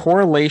the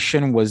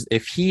correlation was,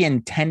 if he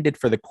intended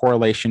for the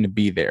correlation to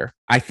be there,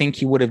 I think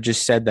he would have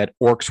just said that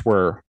orcs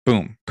were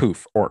boom,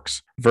 poof,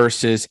 orcs,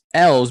 versus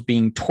elves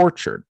being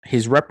tortured.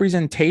 His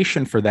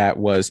representation for that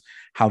was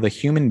how the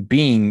human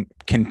being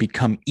can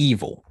become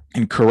evil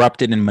and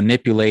corrupted and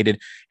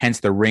manipulated, hence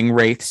the ring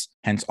wraiths,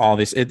 hence all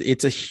this.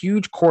 It's a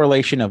huge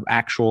correlation of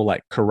actual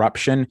like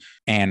corruption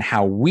and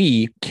how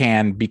we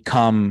can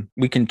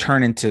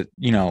turn into,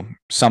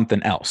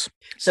 something else.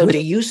 So do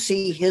you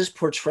see his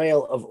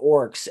portrayal of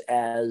orcs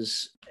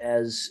as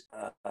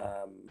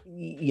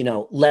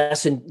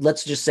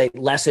let's just say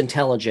less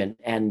intelligent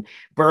and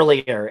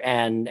burlier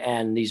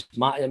and these,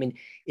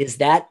 is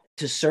that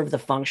to serve the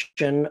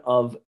function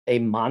of a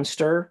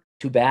monster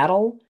to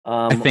battle,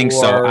 I think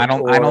so. or I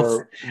were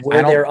don't,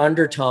 there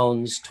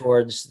undertones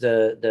towards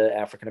the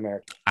African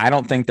American? I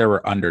don't think there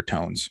were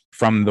undertones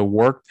from the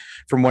work,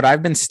 from what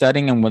I've been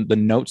studying and what the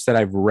notes that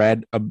I've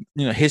read,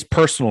 his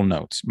personal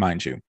notes,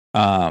 mind you.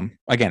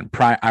 Again,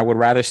 I would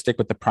rather stick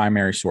with the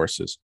primary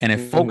sources. And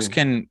if folks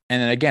can,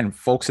 and again,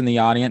 folks in the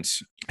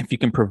audience, if you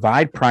can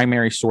provide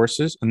primary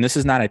sources, and this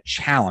is not a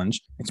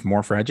challenge, it's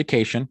more for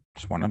education.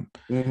 Just want to,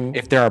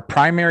 if there are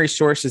primary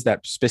sources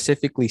that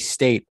specifically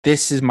state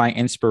this is my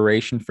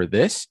inspiration for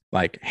this,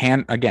 like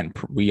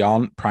we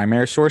all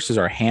primary sources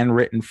are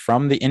handwritten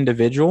from the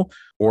individual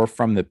or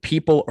from the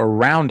people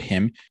around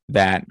him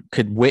that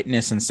could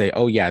witness and say,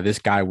 oh yeah, this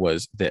guy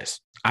was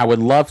this. I would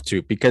love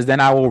to, because then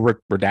I will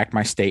redact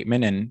my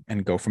statement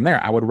and go from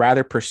there. I would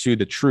rather pursue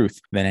the truth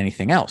than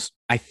anything else.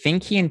 I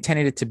think he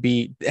intended it to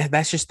be,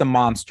 that's just the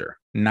monster,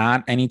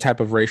 not any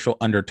type of racial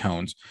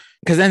undertones.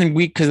 Because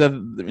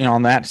then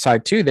on that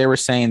side too, they were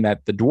saying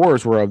that the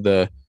dwarves were of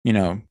the,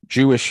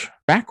 Jewish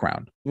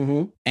background.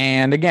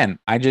 And again,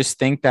 I just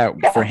think that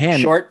for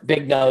him, short,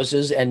 big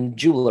noses and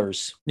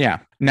jewelers. Yeah.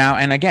 Now,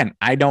 and again,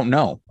 I don't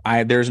know.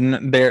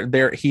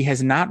 He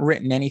has not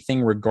written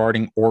anything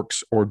regarding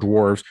orcs or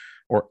dwarves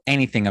or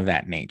anything of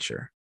that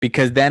nature.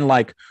 Because then,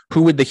 like,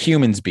 who would the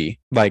humans be?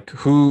 Like,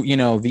 who,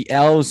 the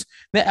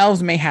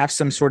elves may have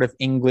some sort of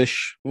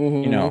English,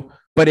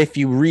 but if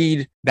you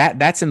read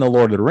that's in the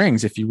Lord of the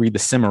Rings. If you read the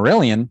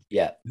Silmarillion,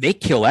 they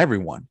kill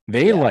everyone.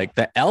 Like,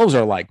 the elves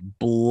are like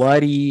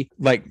bloody,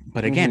 like,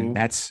 but again,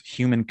 that's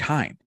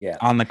humankind. Yeah.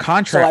 On the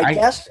contrary,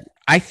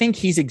 I think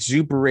he's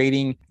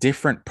exuberating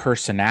different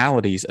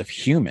personalities of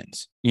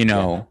humans,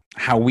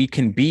 how we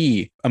can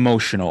be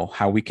emotional,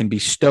 how we can be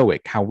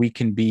stoic, how we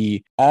can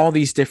be all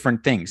these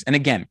different things. And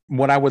again,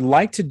 what I would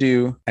like to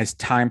do as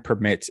time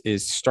permits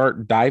is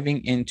start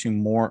diving into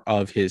more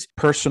of his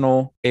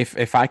personal,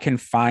 if I can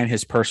find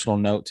his personal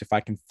notes, if I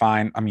can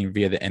find,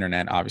 via the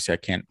internet, obviously I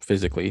can't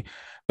physically,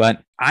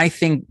 but I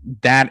think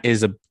that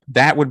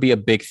would be a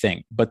big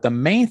thing. But the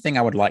main thing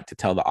I would like to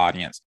tell the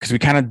audience, because we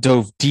kind of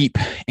dove deep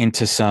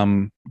into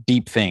some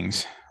deep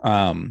things.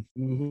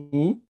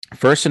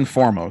 First and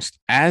foremost,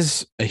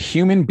 as a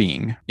human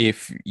being,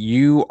 if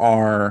you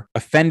are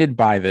offended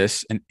by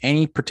this in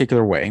any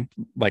particular way,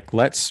 like,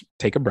 let's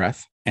take a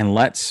breath and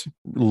let's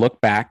look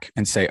back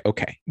and say,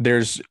 okay,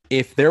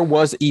 if there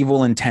was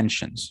evil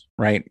intentions,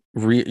 right?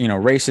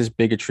 Racist,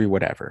 bigotry,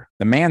 whatever,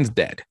 the man's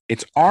dead.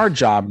 It's our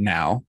job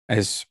now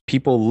as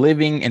people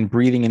living and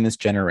breathing in this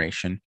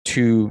generation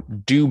to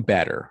do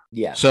better.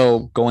 Yeah.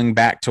 So going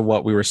back to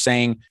what we were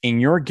saying, in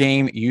your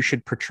game, you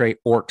should portray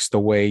orcs the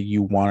way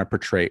you want to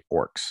portray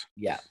orcs.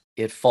 Yeah.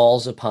 It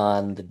falls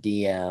upon the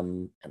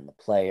DM and the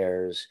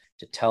players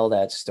to tell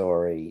that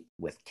story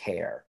with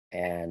care.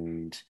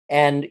 And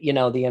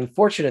the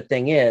unfortunate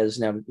thing is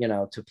now,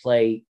 to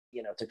play,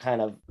 to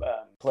kind of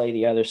play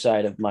the other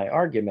side of my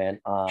argument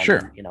on,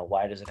 sure,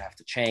 why does it have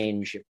to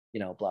change,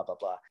 blah, blah,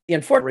 blah. The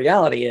unfortunate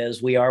reality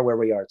is we are where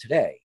we are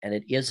today, and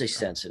it is a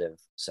sensitive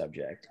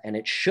subject, and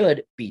it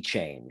should be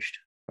changed.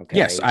 Okay.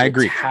 Yes, I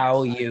agree.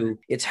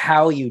 It's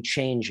how you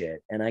change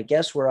it. And I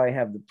guess where I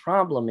have the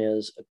problem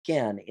is,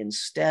 again,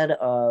 instead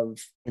of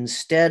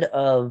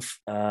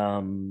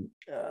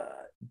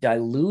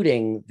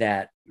diluting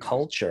that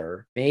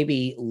culture,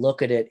 maybe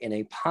look at it in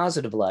a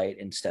positive light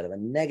instead of a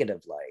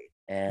negative light.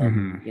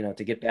 And,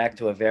 to get back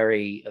to a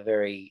very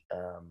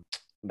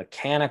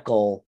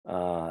mechanical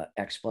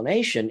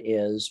explanation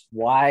is,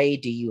 why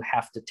do you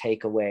have to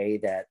take away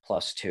that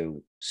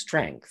 +2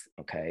 strength?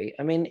 Okay.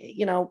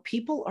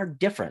 People are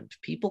different.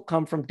 People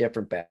come from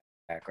different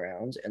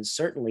backgrounds, and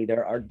certainly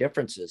there are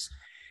differences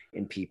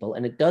in people,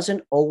 and it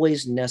doesn't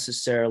always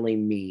necessarily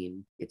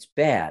mean it's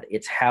bad.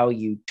 It's how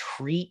you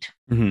treat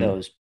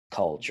those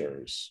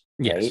cultures.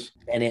 Yes.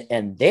 Right?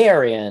 And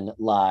therein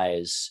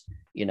lies,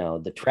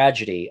 the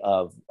tragedy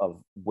of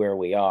where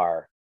we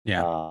are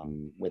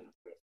with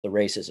the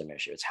racism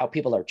issue. It's how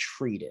people are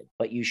treated,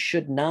 but you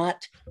should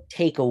not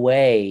take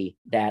away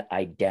that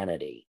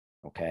identity.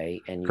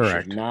 Okay. And you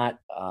should not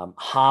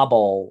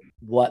hobble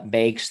what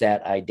makes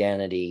that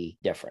identity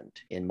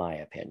different, in my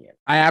opinion.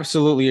 I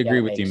absolutely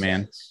agree with you,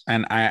 man.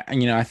 And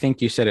I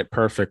think you said it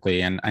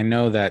perfectly. And I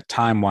know that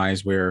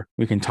time-wise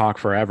we can talk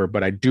forever,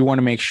 but I do want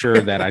to make sure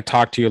that I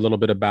talk to you a little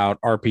bit about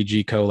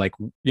RPG Co. Like,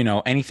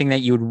 anything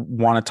that you would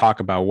want to talk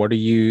about. What do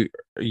you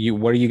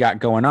got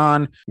going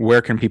on?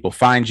 Where can people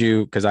find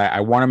you? Because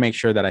I want to make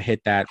sure that I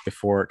hit that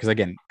before, because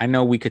again, I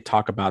know we could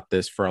talk about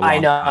this for a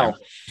long time.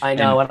 I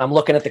know. And I'm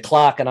looking at the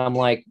clock and I'm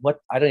like, what?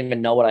 I don't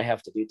even know what I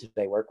have to do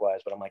today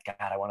work-wise, but I'm like,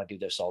 God, I want to do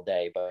this all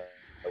day, but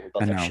we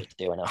both have shit to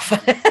do enough.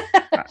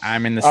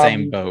 I'm in the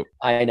same boat.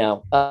 I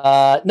know.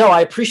 No,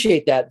 I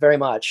appreciate that very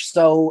much.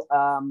 So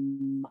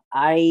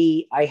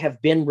I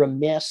have been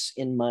remiss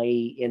in my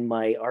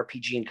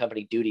RPG and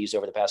company duties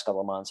over the past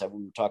couple of months. We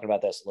were talking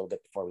about this a little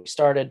bit before we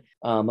started.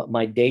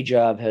 My day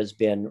job has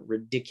been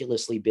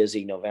ridiculously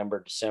busy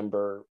November,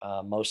 December,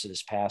 most of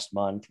this past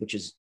month, which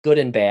is good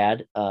and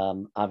bad.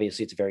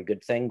 Obviously, it's a very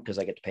good thing because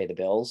I get to pay the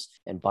bills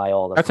and buy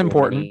all the that's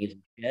important.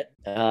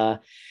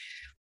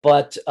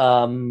 But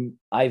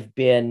I've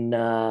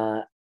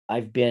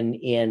been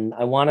in,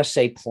 I want to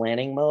say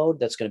planning mode.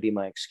 That's going to be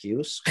my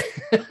excuse.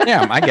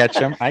 Yeah, I get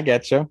you. I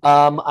get you.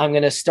 I'm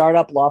going to start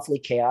up Lawfully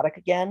Chaotic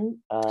again.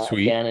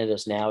 Sweet. Again, it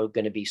is now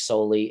going to be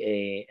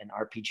solely an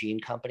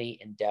RPG company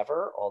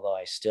endeavor. Although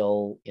I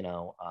still,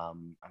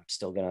 I'm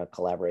still going to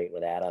collaborate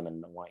with Adam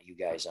and want you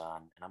guys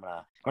on. And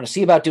I'm gonna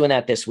see about doing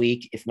that this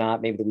week. If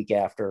not, maybe the week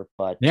after.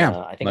 But Yeah,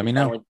 I think let me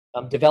know.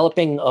 I'm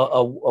developing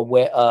a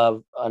way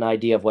of an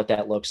idea of what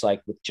that looks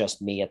like with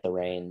just me at the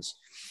reins.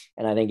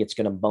 And I think it's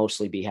going to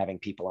mostly be having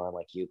people on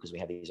like you, because we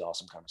have these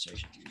awesome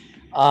conversations.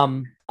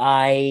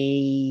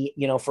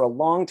 For a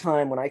long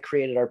time when I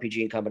created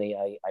RPG Company,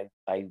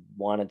 I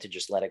wanted to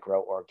just let it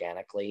grow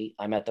organically.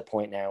 I'm at the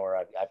point now where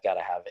I've got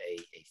to have a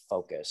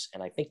focus.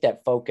 And I think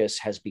that focus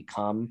has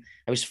become,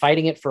 I was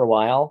fighting it for a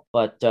while,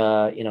 but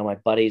my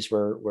buddies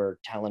were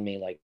telling me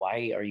like,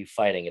 why are you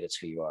fighting it? It's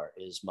who you are.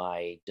 It is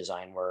my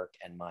design work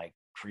and my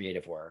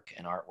creative work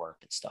and artwork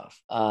and stuff.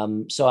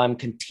 So I'm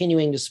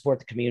continuing to support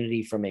the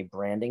community from a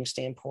branding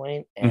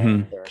standpoint.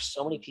 And there are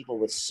so many people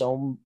with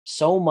so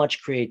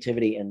much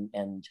creativity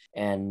and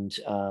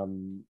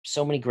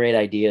so many great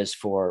ideas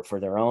for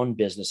their own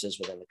businesses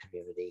within the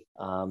community.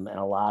 And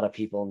a lot of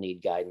people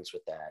need guidance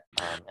with that.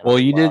 Well,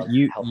 you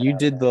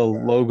did the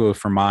logo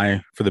for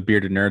the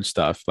Bearded Nerd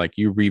stuff. Like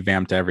you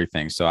revamped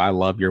everything. So I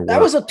love your work.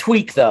 That was a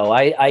tweak though.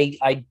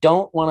 I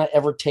don't want to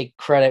ever take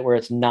credit where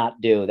it's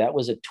not due. That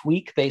was a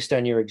tweak based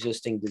on your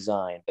existing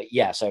design. But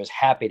yes, I was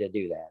happy to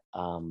do that.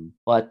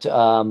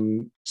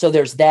 So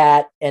there's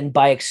that. And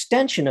by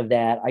extension of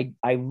that,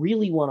 I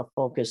really want to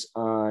focus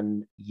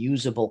on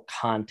usable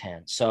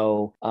content.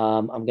 So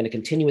I'm going to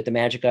continue with the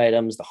magic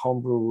items, the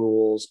homebrew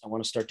rules. I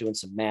want to start doing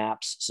some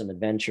maps, some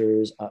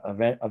adventures.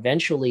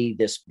 Eventually,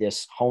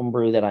 this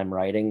homebrew that I'm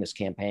writing, this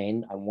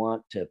campaign, I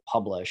want to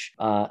publish.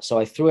 So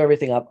I threw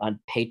everything up on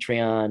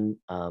Patreon.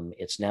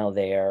 It's now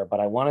there, but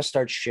I want to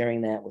start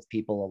sharing that with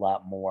people a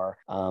lot more.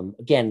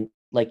 Again,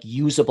 like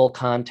usable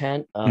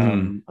content. I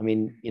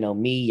mean,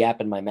 me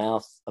yapping my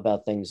mouth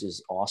about things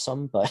is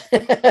awesome, but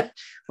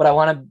but I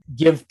want to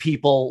give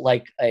people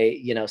like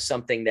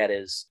something that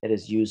is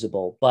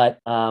usable. But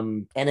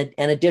and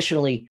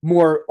additionally,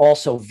 more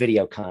also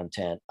video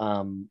content,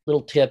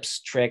 little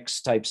tips,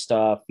 tricks type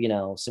stuff,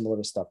 similar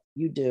to stuff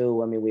you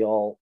do. I mean, we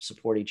all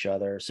support each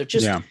other, so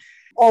just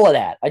all of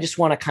that. I just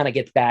want to kind of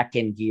get back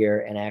in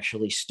gear and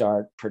actually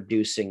start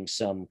producing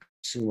some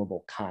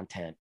consumable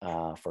content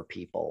for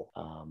people.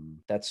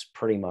 That's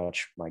pretty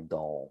much my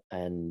goal.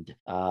 And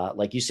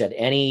like you said,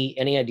 any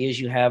ideas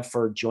you have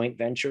for joint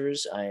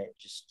ventures, I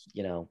just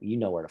you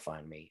know where to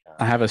find me.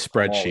 I have a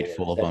spreadsheet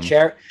full of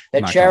them.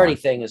 That charity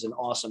thing is an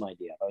awesome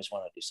idea. I always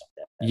wanted to do something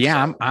like that.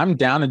 Yeah, I'm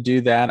down to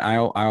do that.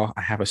 I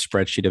have a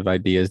spreadsheet of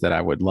ideas that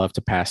I would love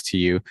to pass to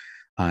you.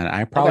 And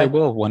I probably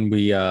will when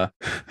we I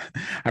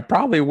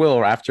probably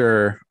will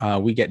after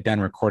we get done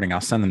recording.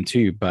 I'll send them to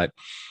you. But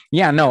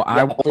yeah, no,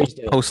 I will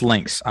post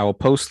links. I will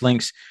post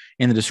links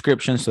in the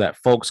description so that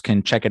folks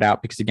can check it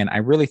out. Because again, I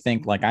really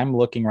think like I'm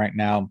looking right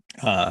now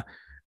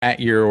at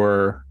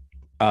your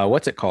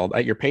what's it called?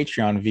 At your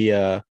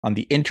Patreon on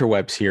the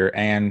interwebs here.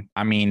 And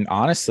I mean,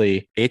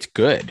 honestly, it's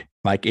good.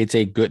 Like it's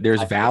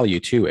there's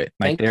value to it.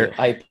 Like there,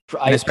 I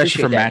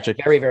especially for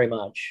magic, very, very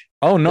much.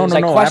 Oh, no,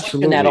 I question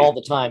absolutely. that all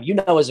the time.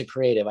 As a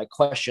creative, I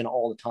question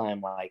all the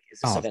time, like, is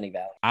this of any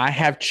value? I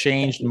have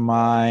changed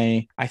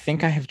I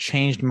think I have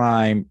changed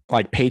my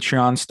like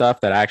Patreon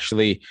stuff that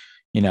actually,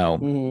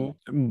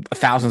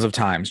 thousands of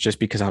times just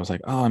because I was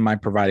like, oh, am I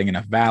providing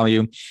enough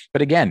value?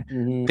 But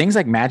again, things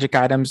like magic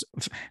items,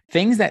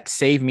 things that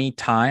save me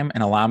time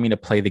and allow me to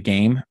play the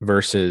game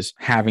versus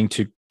having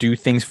to do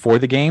things for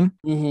the game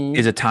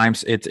is at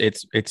times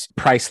it's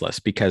priceless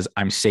because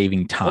I'm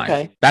saving time.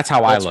 Okay. That's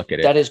how I look at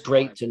it. That is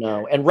great to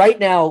know. And right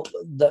now,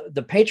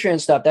 the Patreon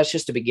stuff, that's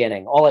just the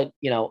beginning.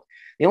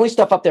 The only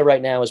stuff up there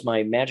right now is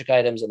my magic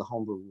items and the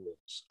homebrew rules.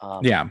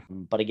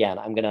 But again,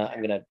 I'm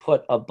gonna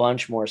put a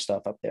bunch more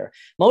stuff up there.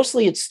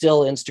 Mostly, it's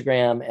still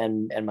Instagram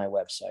and my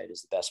website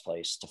is the best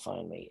place to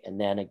find me.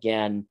 And then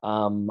again,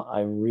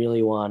 I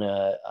really want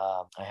to.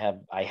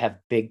 I have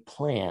big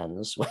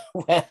plans.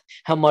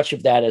 How much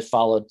of that is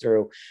followed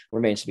through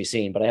remains to be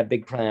seen. But I have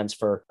big plans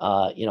for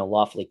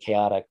Lawfully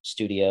Chaotic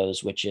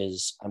Studios, which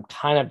is I'm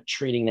kind of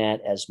treating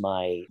that as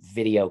my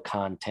video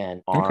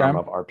content arm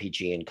of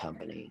RPG and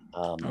Company.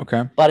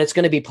 But it's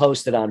going to be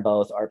posted on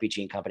both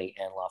RPG and Company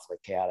and Lawfully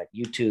Chaotic,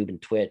 YouTube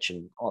and Twitch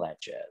and all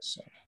that jazz.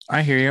 So.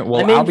 I hear you.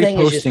 Well, I'll be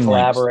posting is just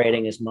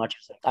collaborating links as much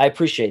as I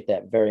appreciate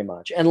that very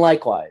much. And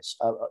likewise,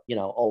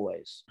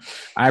 always.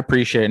 I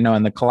appreciate it. No,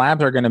 and the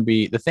collabs are going to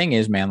be, the thing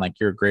is, man, like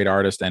you're a great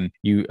artist and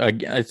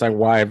it's like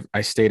why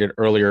I stated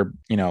earlier,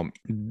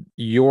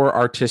 your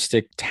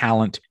artistic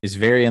talent is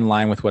very in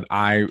line with what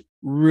I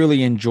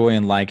really enjoy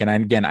and like. And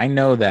again, I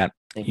know that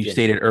you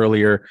stated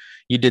earlier,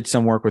 you did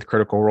some work with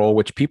Critical Role,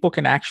 which people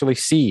can actually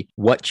see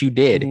what you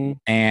did.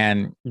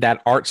 And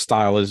that art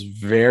style is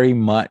very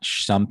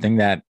much something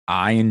that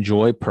I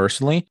enjoy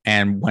personally.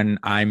 And when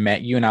I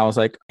met you and I was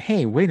like,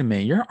 hey, wait a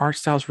minute, your art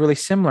style is really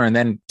similar. And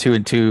then two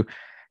and two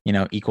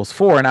equals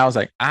 4. And I was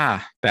like,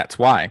 that's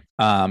why.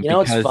 It's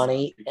Because,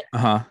 funny,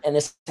 and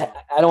this, I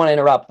don't want to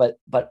interrupt,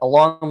 but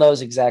along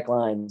those exact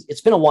lines,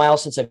 it's been a while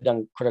since I've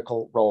done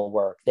Critical Role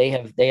work. They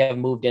have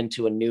moved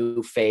into a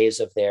new phase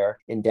of their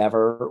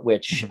endeavor,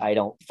 which I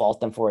don't fault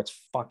them for.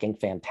 It's fucking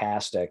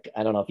fantastic.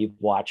 I don't know if you've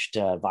watched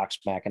Vox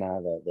Machina,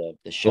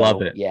 the show.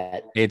 Love it.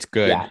 Yet. It's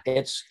good. Yeah,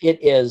 it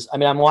is. I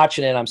mean, I'm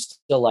watching it. I'm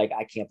still like,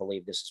 I can't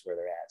believe this is where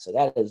they're at. So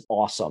that is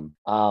awesome.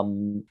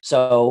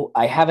 So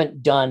I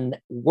haven't done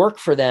work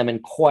for them in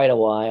quite a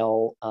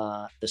while.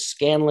 The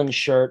Scanlan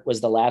shirt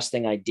was the last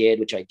thing I did,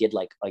 which I did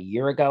like a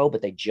year ago,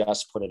 but they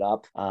just put it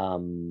up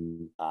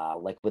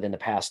like within the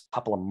past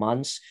couple of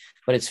months.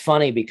 But it's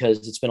funny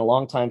because it's been a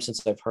long time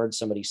since I've heard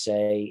somebody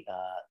say,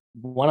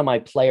 one of my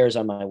players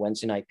on my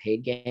Wednesday night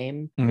paid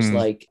game was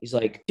like, he's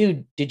like,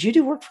 dude, did you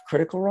do work for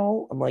Critical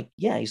Role? I'm like,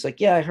 yeah. He's like,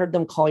 yeah, I heard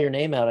them call your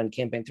name out on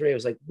campaign 3. I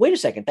was like, wait a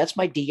second, that's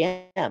my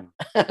DM.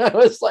 I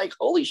was like,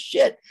 holy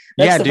shit.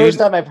 That's the first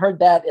time I've heard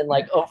that in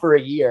like over a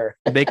year.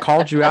 They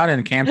called you out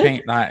in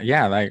campaign. Like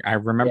I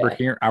remember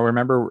here. I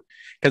remember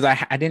because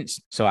I didn't.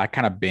 So I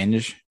kind of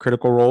binge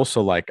Critical Role.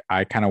 So like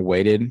I kind of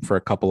waited for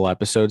a couple of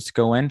episodes to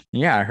go in.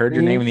 Yeah, I heard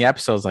your name in the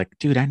episode. I was like,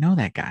 dude, I know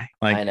that guy.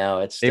 Like, I know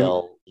it's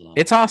still.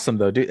 It's awesome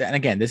though, dude. And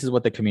again, this is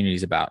what the community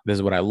is about. This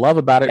is what I love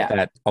about it. Yeah.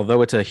 That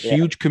although it's a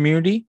huge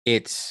community,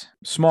 it's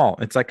small.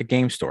 It's like a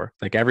game store.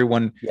 Like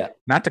everyone,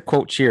 not to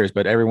quote Cheers,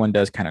 but everyone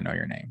does kind of know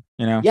your name,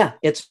 Yeah,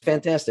 it's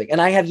fantastic.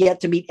 And I have yet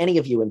to meet any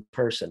of you in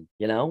person,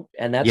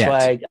 and that's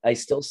why I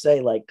still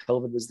say like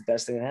COVID was the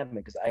best thing that happened,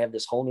 because I have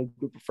this whole new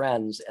group of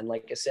friends. And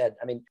like I said,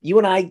 I mean, you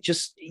and I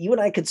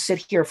could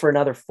sit here for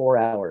another 4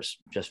 hours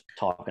just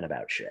talking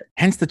about shit.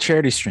 Hence the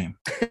charity stream.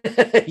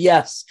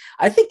 Yes.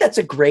 I think that's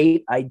a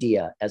great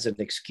idea as an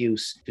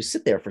excuse to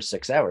sit there for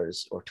 6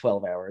 hours or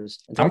 12 hours.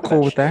 I'm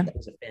cool with that. That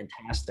was a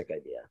fantastic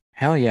idea.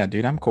 Hell yeah,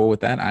 dude. I'm cool with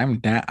that.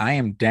 I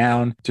am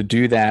down to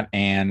do that.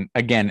 And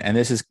again, and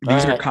these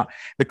are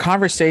the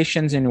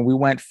conversations, and we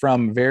went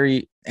from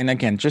and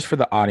again, just for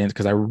the audience,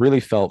 because I really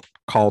felt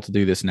called to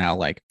do this now.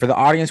 Like for the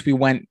audience, we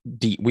went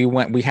deep.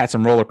 We had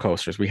some roller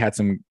coasters. We had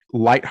some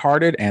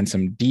lighthearted and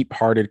some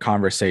deep-hearted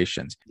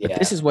conversations. Yeah. But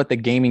this is what the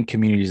gaming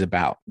community is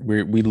about.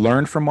 We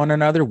learn from one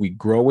another. We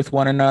grow with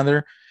one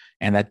another.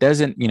 And that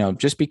doesn't,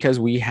 just because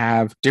we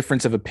have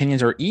difference of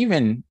opinions or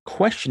even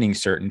questioning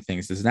certain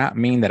things does not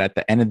mean that at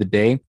the end of the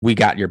day, we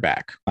got your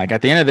back. Like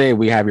at the end of the day,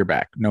 we have your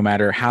back, no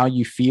matter how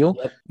you feel,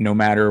 no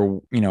matter,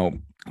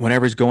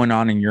 whatever's going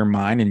on in your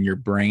mind and your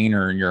brain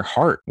or in your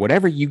heart,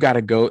 whatever you got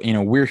to go,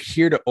 we're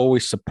here to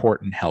always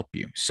support and help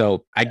you.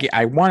 So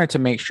I wanted to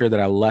make sure that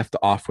I left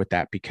off with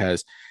that,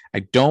 because I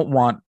don't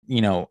want,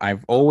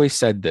 I've always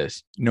said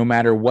this, no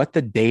matter what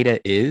the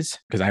data is,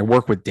 because I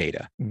work with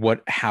data,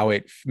 how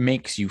it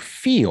makes you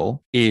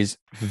feel is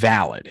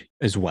valid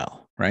as well.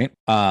 Right.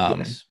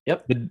 Yes.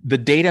 Yep. The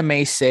data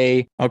may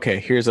say, okay,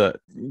 here's a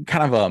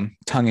kind of a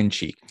tongue in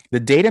cheek. The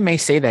data may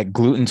say that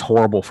gluten's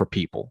horrible for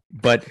people,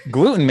 but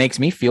gluten makes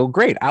me feel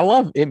great. I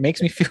love it.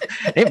 Makes me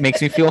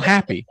feel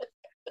happy.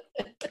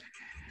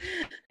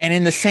 And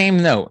in the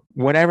same note,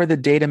 whatever the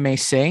data may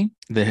say,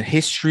 the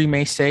history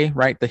may say,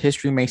 right? The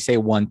history may say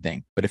one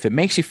thing, but if it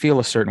makes you feel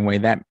a certain way,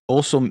 that's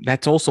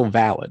also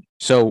valid.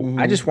 So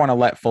I just want to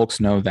let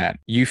folks know that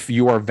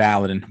you are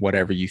valid in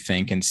whatever you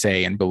think and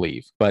say and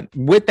believe. But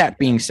with that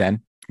being said,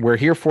 we're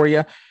here for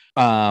you.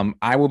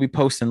 I will be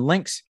posting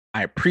links.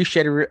 I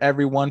appreciate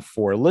everyone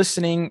for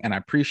listening, and I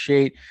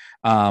appreciate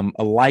a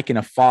like and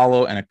a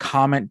follow and a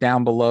comment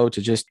down below to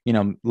just,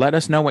 let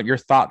us know what your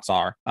thoughts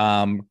are.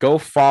 Go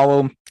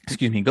follow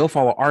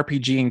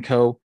RPG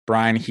Co.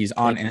 Bryan, he's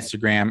on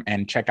Instagram,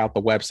 and check out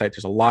the website.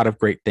 There's a lot of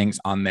great things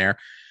on there.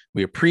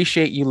 We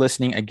appreciate you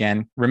listening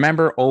again.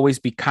 Remember, always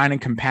be kind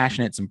and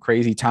compassionate. Some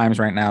crazy times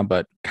right now,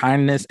 but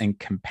kindness and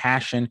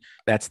compassion,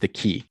 that's the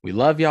key. We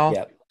love y'all.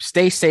 Yep.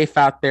 Stay safe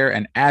out there.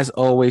 And as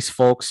always,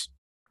 folks,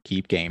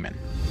 keep gaming.